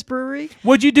really nice brewery.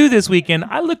 What'd you do this weekend?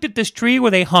 I looked at this tree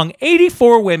where they hung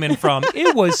 84 women from.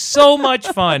 It was so much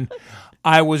fun.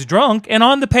 I was drunk and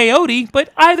on the peyote, but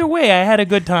either way, I had a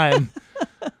good time.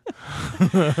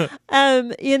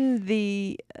 In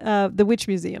the Witch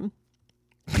Museum.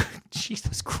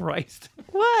 Jesus Christ.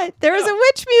 What? There is a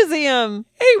witch museum.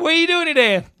 Hey, what are you doing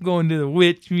today? I'm going to the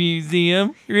witch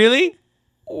museum. Really?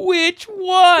 Which one?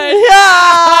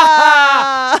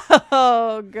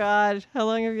 Oh, God. How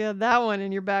long have you had that one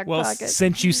in your back pocket? Well,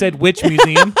 since you said witch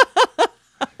museum,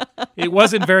 it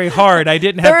wasn't very hard. I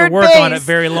didn't have to work on it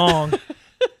very long.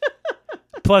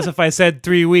 Plus, if I said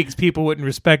 3 weeks, people wouldn't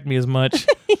respect me as much.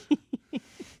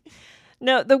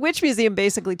 No, the Witch Museum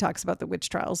basically talks about the witch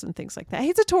trials and things like that.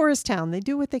 It's a tourist town. They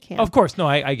do what they can. Of course. No,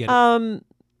 I get it.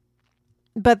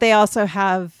 But they also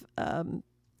have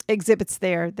exhibits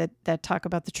there that talk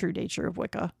about the true nature of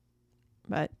Wicca.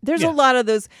 But there's a lot of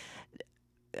those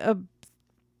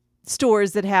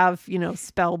stores that have,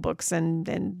 spell books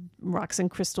and rocks and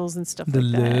crystals and stuff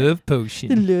like that. The love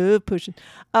potion.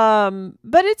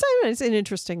 But it's an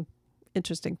interesting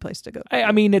place to go.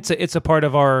 I mean, it's a part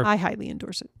of our. I highly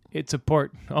endorse it. It's a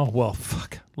part. Oh well,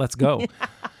 fuck. Let's go.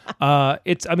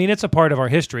 It's a part of our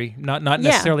history, not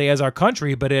necessarily as our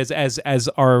country, but as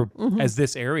our as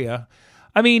this area.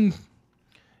 I mean,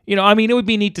 it would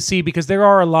be neat to see because there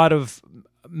are a lot of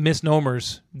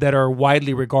misnomers that are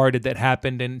widely regarded that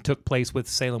happened and took place with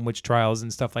Salem witch trials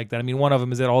and stuff like that. I mean, one of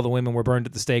them is that all the women were burned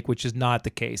at the stake, which is not the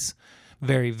case.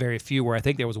 Very, very few were. I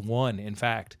think there was one, in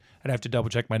fact. I'd have to double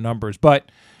check my numbers, but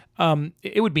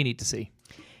it would be neat to see.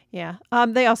 Yeah.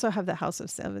 They also have the House of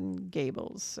Seven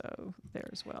Gables, so there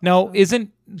as well. Now, So-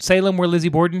 isn't Salem where Lizzie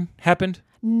Borden happened?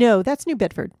 No, that's New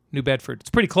Bedford. New Bedford. It's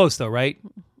pretty close though, right?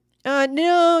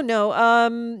 No.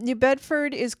 New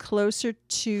Bedford is closer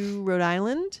to Rhode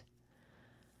Island.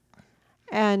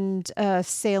 And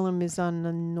Salem is on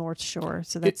the North Shore,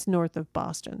 so that's north of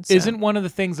Boston. So. Isn't one of the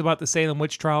things about the Salem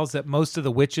witch trials that most of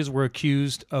the witches were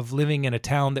accused of living in a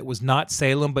town that was not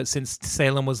Salem, but since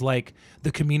Salem was like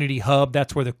the community hub,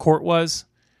 that's where the court was?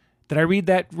 Did I read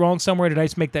that wrong somewhere? Did I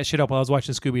just make that shit up while I was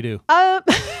watching Scooby-Doo? I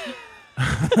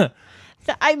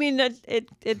mean,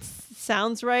 it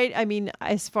sounds right. I mean,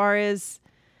 as far as...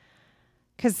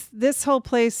 Because this whole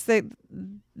place, the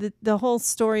whole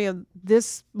story of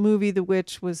this movie, The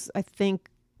Witch, was, I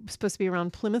think, supposed to be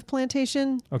around Plymouth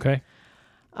Plantation. Okay.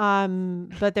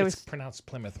 But there It's was... pronounced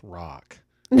Plymouth Rock.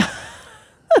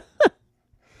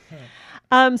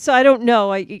 So I don't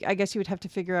know. I guess you would have to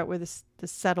figure out where the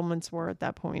settlements were at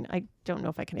that point. I don't know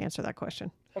if I can answer that question.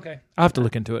 Okay. I'll have to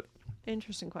look into it.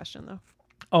 Interesting question, though.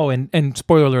 Oh, and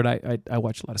spoiler alert, I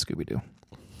watched a lot of Scooby-Doo.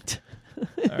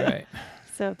 All right.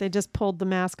 So if they just pulled the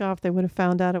mask off, they would have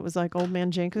found out it was like Old Man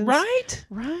Jenkins. Right?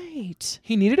 Right.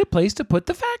 He needed a place to put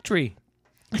the factory.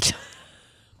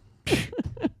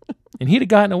 And he'd have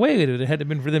gotten away with it if it hadn't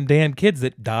been for them damn kids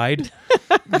that died.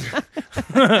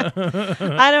 I don't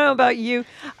know about you.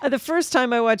 The first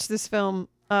time I watched this film,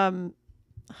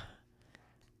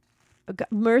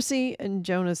 Mercy and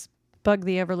Jonas bugged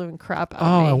the ever-living crap out of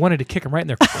Oh, me. I wanted to kick him right in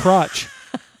their crotch.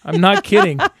 I'm not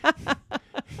kidding.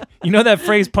 You know that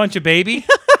phrase, punch a baby?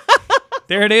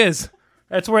 There it is.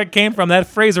 That's where it came from. That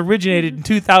phrase originated in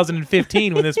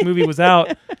 2015 when this movie was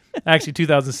out. Actually,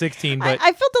 2016, but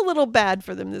I felt a little bad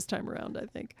for them this time around, I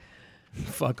think.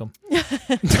 fuck them.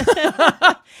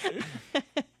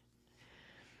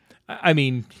 I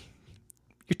mean,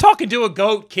 you're talking to a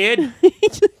goat, kid.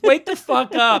 Wake the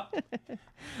fuck up.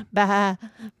 Bah.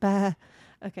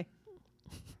 Okay.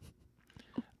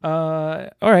 All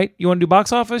right. You want to do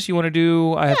box office? You want to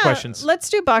do... I have questions. Let's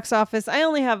do box office. I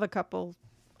only have a couple.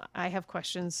 I have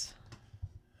questions.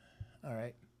 All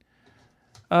right.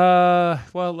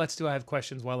 Well, let's do I have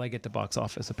questions while I get to box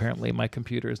office. Apparently, my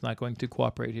computer is not going to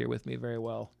cooperate here with me very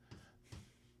well.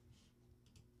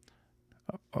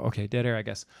 Okay, dead air, I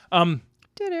guess. Dead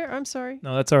air. I'm sorry.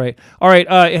 No, that's all right. All right,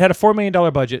 it had a $4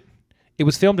 million budget. It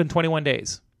was filmed in 21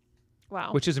 days,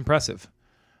 Wow. which is impressive.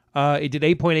 It did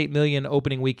 $8.8 million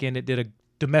opening weekend. It did a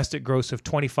domestic gross of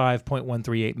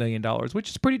 $25.138 million, which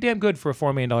is pretty damn good for a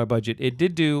 $4 million budget. It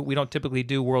did do, we don't typically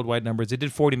do worldwide numbers. It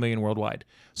did $40 million worldwide.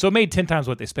 So it made 10 times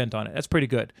what they spent on it. That's pretty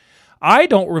good. I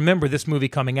don't remember this movie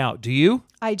coming out. Do you?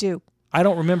 I do. I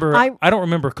don't remember. I don't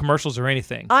remember commercials or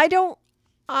anything.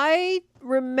 I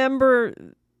remember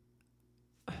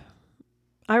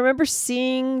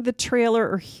seeing the trailer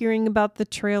or hearing about the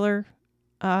trailer.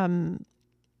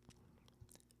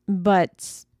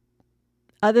 But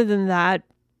other than that,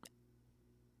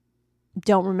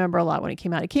 don't remember a lot when it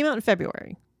came out. It came out in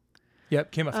February.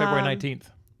 Yep, came out February 19th.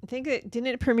 I think didn't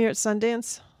it premiere at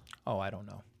Sundance? Oh, I don't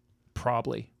know.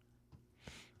 Probably.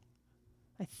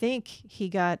 I think he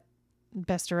got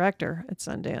Best Director at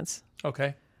Sundance.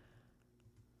 Okay.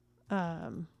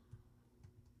 But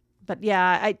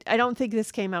yeah, I don't think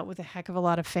this came out with a heck of a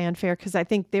lot of fanfare because I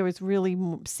think there was really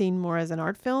seen more as an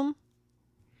art film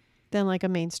than like a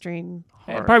mainstream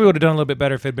horror. It probably would have done a little bit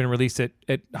better if it had been released at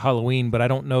Halloween, but I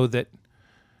don't know that.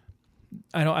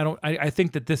 I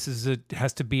think that this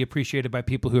has to be appreciated by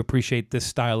people who appreciate this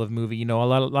style of movie. You know, a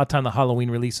lot of time the Halloween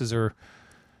releases are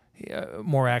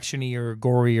more actiony or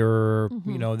gory, or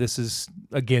you know, this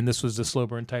was a slow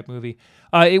burn type movie.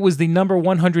 It was the number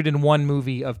 101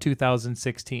 movie of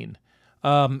 2016.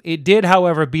 It did,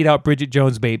 however, beat out Bridget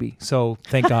Jones' Baby, so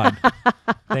thank God.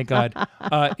 Thank God.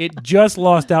 It just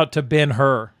lost out to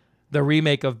Ben-Hur, the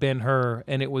remake of Ben-Hur,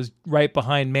 and it was right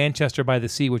behind Manchester by the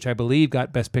Sea, which I believe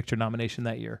got Best Picture nomination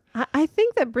that year. I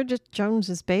think that Bridget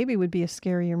Jones's Baby would be a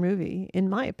scarier movie, in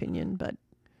my opinion, but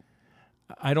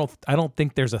I don't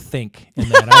think there's a think in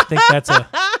that. I think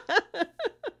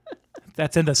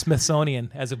that's in the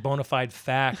Smithsonian as a bona fide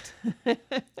fact.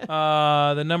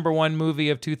 The number one movie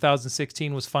of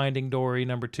 2016 was Finding Dory.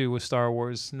 Number 2 was Star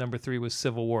Wars. Number 3 was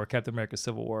Civil War, Captain America: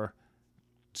 Civil War.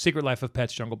 Secret Life of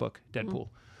Pets, Jungle Book, Deadpool.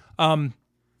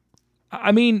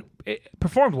 I mean, it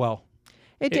performed well.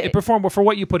 it did. It performed well for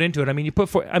what you put into it.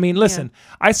 I mean, listen,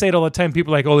 I say it all the time.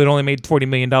 People are like, oh, it only made $40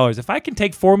 million. If I can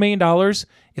take $4 million,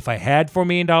 if I had $4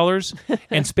 million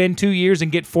and spend 2 years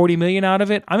and get $40 million out of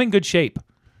it, I'm in good shape.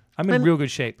 I'm in real good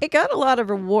shape. It got a lot of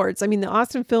awards. I mean, the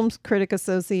Austin Film Critic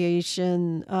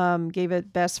Association gave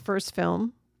it Best First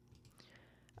Film.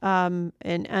 And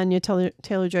Anya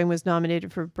Taylor-Joy was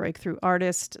nominated for Breakthrough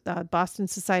Artist. Boston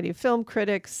Society of Film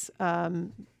Critics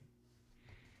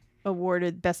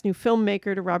awarded Best New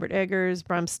Filmmaker to Robert Eggers.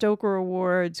 Bram Stoker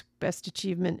Awards, Best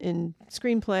Achievement in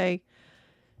Screenplay.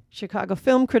 Chicago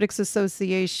Film Critics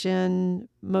Association,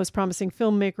 Most Promising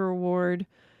Filmmaker Award.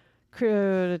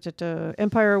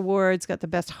 Empire Awards got the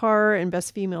Best Horror and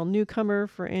Best Female Newcomer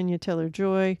for Anya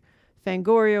Taylor-Joy.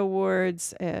 Fangoria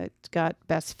Awards, it got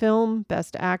Best Film,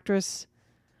 Best Actress.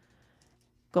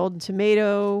 Golden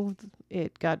Tomato,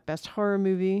 it got Best Horror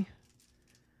Movie.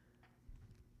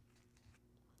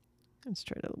 Let's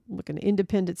try to look at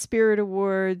Independent Spirit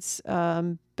Awards,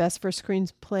 Best First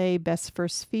Screenplay, Best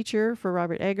First Feature for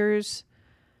Robert Eggers.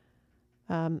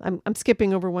 I'm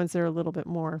skipping over ones that are a little bit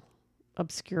more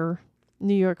obscure.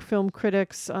 New York Film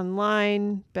Critics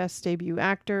Online, Best Debut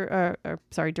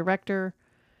Director.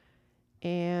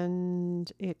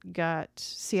 And it got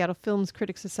Seattle Films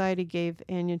Critics Society gave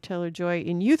Anya Taylor-Joy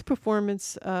in Youth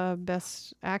Performance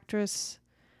Best Actress.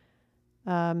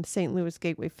 St. Louis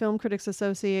Gateway Film Critics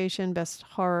Association, Best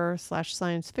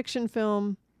Horror/Science Fiction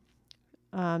Film.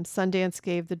 Sundance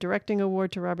gave the Directing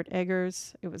Award to Robert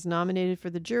Eggers. It was nominated for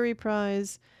the Jury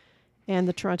Prize. And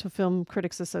the Toronto Film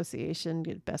Critics Association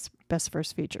did Best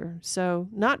First Feature. So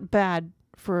not bad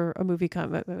for a movie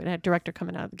a director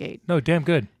coming out of the gate. No, damn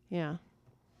good. Yeah.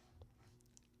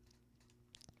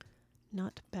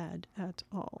 Not bad at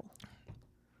all.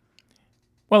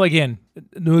 Well, again,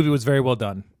 the movie was very well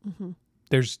done. Mm-hmm.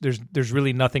 There's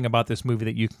really nothing about this movie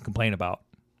that you can complain about.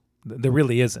 There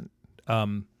really isn't.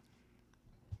 My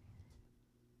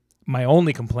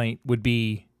only complaint would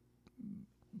be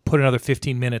put another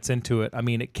 15 minutes into it. I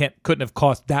mean, it couldn't have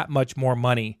cost that much more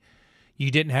money.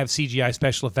 You didn't have CGI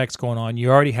special effects going on. You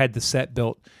already had the set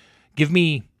built. Give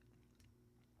me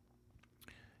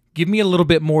a little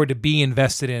bit more to be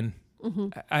invested in. Mm-hmm.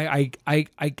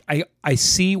 I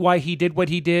see why he did what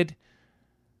he did,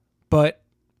 but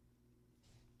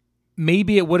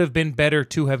maybe it would have been better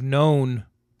to have known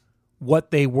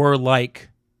what they were like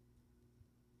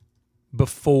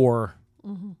before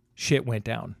shit went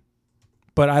down.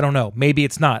 But I don't know. Maybe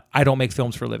it's not. I don't make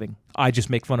films for a living. I just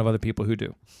make fun of other people who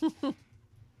do. All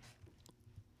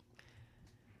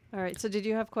right. So did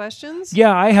you have questions?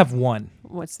 Yeah, I have one.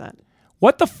 What's that?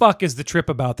 What the fuck is the trip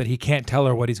about that he can't tell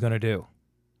her what he's going to do?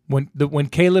 When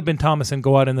Caleb and Thomason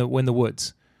go out in the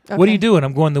woods. Okay. What are you doing?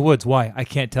 I'm going in the woods. Why? I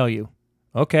can't tell you.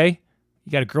 Okay.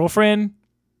 You got a girlfriend?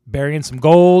 Burying some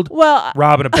gold? Well,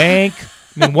 robbing a bank?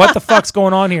 I mean, what the fuck's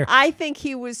going on here? I think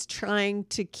he was trying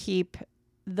to keep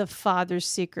the father's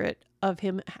secret of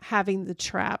him having the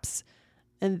traps,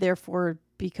 and therefore,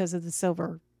 because of the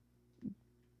silver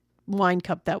wine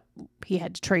cup that he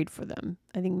had to trade for them.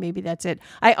 I think maybe that's it.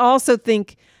 I also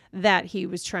think that he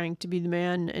was trying to be the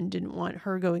man and didn't want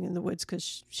her going in the woods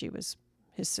because she was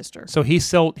his sister. So he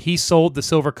sold the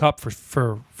silver cup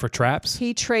for traps.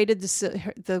 He traded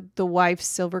the wife's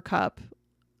silver cup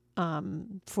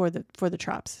for the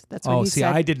traps. That's what he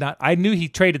said. I did not. I knew he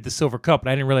traded the silver cup,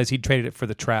 but I didn't realize he traded it for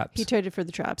the traps. He traded for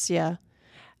the traps. Yeah.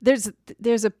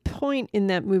 There's a point in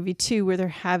that movie too where they're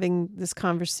having this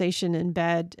conversation in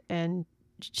bed, and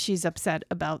she's upset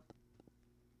about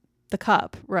the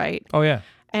cup, right? Oh yeah.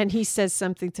 And he says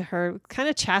something to her, kind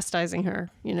of chastising her,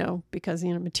 because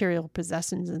material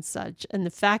possessions and such. And the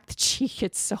fact that she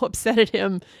gets so upset at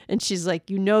him, and she's like,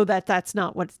 that's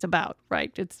not what it's about,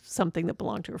 right? It's something that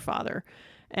belonged to her father.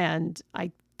 And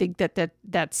I think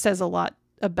that says a lot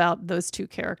about those two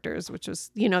characters, which was,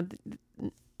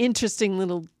 interesting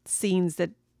little scenes that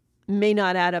may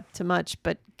not add up to much,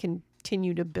 but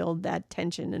continue to build that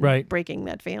tension and breaking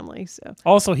that family. So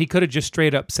also, he could have just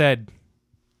straight up said,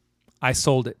 I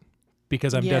sold it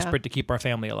because I'm desperate to keep our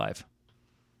family alive.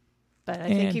 But I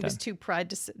think he was too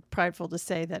prideful to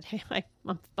say that, hey,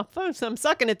 I'm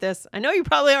sucking at this. I know you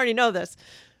probably already know this,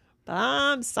 but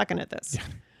I'm sucking at this.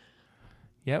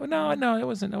 Yeah. No, it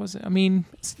wasn't. I mean,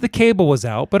 the cable was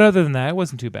out, but other than that, it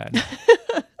wasn't too bad.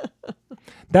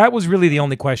 That was really the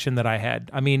only question that I had.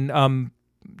 I mean,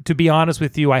 to be honest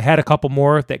with you, I had a couple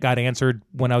more that got answered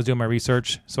when I was doing my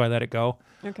research, so I let it go.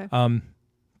 Okay.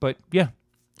 But yeah.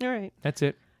 All right. That's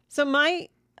it. So we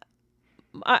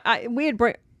had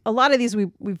a lot of these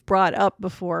we've brought up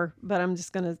before, but I'm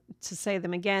just going to say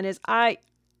them again.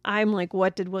 I'm like,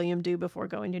 what did William do before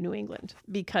going to New England?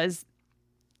 Because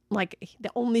like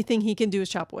the only thing he can do is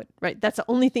chop wood, right? That's the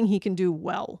only thing he can do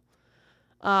well.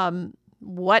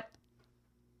 What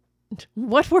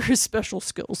what were his special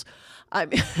skills? I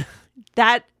mean,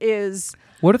 that is.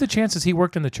 What are the chances he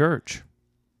worked in the church?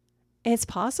 It's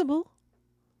possible.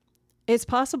 It's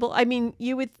possible. I mean,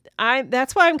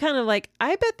 that's why I'm kind of like,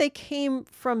 I bet they came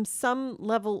from some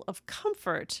level of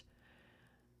comfort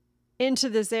into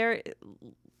this area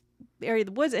of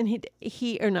the woods, and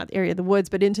he or not the area of the woods,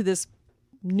 but into this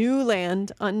new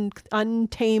land,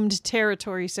 untamed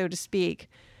territory, so to speak,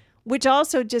 which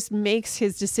also just makes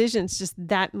his decisions just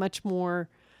that much more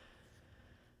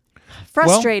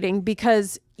frustrating,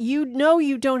 because you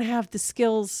don't have the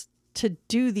skills to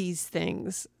do these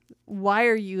things. Why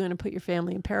are you going to put your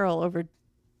family in peril over?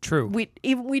 True.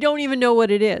 We don't even know what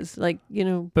it is. Like,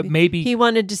 but maybe he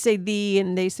wanted to say thee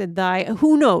and they said thy.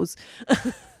 Who knows?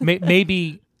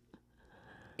 Maybe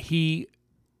he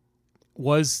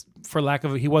was,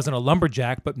 he wasn't a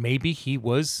lumberjack, but maybe he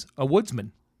was a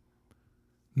woodsman.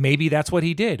 Maybe that's what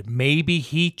he did. Maybe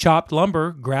he chopped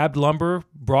lumber, grabbed lumber,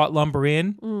 brought lumber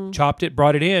in, chopped it,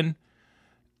 brought it in,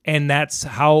 and that's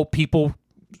how people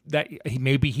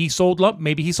maybe he sold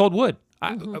wood.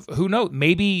 Who knows?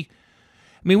 Maybe.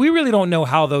 I mean, we really don't know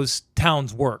how those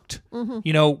towns worked.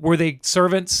 Were they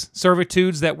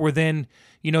servitudes that were then,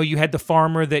 you had the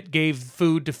farmer that gave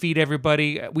food to feed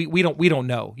everybody. We don't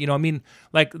know. I mean,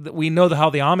 like we know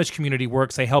how the Amish community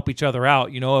works. They help each other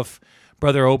out. If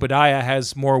Brother Obadiah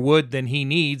has more wood than he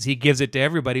needs, he gives it to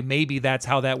everybody. Maybe that's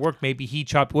how that worked. Maybe he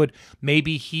chopped wood.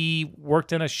 Maybe he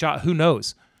worked in a shop. Who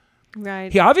knows?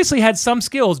 Right. He obviously had some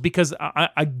skills because,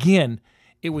 again,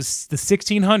 it was the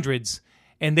 1600s.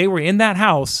 And they were in that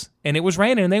house, and it was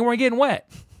raining, and they weren't getting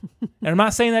wet. And I'm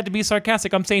not saying that to be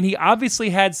sarcastic. I'm saying he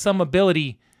obviously had some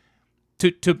ability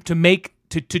to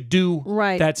do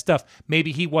right. that stuff.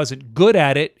 Maybe he wasn't good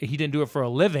at it. He didn't do it for a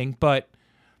living, but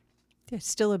it's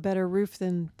still a better roof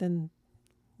than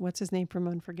what's his name from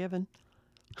Unforgiven.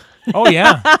 Oh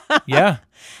yeah, yeah.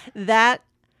 That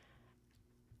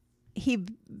he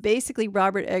basically,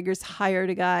 Robert Eggers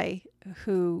hired a guy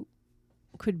who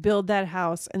could build that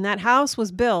house, and that house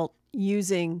was built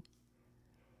using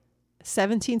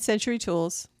 17th century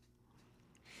tools.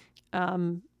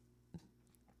 Mud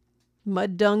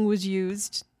dung was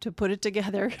used to put it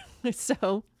together.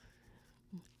 So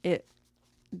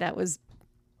that was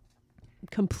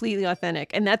completely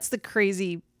authentic, and that's the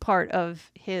crazy part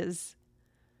of his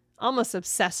almost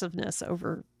obsessiveness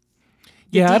over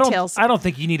the details. I don't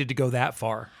think he needed to go that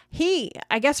far.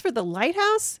 I guess for the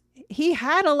lighthouse, he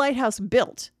had a lighthouse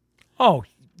built. Oh,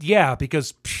 yeah,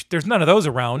 because there's none of those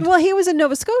around. Well, he was in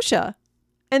Nova Scotia,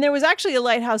 and there was actually a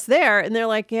lighthouse there, and they're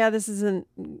like, yeah, this isn't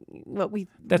what we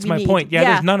That's we my need. point. Yeah,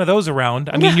 there's none of those around.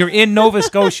 I mean, you're in Nova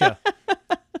Scotia.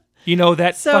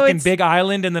 That fucking big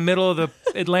island in the middle of the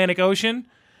Atlantic Ocean.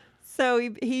 So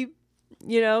he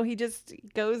just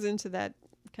goes into that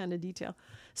kind of detail.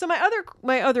 So my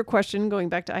other question, going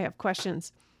back to I have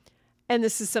questions, and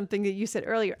this is something that you said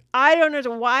earlier. I don't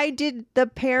know, why did the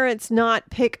parents not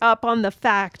pick up on the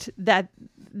fact that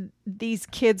these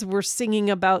kids were singing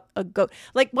about a goat?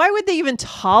 Like, why would they even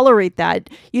tolerate that?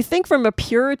 You think from a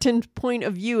Puritan point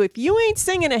of view, if you ain't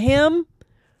singing a hymn,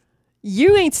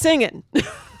 you ain't singing.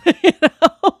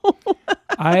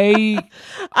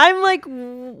 I'm like,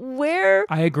 where?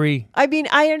 I agree. I mean,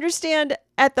 I understand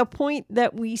at the point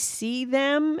that we see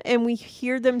them and we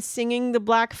hear them singing the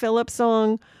Black Phillip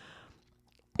song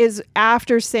is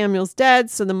after Samuel's dead,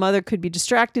 so the mother could be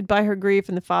distracted by her grief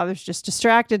and the father's just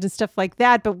distracted and stuff like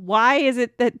that. But why is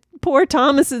it that poor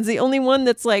Thomas is the only one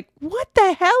that's like, what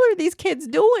the hell are these kids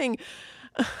doing?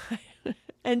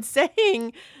 And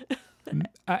saying...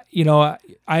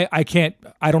 I can't.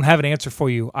 I don't have an answer for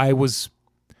you. I was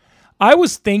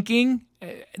thinking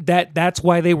that's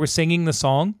why they were singing the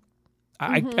song.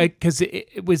 Because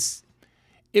it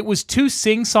was too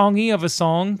sing-songy of a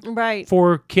song, right,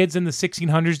 for kids in the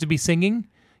 1600s to be singing.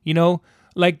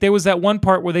 Like there was that one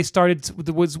part where they started.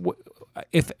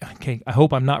 I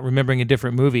hope I'm not remembering a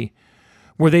different movie,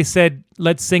 where they said,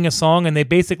 "Let's sing a song," and they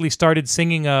basically started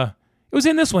singing a. It was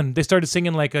in this one. They started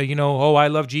singing like a, "Oh, I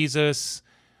love Jesus."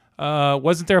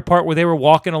 Wasn't there a part where they were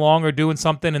walking along or doing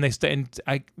something and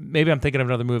maybe I'm thinking of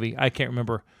another movie. I can't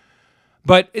remember.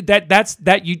 But that's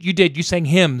you sang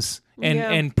hymns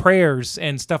and prayers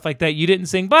and stuff like that. You didn't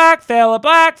sing Black Phillip.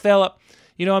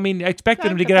 I mean, I expected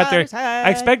them to get out there.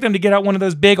 I expect them to get out one of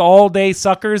those big all-day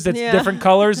suckers that's different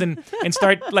colors and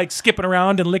start like skipping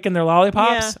around and licking their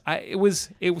lollipops. Yeah. It was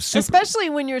super.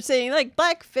 Especially when you're saying like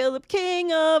Black Phillip,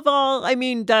 King of all. I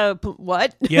mean,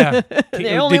 what? Yeah.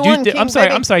 The only one. I'm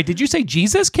sorry. Did you say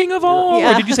Jesus, King of all,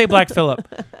 or did you say Black Phillip?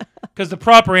 Because the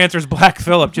proper answer is Black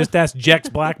Phillip. Just ask Jex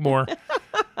Blackmore.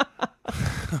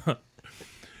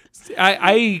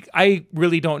 I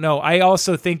really don't know. I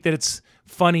also think that it's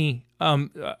funny.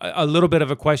 A little bit of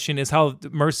a question is how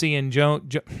Mercy and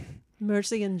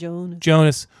Mercy and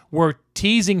Jonas were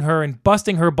teasing her and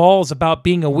busting her balls about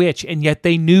being a witch, and yet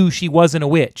they knew she wasn't a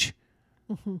witch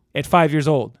at 5 years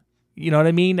old. You know what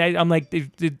I mean? I'm like,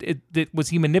 was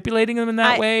he manipulating them in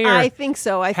that way? Or I think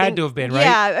so. I had think, to have been, right?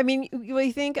 Yeah, I mean,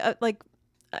 you think I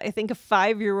think a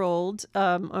 5-year-old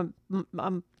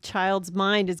child's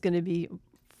mind is going to be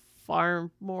far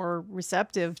more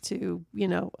receptive to,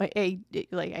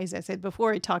 like as I said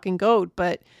before, a talking goat,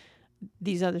 but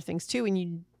these other things too. And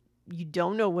you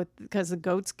don't know what, because the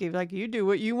goats give, like, you do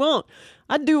what you want.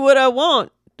 I do what I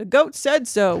want. The goat said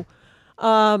so.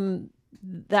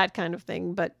 That kind of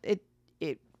thing. But it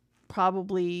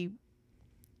probably,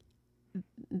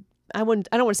 I don't want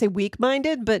to say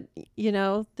weak-minded, but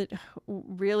that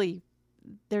really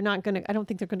they're not going to, I don't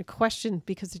think they're going to question,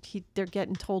 because they're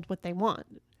getting told what they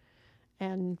want.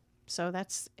 And so I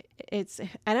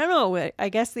don't know. I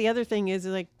guess the other thing is,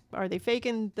 like, are they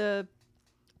faking the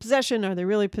possession? Are they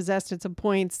really possessed at some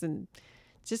points? And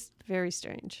just very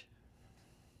strange.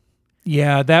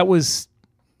 Yeah, that was,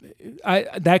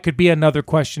 that could be another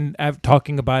question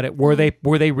talking about it. Were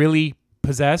they really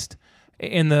possessed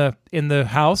in the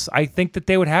house? I think that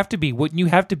they would have to be. Wouldn't you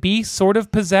have to be sort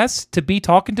of possessed to be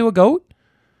talking to a goat?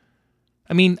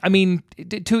 I mean,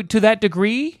 to that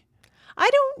degree? I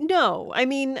don't know. I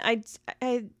mean, and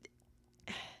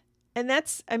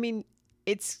that's, I mean,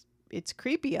 it's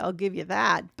creepy. I'll give you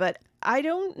that, but I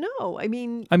don't know. I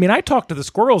mean, I talk to the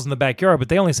squirrels in the backyard, but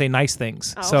they only say nice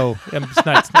things. Oh. So I'm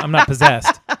not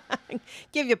possessed.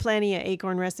 Give you plenty of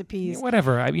acorn recipes.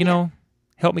 Whatever.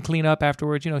 Help me clean up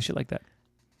afterwards. Shit like that.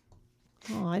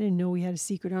 Oh, I didn't know we had a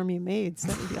secret army of maids.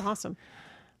 That would be awesome.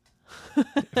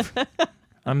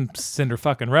 I'm Cinder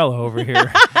fucking Rella over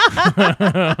here.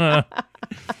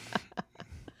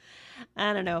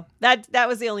 I don't know. That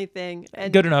was the only thing.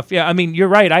 And good enough. Yeah, you're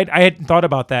right. I hadn't thought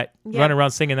about that. Yeah. Running around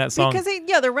singing that song. Because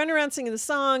they're running around singing the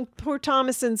song. Poor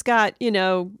Thomason's got,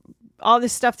 all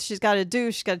this stuff she's got to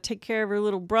do. She's got to take care of her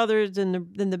little brothers and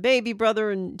the baby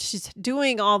brother, and she's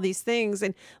doing all these things.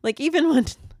 And like even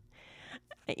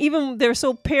they're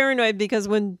so paranoid, because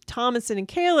when Thomason and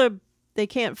Caleb, they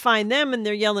can't find them, and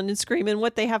they're yelling and screaming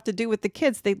what they have to do with the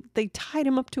kids. They tied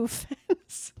him up to a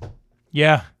fence.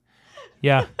 Yeah.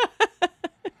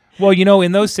 Well,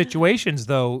 in those situations,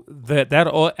 though, that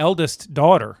eldest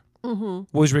daughter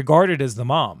was regarded as the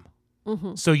mom.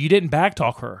 Mm-hmm. So you didn't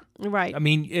backtalk her. Right.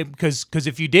 Because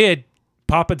if you did,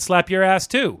 Pop would slap your ass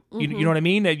too. You know what I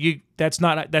mean? That's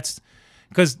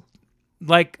because,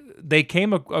 like, they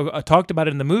talked about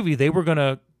it in the movie. They were going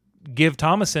to give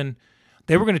Thomason,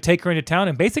 they were going to take her into town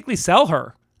and basically sell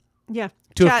her. Yeah.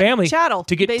 To a family. Chattel.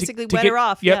 To get basically wet her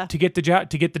off. Yep, yeah.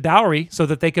 To get the dowry so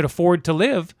that they could afford to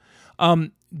live.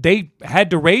 They had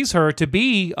to raise her to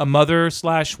be a mother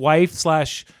 / wife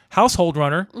 / household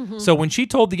runner. Mm-hmm. So when she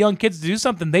told the young kids to do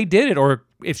something, they did it. Or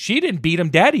if she didn't beat them,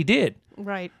 Daddy did.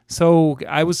 Right. So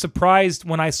I was surprised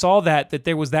when I saw that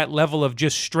there was that level of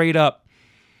just straight up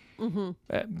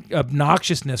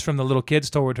obnoxiousness from the little kids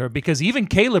toward her, because even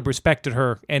Caleb respected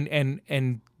her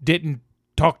and didn't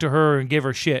talk to her and give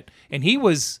her shit. And he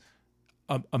was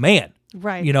a man.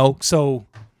 Right. So.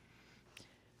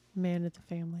 Man of the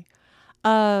family.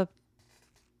 What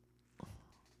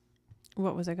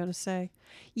was I going to say?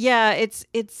 Yeah, it's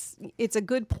a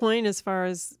good point as far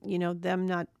as, them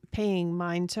not paying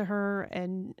mind to her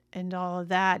and all of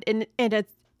that. And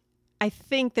I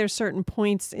think there's certain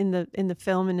points in the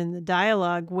film and in the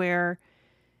dialogue where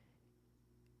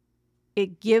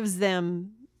it gives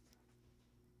them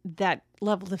that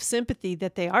level of sympathy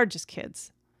that they are just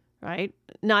kids, right?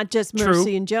 Not just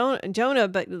Mercy and Jonah,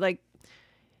 but like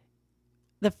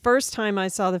the first time I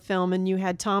saw the film and you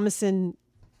had Thomason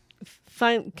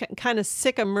kind of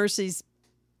sick of Mercy's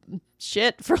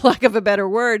shit, for lack of a better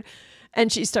word.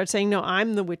 And she starts saying, no,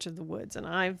 I'm the witch of the woods, and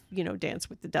I've, danced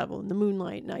with the devil in the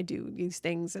moonlight, and I do these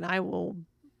things, and I will,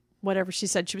 whatever she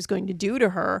said she was going to do to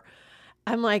her.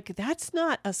 I'm like, that's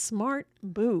not a smart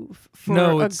move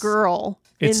for a girl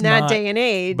in that day and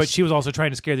age. But she was also trying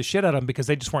to scare the shit out of them because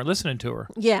they just weren't listening to her.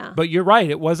 Yeah. But you're right.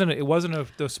 It wasn't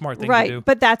the smart thing to do. Right.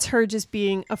 But that's her just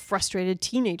being a frustrated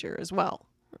teenager as well.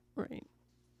 Right.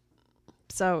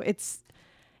 So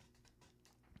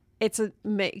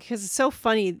because it's so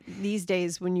funny these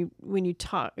days when you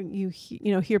talk,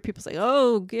 hear people say,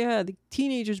 oh yeah, the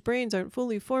teenagers' brains aren't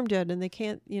fully formed yet and they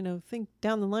can't think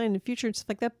down the line in the future and stuff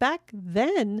like that. Back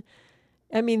then,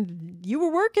 you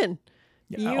were working,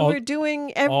 were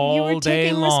doing you were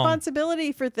taking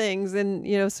responsibility for things,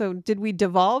 and so did we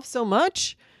devolve so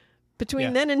much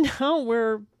between then and now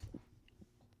where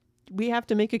we have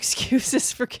to make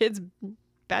excuses for kids'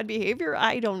 bad behavior?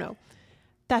 I don't know.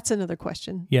 That's another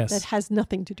question. Yes. That has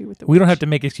nothing to do with the We don't witch. have to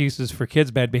make excuses for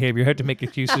kids' bad behavior. We have to make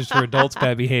excuses for adults'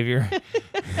 bad behavior.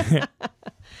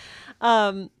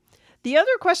 The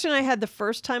other question I had the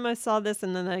first time I saw this,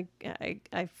 and then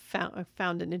I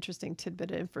found an interesting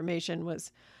tidbit of information,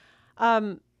 was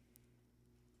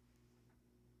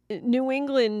New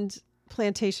England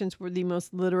plantations were the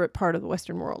most literate part of the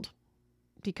Western world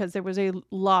because there was a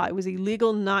law. It was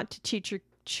illegal not to teach your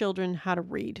children how to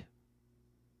read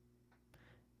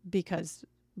because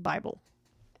Bible.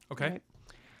 Okay.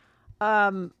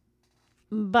 Right?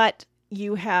 But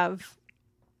you have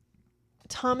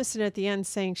Thomason at the end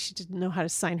saying she didn't know how to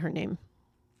sign her name.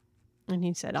 And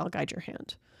he said, I'll guide your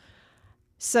hand.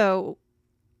 So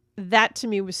that to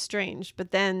me was strange.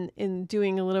 But then in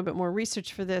doing a little bit more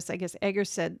research for this, I guess Egger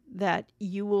said that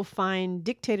you will find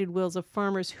dictated wills of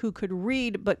farmers who could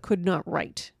read but could not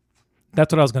write.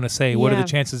 That's what I was going to say. What are Yeah. the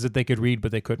chances that they could read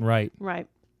but they couldn't write? Right.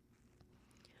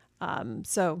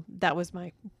 So that was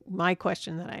my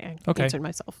question that I Okay. answered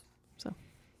myself. So,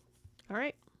 all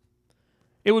right.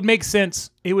 It would make sense.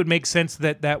 It would make sense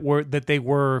that they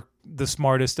were the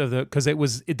smartest of the, because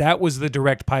that was the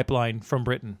direct pipeline from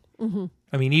Britain. Mm-hmm.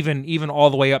 I mean, even all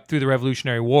the way up through the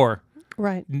Revolutionary War,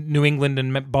 Right. New England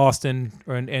and Boston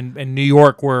and New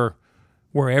York were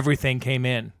where everything came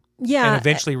in, Yeah. and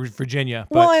eventually Virginia.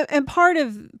 But Well, and part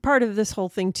of this whole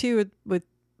thing too with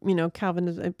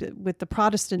Calvinism, with the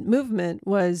Protestant movement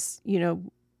was,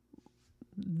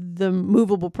 the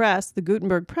movable press, the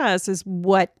Gutenberg press, is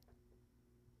what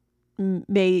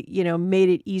made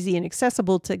it easy and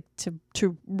accessible to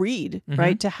read, Mhm.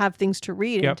 right? To have things to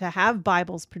read Yep. and to have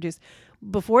Bibles produced.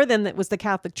 Before then, that was the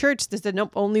Catholic Church that said,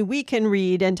 nope, only we can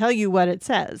read and tell you what it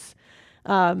says.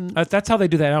 that's how they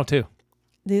do that now too.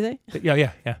 Do they?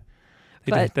 Yeah.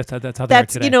 They But do. That's how they are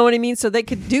That's, today. you know what I mean? So they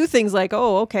could do things like,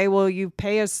 oh, okay, well, you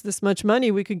pay us this much money,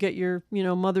 we could get your,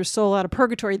 mother's soul out of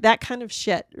purgatory. That kind of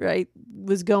shit, right,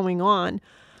 was going on.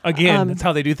 Again, that's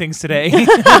how they do things today.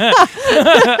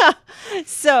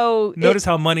 So Notice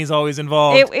how money's always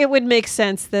involved. it would make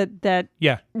sense that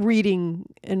Yeah. reading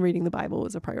the Bible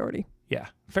was a priority. Yeah,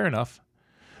 fair enough.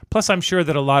 Plus, I'm sure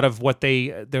that a lot of what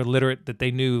they're literate that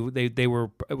they knew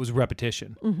it was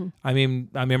repetition. Mm-hmm. I mean,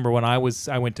 I remember when I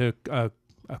went to a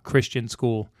Christian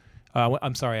school.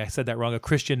 I'm sorry, I said that wrong. A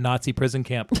Christian Nazi prison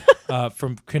camp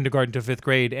from kindergarten to 5th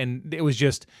grade, and it was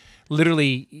just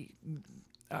literally.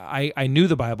 I knew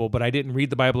the Bible, but I didn't read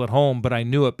the Bible at home. But I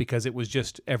knew it because it was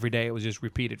just every day. It was just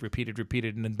repeated.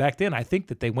 And then back then, I think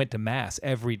that they went to mass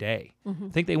every day. Mm-hmm. I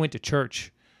think they went to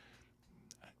church.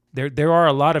 There are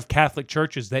a lot of Catholic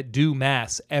churches that do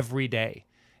mass every day.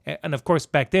 And of course,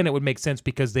 back then it would make sense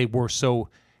because they were so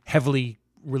heavily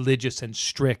religious and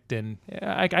strict, and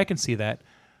I can see that.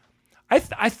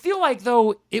 I feel like,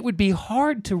 though, it would be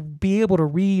hard to be able to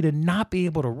read and not be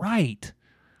able to write.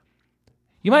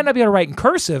 You might not be able to write in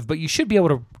cursive, but you should be able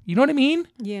to, you know what I mean?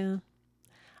 Yeah.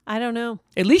 I don't know.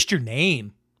 At least your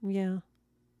name. Yeah.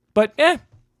 But,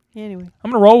 Anyway.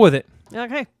 I'm going to roll with it.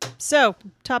 Okay. So,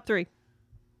 top 3.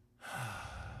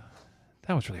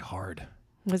 That was really hard.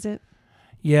 Was it?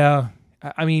 Yeah,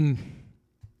 I mean,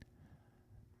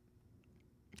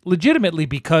 legitimately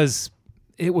because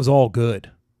it was all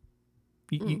good.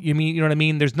 You mean, you know what I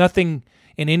mean? There's nothing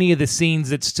in any of the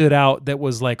scenes that stood out that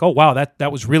was like, oh wow,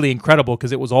 that was really incredible,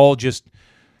 because it was all just.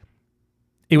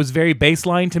 It was very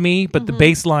baseline to me, but the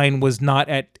baseline was not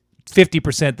at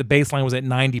 50%. The baseline was at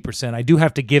 90%. I do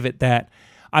have to give it that.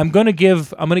 I'm gonna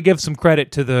give some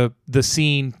credit to the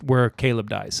scene where Caleb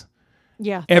dies.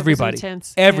 Yeah. Everybody. That was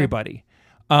intense. Everybody.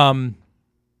 The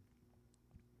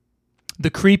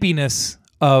creepiness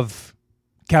of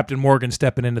Captain Morgan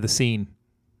stepping into the scene.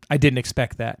 I didn't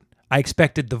expect that. I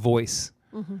expected the voice.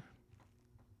 Mm-hmm.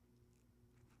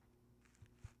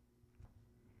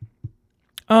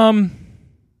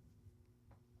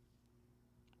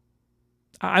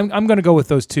 I'm going to go with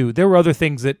those two. There were other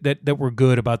things that were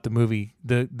good about the movie.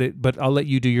 But I'll let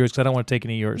you do yours because I don't want to take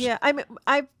any of yours. Yeah,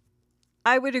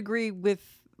 I would agree with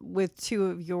 2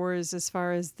 of yours as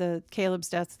far as the Caleb's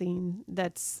death scene.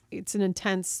 It's an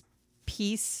intense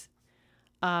piece,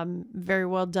 very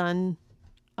well done.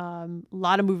 A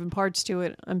lot of moving parts to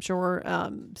it, I'm sure.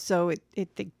 So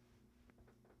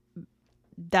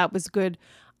that was good.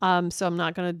 So I'm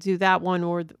not going to do that one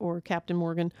or Captain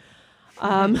Morgan.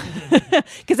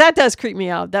 Because that does creep me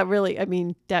out. That really,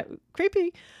 that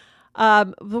creepy.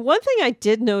 The one thing I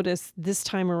did notice this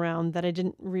time around that I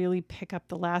didn't really pick up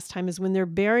the last time is when they're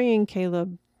burying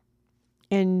Caleb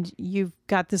and you've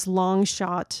got this long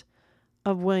shot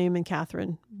of William and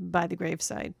Catherine by the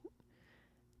graveside.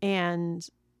 And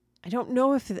I don't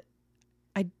know if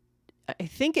I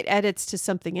think it edits to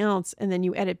something else, and then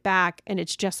you edit back, and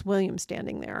it's just William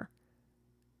standing there.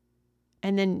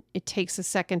 And then it takes a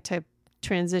second to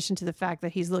transition to the fact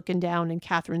that he's looking down and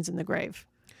Catherine's in the grave.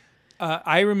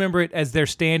 I remember it as they're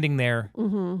standing there,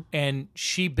 and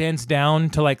she bends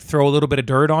down to like throw a little bit of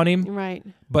dirt on him, Right.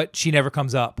 but she never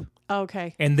comes up.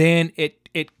 Okay. And then it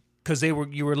because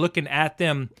you were looking at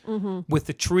them with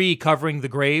the tree covering the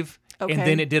grave. Okay. And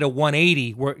then it did a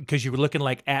 180 because you were looking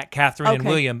like at Catherine and Okay.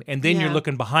 William, and then you're Yeah.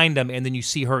 looking behind them, and then you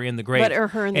see her in the grave. But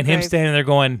her in the and him grave. standing there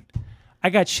going,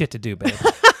 "I got shit to do, babe."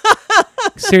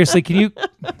 Seriously, can you?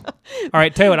 All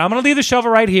right, tell you what, I'm gonna leave the shovel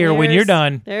right here when you're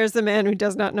done. There's the man who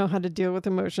does not know how to deal with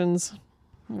emotions,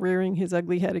 rearing his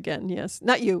ugly head again. Yes,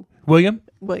 not you, William.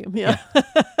 Yeah.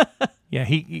 Yeah,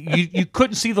 you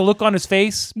couldn't see the look on his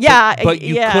face. Yeah, but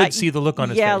you yeah, could see the look on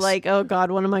his face. Yeah, like, oh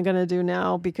God, what am I going to do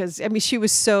now? Because I mean, she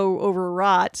was so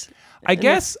overwrought. I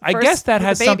guess that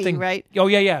has the baby, something. right? Oh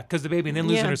yeah, because the baby and then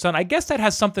losing Yeah. her son. I guess that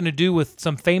has something to do with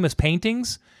some famous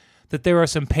paintings. That there are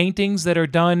some paintings that are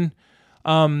done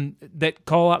that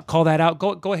call that out.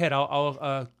 Go ahead.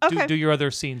 I'll Okay. do your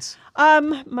other scenes.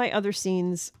 My other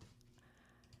scenes.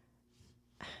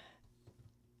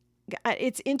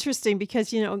 It's interesting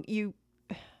because you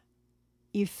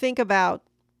think about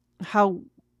how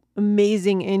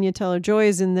amazing Anya Taylor-Joy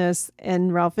is in this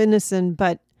and Ralph Ineson,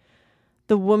 but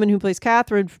the woman who plays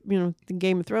Catherine, the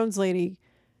Game of Thrones lady,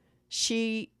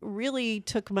 she really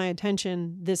took my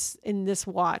attention in this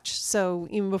watch. So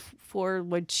even before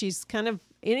when she's kind of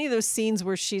any of those scenes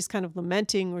where she's kind of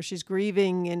lamenting or she's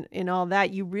grieving and all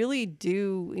that, you really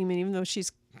do. I mean, even though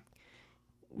she's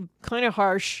kind of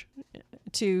harsh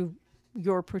to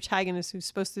your protagonist, who's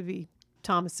supposed to be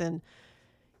Thomasin,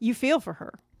 you feel for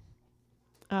her.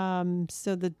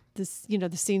 So the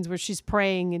scenes where she's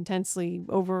praying intensely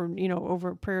over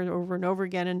prayers over and over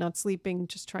again and not sleeping,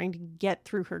 just trying to get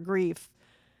through her grief.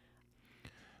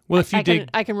 Well, if you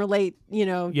I can relate,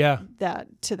 that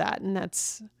to that, and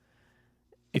that's.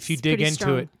 If you dig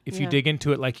into it, you dig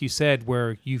into it, like you said,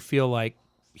 where you feel like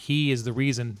he is the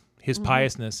reason, his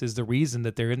piousness is the reason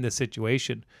that they're in this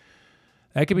situation,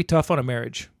 that could be tough on a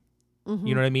marriage.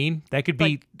 You know what I mean? That could be.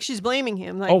 Like she's blaming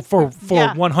him. Like, for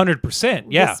 100%.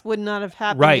 Yeah. This would not have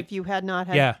happened Right. if you had not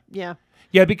had. Yeah.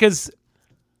 Yeah, because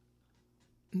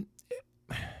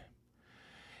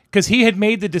he had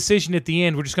made the decision at the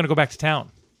end, we're just going to go back to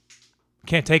town.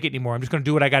 Can't take it anymore. I'm just going to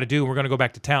do what I got to do, and we're going to go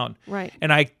back to town. Right.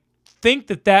 And I think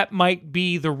that might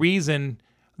be the reason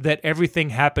that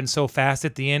everything happened so fast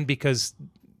at the end, because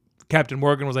Captain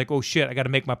Morgan was like, oh shit, I got to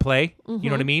make my play. You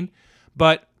know what I mean?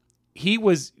 But a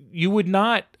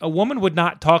woman would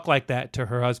not talk like that to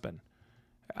her husband.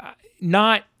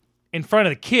 Not in front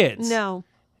of the kids. No.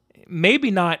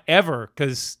 Maybe not ever,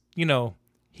 because,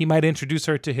 he might introduce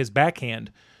her to his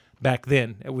backhand back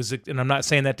then. It was, and I'm not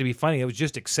saying that to be funny, it was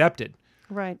just accepted.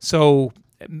 Right. So,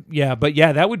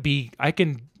 that would be,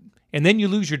 and then you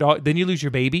lose your dog, then you lose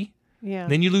your baby. Yeah.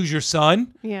 Then you lose your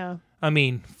son. Yeah. I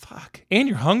mean, fuck. And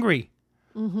you're hungry.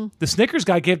 The Snickers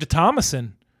guy gave to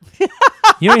Thomasin.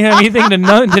 You don't have anything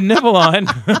to nibble on.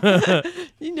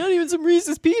 You're not even some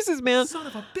Reese's Pieces, man. Son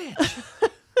of a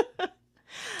bitch.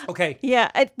 Okay.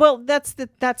 Yeah. Well, that's the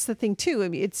thing too. I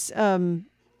mean, it's God.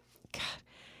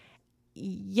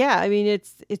 Yeah. I mean,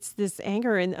 it's this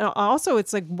anger, and also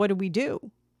it's like, what do we do?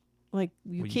 Like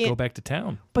you can't go back to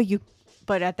town.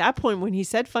 But at that point, when he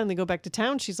said finally go back to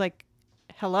town, she's like,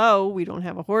 "Hello, we don't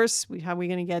have a horse. How are we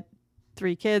going to get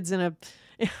 3 kids and a?"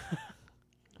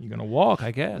 You're gonna walk,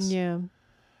 I guess. Yeah.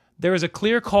 There is a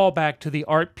clear callback to the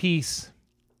art piece.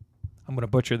 I'm gonna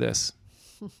butcher this.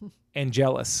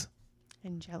 Angelus.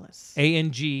 Angelus.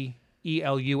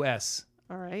 Angelus.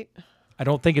 All right. I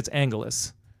don't think it's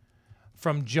Angelus.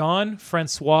 From John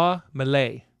Francois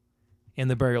Millet in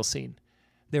the burial scene.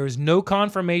 There is no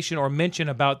confirmation or mention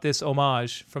about this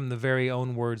homage from the very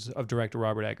own words of director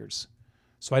Robert Eggers.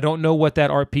 So I don't know what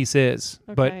that art piece is,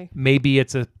 but maybe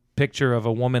it's a picture of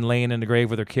a woman laying in the grave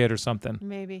with her kid or something.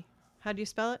 Maybe. How do you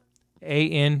spell it?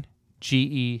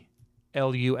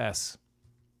 Angelus.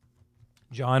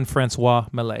 John Francois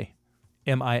Millet.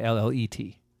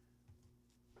 Millet.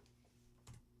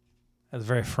 That's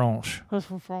very French.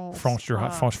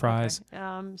 French fries.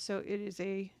 Okay. So it is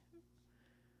a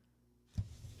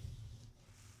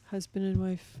husband and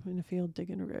wife in a field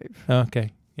digging a grave.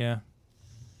 Okay. Yeah.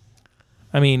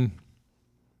 I mean,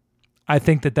 I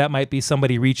think that might be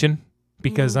somebody reaching,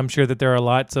 because I'm sure that there are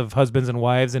lots of husbands and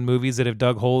wives in movies that have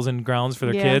dug holes in grounds for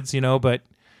their kids, but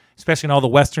especially in all the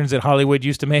Westerns that Hollywood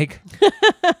used to make.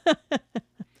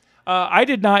 I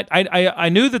did not. I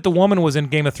knew that the woman was in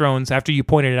Game of Thrones after you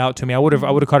pointed it out to me. I would have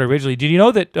caught it originally. Did you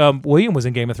know that William was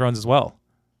in Game of Thrones as well?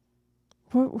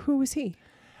 Who was he?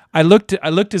 I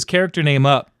looked his character name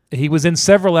up. He was in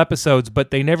several episodes,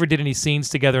 but they never did any scenes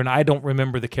together, and I don't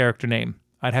remember the character name.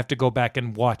 I'd have to go back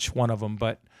and watch one of them,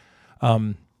 but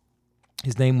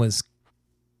his name was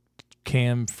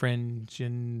Cam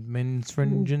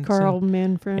Manfredson. Carl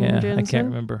Manfred. Yeah, I can't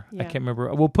remember. Yeah. I can't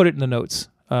remember. We'll put it in the notes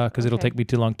because it'll Okay. take me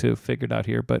too long to figure it out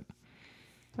here. But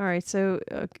All right, so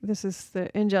this is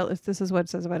the Angelus. This is what it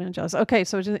says about Angelus. Okay,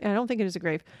 so I don't think it is a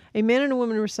grave. A man and a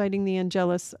woman reciting the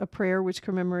Angelus, a prayer which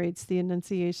commemorates the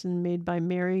Annunciation made to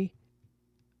Mary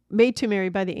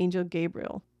by the angel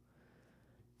Gabriel.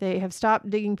 They have stopped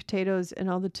digging potatoes, and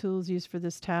all the tools used for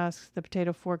this task, the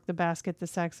potato fork, the basket, the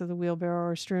sacks of the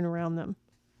wheelbarrow, are strewn around them.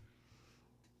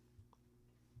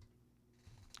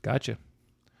 gotcha.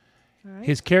 All right.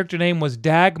 His character name was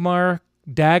Dagmar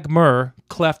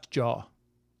Cleftjaw.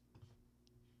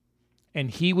 And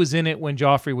he was in it when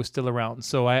Joffrey was still around.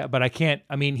 But I can't.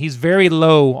 I mean, he's very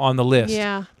low on the list.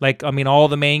 Yeah. Like, I mean, all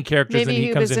the main characters. Maybe and he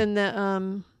he comes was in.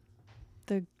 in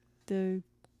the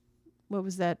what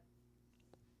was that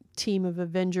team of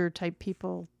Avenger type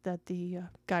people that the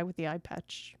guy with the eye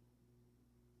patch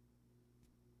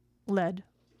led.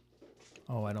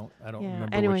 Oh, I don't Yeah,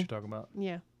 remember anyway. what you're talking about.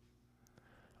 Yeah.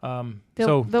 Yeah.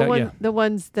 The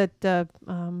ones that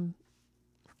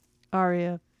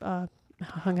Arya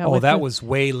hung out Oh, with. that was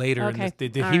way later. Okay.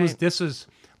 This was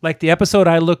like the episode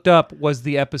I looked up was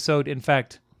the episode. In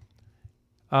fact,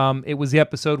 it was the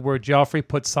episode where Joffrey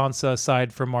put Sansa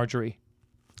aside for Marjorie.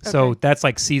 So Okay. that's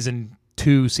like season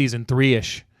 2, season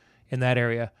 3-ish in that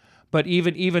area. But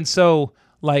even so,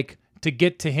 like to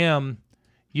get to him,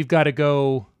 you've got to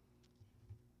go.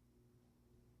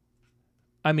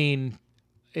 I mean,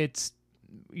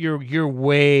 you're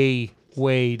way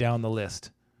down the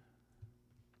list.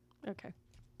 Okay.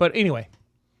 But anyway.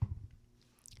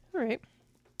 All right.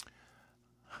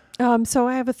 So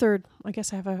I have a third. I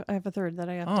guess I have a third that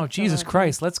I have. Oh, Jesus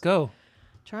Christ. Let's go.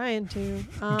 Trying to.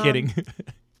 I'm kidding.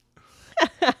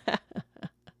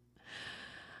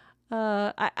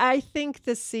 I think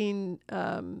the scene.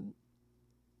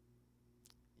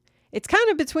 It's kind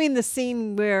of between the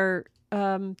scene where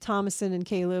Thomasin and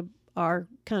Caleb are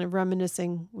kind of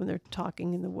reminiscing when they're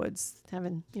talking in the woods,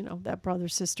 having that brother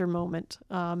sister moment.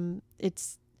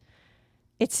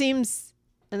 It seems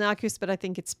innocuous, but I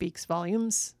think it speaks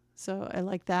volumes. So I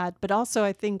like that. But also,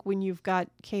 I think when you've got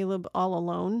Caleb all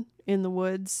alone in the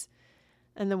woods,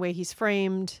 and the way he's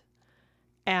framed,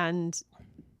 and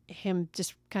him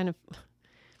just kind of,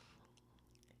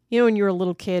 when you were a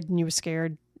little kid and you were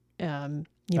scared. I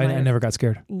never got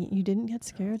scared. You didn't get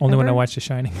scared? Only when I ever? watched The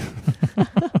Shining.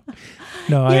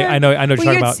 No, Yeah. I know what you're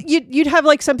talking about. You'd have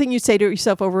like something you'd say to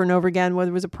yourself over and over again,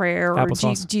 whether it was a prayer or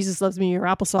Applesauce. Jesus loves me or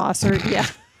applesauce or yeah.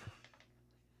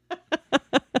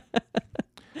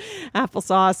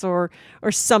 Applesauce or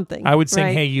something. I would sing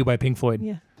right? Hey You by Pink Floyd.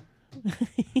 Yeah.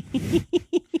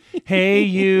 Hey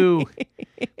you,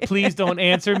 please don't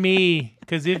answer me,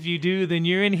 because if you do, then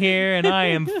you're in here and I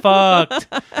am fucked.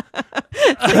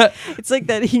 It's like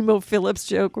that Emo Phillips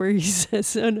joke where he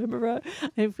says, I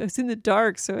was in the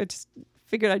dark, so I just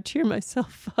figured I'd cheer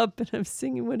myself up, and I'm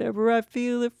singing whenever I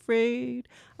feel afraid.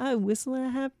 I whistle a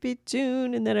happy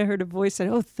tune, and then I heard a voice say,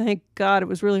 oh, thank God, it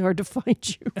was really hard to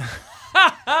find you.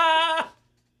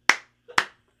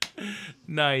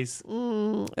 Nice.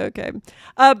 Okay.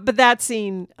 But that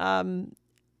scene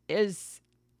is,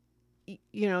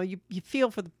 you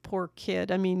feel for the poor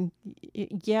kid. I mean,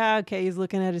 yeah, okay, he's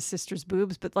looking at his sister's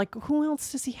boobs, but like, who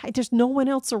else does he have? There's no one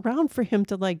else around for him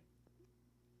to like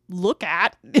look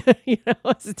at,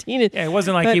 as a teenager. Yeah, it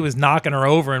wasn't like he was knocking her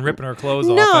over and ripping her clothes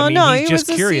off. No, I mean, no, he's just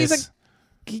curious.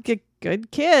 He's a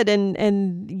good kid,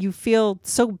 and you feel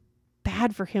so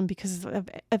bad for him because of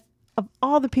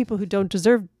all the people who don't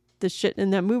deserve the shit in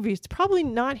that movie. It's probably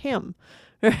not him.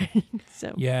 Right?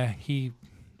 So Yeah,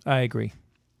 I agree.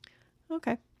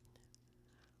 okay.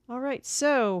 All right.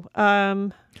 So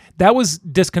That was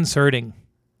disconcerting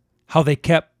how they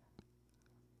kept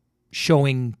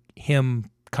showing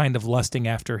him kind of lusting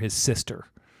after his sister.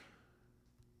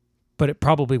 But it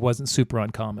probably wasn't super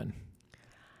uncommon.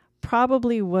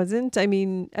 probably wasn't. I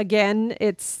mean, again,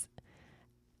 it's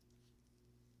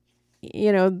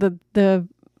the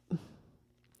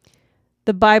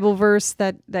Bible verse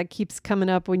that keeps coming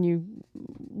up when you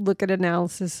look at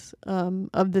analysis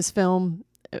of this film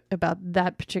about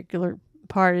that particular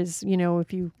part is,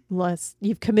 if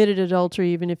you've committed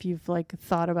adultery, even if you've like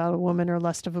thought about a woman or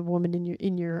lust of a woman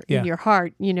in your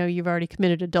heart, you've already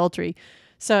committed adultery.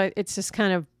 So it's just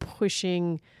kind of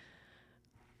pushing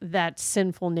that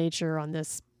sinful nature on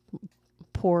this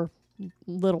poor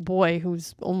little boy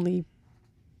who's only,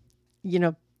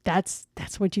 that's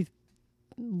what you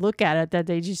look at it, that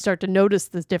they just start to notice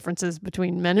the differences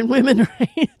between men and women,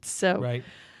 right? So Right.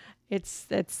 it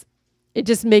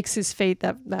just makes his fate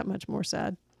that much more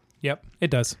sad. Yep,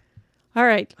 it does. All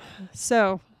right.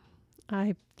 So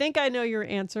I think I know your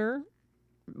answer,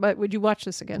 but would you watch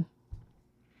this again?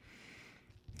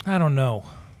 I don't know.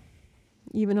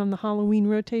 Even on the Halloween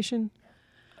rotation?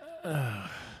 I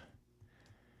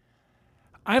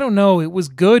don't know. It was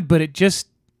good, but it's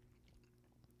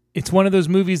one of those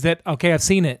movies that, okay, I've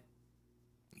seen it.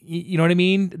 You know what I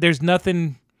mean? There's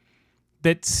nothing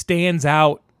that stands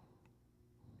out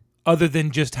other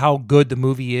than just how good the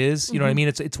movie is. You know what I mean?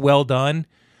 It's well done.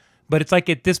 But it's like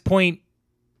at this point,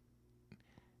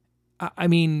 I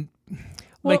mean,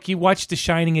 like you watch The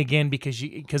Shining again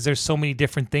because there's so many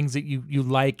different things that you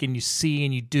like and you see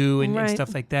and you do and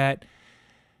stuff like that.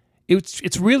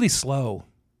 It's really slow.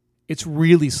 It's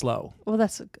really slow. Well,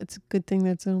 it's a good thing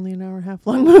that's only an hour and a half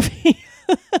long movie.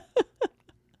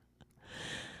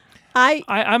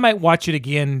 I might watch it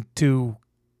again to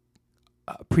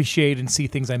appreciate and see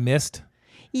things I missed.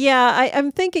 Yeah,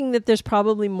 I'm thinking that there's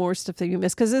probably more stuff that you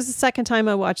missed, because this is the second time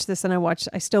I watched this, and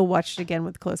I still watched it again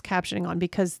with closed captioning on,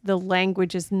 because the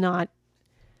language is not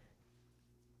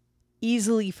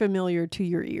easily familiar to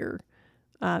your ear,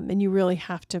 and you really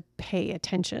have to pay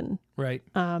attention. Right.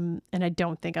 And I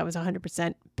don't think I was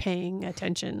 100% paying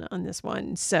attention on this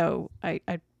one. So I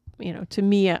to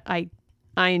me, I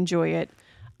enjoy it.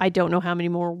 I don't know how many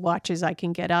more watches I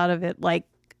can get out of it, like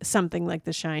something like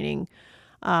The Shining.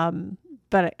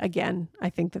 But again, I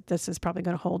think that this is probably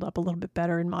going to hold up a little bit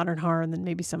better in modern horror than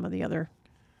maybe some of the other.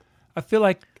 I feel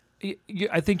like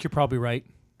I think you're probably right.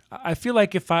 I feel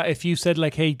like if you said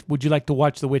like, "Hey, would you like to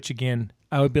watch The Witch again?"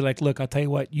 I would be like, "Look, I'll tell you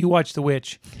what. You watch The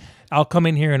Witch. I'll come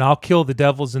in here and I'll kill the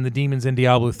devils and the demons in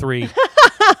Diablo 3,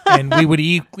 and we would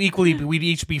we'd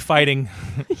each be fighting."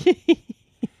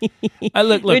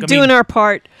 Look. We're doing our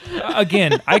part.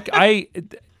 Again,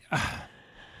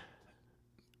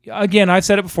 Again, I've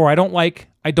said it before. I don't like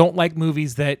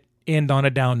movies that end on a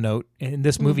down note, and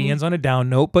this movie ends on a down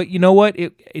note. But you know what?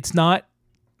 It's not.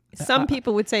 Some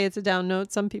people would say it's a down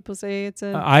note. Some people say it's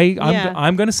a.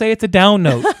 I'm going to say it's a down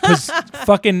note because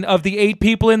fucking of the 8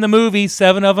 people in the movie,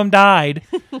 7 of them died.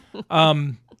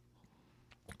 But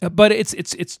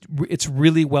it's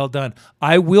really well done.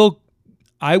 I will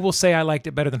say I liked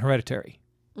it better than Hereditary.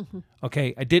 Mm-hmm.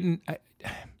 Okay, I didn't.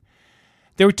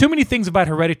 There were too many things about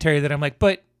Hereditary that I'm like,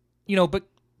 but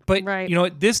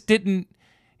right. This didn't.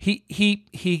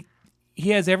 He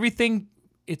has everything.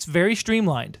 It's very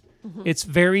streamlined. Mm-hmm.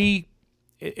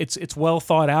 It's well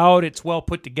thought out. It's well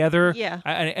put together. Yeah.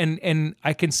 And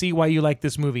I can see why you like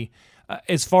this movie.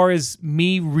 As far as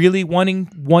me really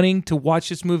wanting to watch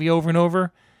this movie over and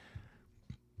over,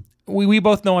 we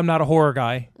both know I'm not a horror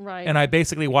guy. Right. And I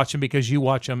basically watch them because you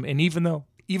watch them. And even though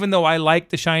I like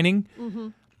The Shining, mm-hmm.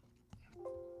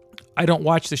 I don't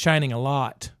watch The Shining a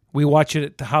lot. We watch it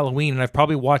at the Halloween, and I've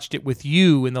probably watched it with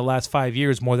you in the last 5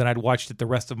 years more than I'd watched it the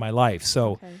rest of my life.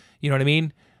 So, okay. You know what I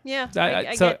mean? Yeah,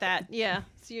 I get that. Yeah,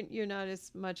 so you're not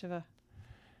as much of a...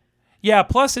 Yeah,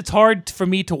 plus it's hard for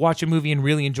me to watch a movie and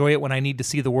really enjoy it when I need to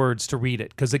see the words to read it,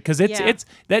 because it's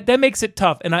that makes it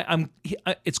tough. And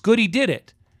it's good he did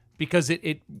it, because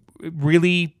it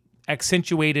really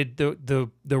accentuated the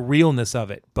realness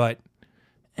of it. But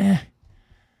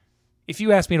if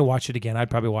you asked me to watch it again, I'd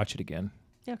probably watch it again.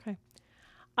 Okay.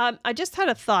 I just had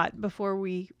a thought before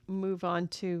we move on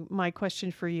to my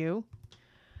question for you.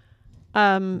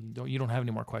 You don't have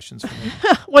any more questions for me.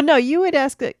 Well, no, you would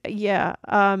ask it. Yeah.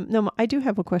 No, I do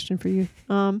have a question for you.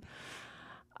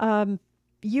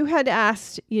 You had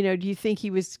asked, do you think he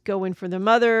was going for the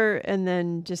mother and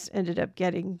then just ended up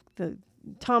getting the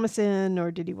Thomasin,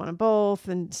 or did he want them both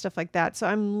and stuff like that? So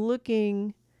I'm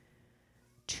looking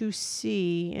to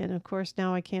see, and of course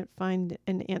now I can't find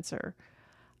an answer.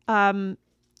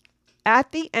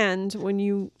 At the end, when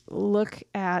you look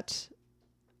at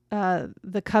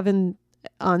the coven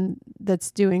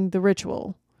that's doing the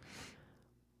ritual,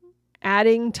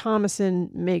 adding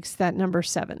Thomasin makes that number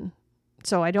 7.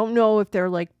 So I don't know if they're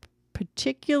like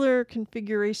particular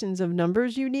configurations of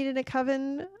numbers you need in a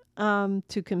coven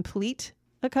to complete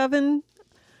a coven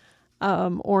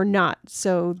or not.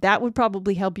 So that would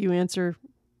probably help you answer.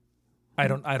 I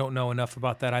don't know enough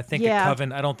about that. I think a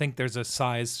coven, I don't think there's a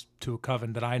size to a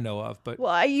coven that I know of. But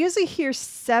well, I usually hear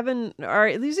 7, or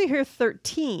I usually hear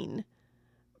 13,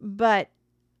 but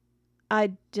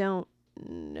I don't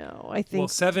know. I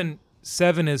think 7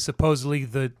 is supposedly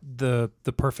the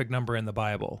perfect number in the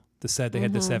Bible. they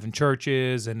had the 7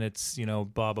 churches, and it's,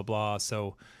 blah blah blah.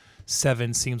 So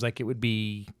 7 seems like it would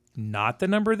be not the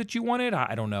number that you wanted.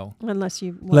 I don't know. Unless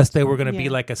they were going to be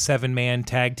like a 7-man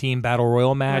tag team battle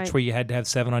royal match where you had to have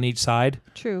 7 on each side.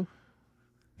 True.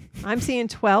 I'm seeing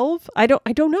 12. I don't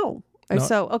know. No,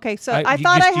 so okay. So I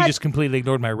thought you just completely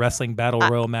ignored my wrestling battle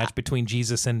royal match between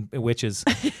Jesus and witches.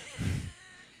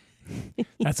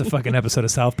 That's a fucking episode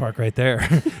of South Park right there.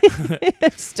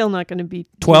 It's still not going to be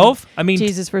 12. I mean,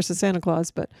 Jesus versus Santa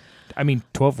Claus, but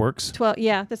 12 works. 12.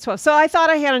 Yeah, that's 12. So I thought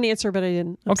I had an answer, but I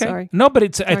didn't. I'm okay. sorry. No, but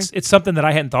it's something that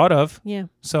I hadn't thought of. Yeah.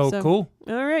 So cool.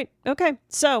 All right. Okay.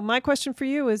 So my question for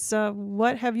you is,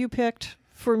 what have you picked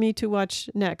for me to watch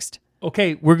next?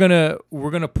 Okay, we're gonna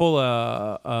pull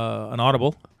an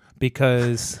Audible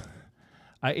because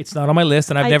it's not on my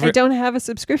list, and I don't have a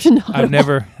subscription to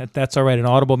Audible. That's all right. An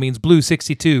Audible means Blue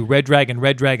 62, Red Dragon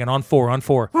on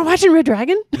 4. We're watching Red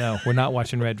Dragon? No, we're not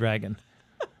watching Red Dragon.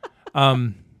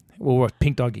 We'll watch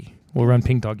Pink Doggy. We'll run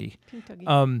Pink Doggy.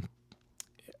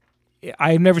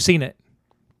 I've never seen it,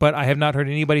 but I have not heard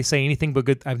anybody say anything but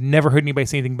good. I've never heard anybody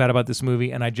say anything bad about this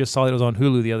movie, and I just saw it was on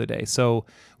Hulu the other day. So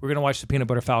we're going to watch The Peanut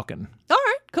Butter Falcon. All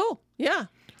right, cool. Yeah.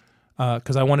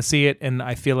 Because I want to see it, and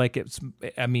I feel like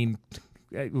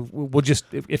we'll just,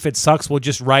 if it sucks, we'll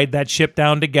just ride that ship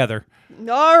down together.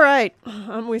 All right.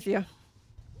 I'm with you.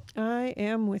 I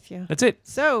am with you. That's it.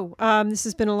 So this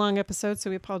has been a long episode,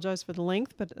 so we apologize for the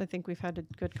length, but I think we've had a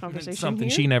good conversation. Something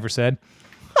here. she never said.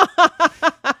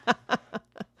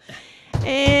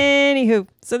 Anywho,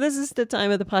 so this is the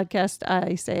time of the podcast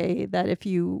I say that if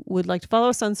you would like to follow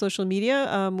us on social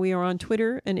media, we are on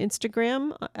Twitter and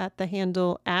Instagram at the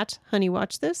handle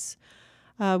 @HoneyWatchThis.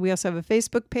 We also have a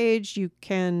Facebook page. You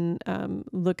can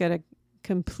look at a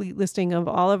complete listing of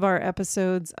all of our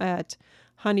episodes at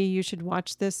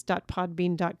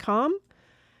honeyyoushouldwatchthis.podbean.com.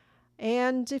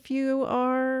 And if you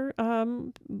are,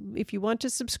 if you want to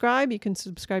subscribe, you can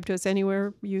subscribe to us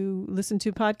anywhere you listen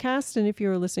to podcasts. And if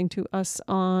you're listening to us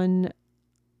on,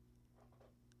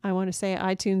 I want to say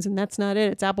iTunes, and that's not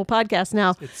it. It's Apple Podcasts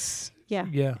now.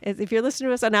 Yeah. If you're listening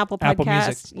to us on Apple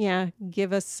Podcasts,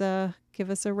 give us a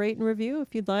rate and review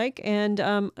if you'd like. And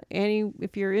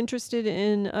if you're interested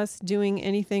in us doing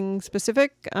anything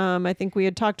specific, I think we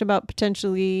had talked about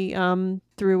potentially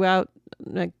throughout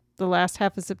the last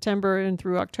half of September and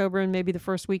through October and maybe the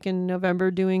first week in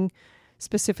November doing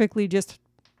specifically just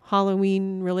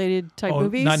Halloween related type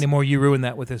movies. Not anymore. You ruined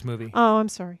that with this movie. Oh, I'm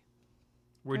sorry.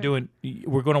 We're going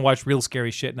to watch real scary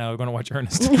shit now. We're going to watch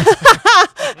Ernest.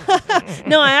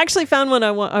 No, I actually found one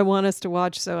I want us to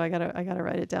watch, so I gotta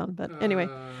write it down. But anyway,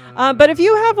 but if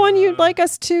you have one you'd like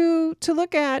us to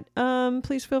look at,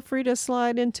 please feel free to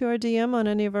slide into our DM on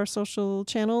any of our social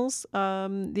channels.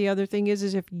 The other thing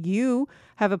is if you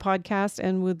have a podcast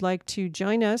and would like to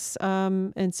join us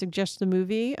and suggest the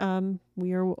movie,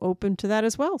 we are open to that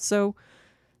as well. So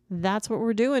that's what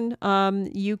we're doing.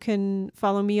 You can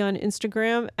follow me on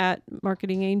Instagram at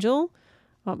marketing_angel,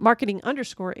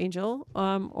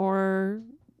 or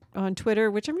on Twitter,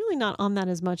 which I'm really not on that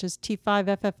as much as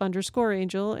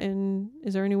T5FF_angel. And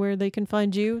is there anywhere they can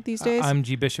find you these days? I'm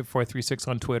gbishop436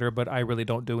 on Twitter, but I really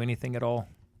don't do anything at all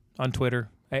on Twitter.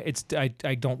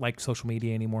 I don't like social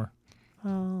media anymore.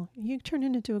 Oh, you turn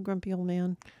into a grumpy old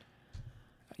man.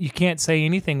 You can't say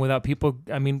anything without people.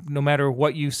 I mean, no matter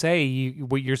what you say,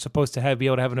 you're supposed to be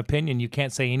able to have an opinion. You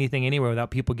can't say anything anywhere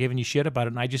without people giving you shit about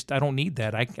it. And I don't need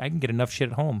that. I can get enough shit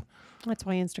at home. That's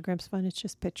why Instagram's fun. It's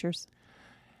just pictures.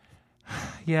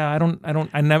 Yeah,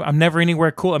 I'm never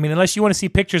anywhere cool. I mean, unless you want to see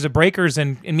pictures of breakers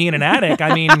and me in an attic.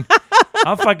 I mean,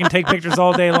 I'll fucking take pictures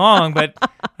all day long, but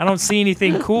I don't see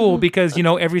anything cool because,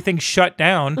 everything's shut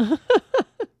down.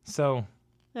 So.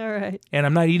 All right. And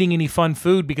I'm not eating any fun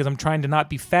food because I'm trying to not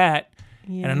be fat,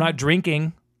 and I'm not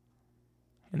drinking,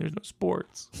 and there's no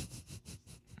sports.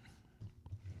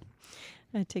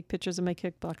 I take pictures of my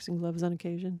kickboxing gloves on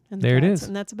occasion. And there it is.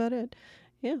 And that's about it.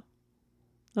 Yeah.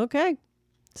 Okay.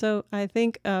 So I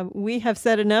think we have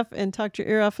said enough and talked your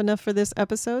ear off enough for this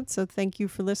episode. So thank you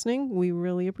for listening. We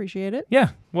really appreciate it. Yeah.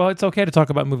 Well, it's okay to talk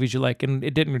about movies you like, and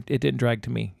it didn't drag to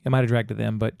me. It might have dragged to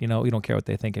them, but we don't care what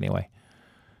they think anyway.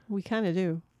 We kind of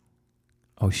do.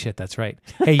 Oh shit, that's right.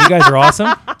 Hey, you guys are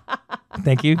awesome.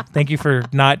 Thank you. Thank you for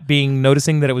not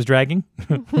noticing that it was dragging.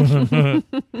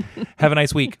 Have a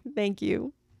nice week. Thank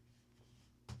you.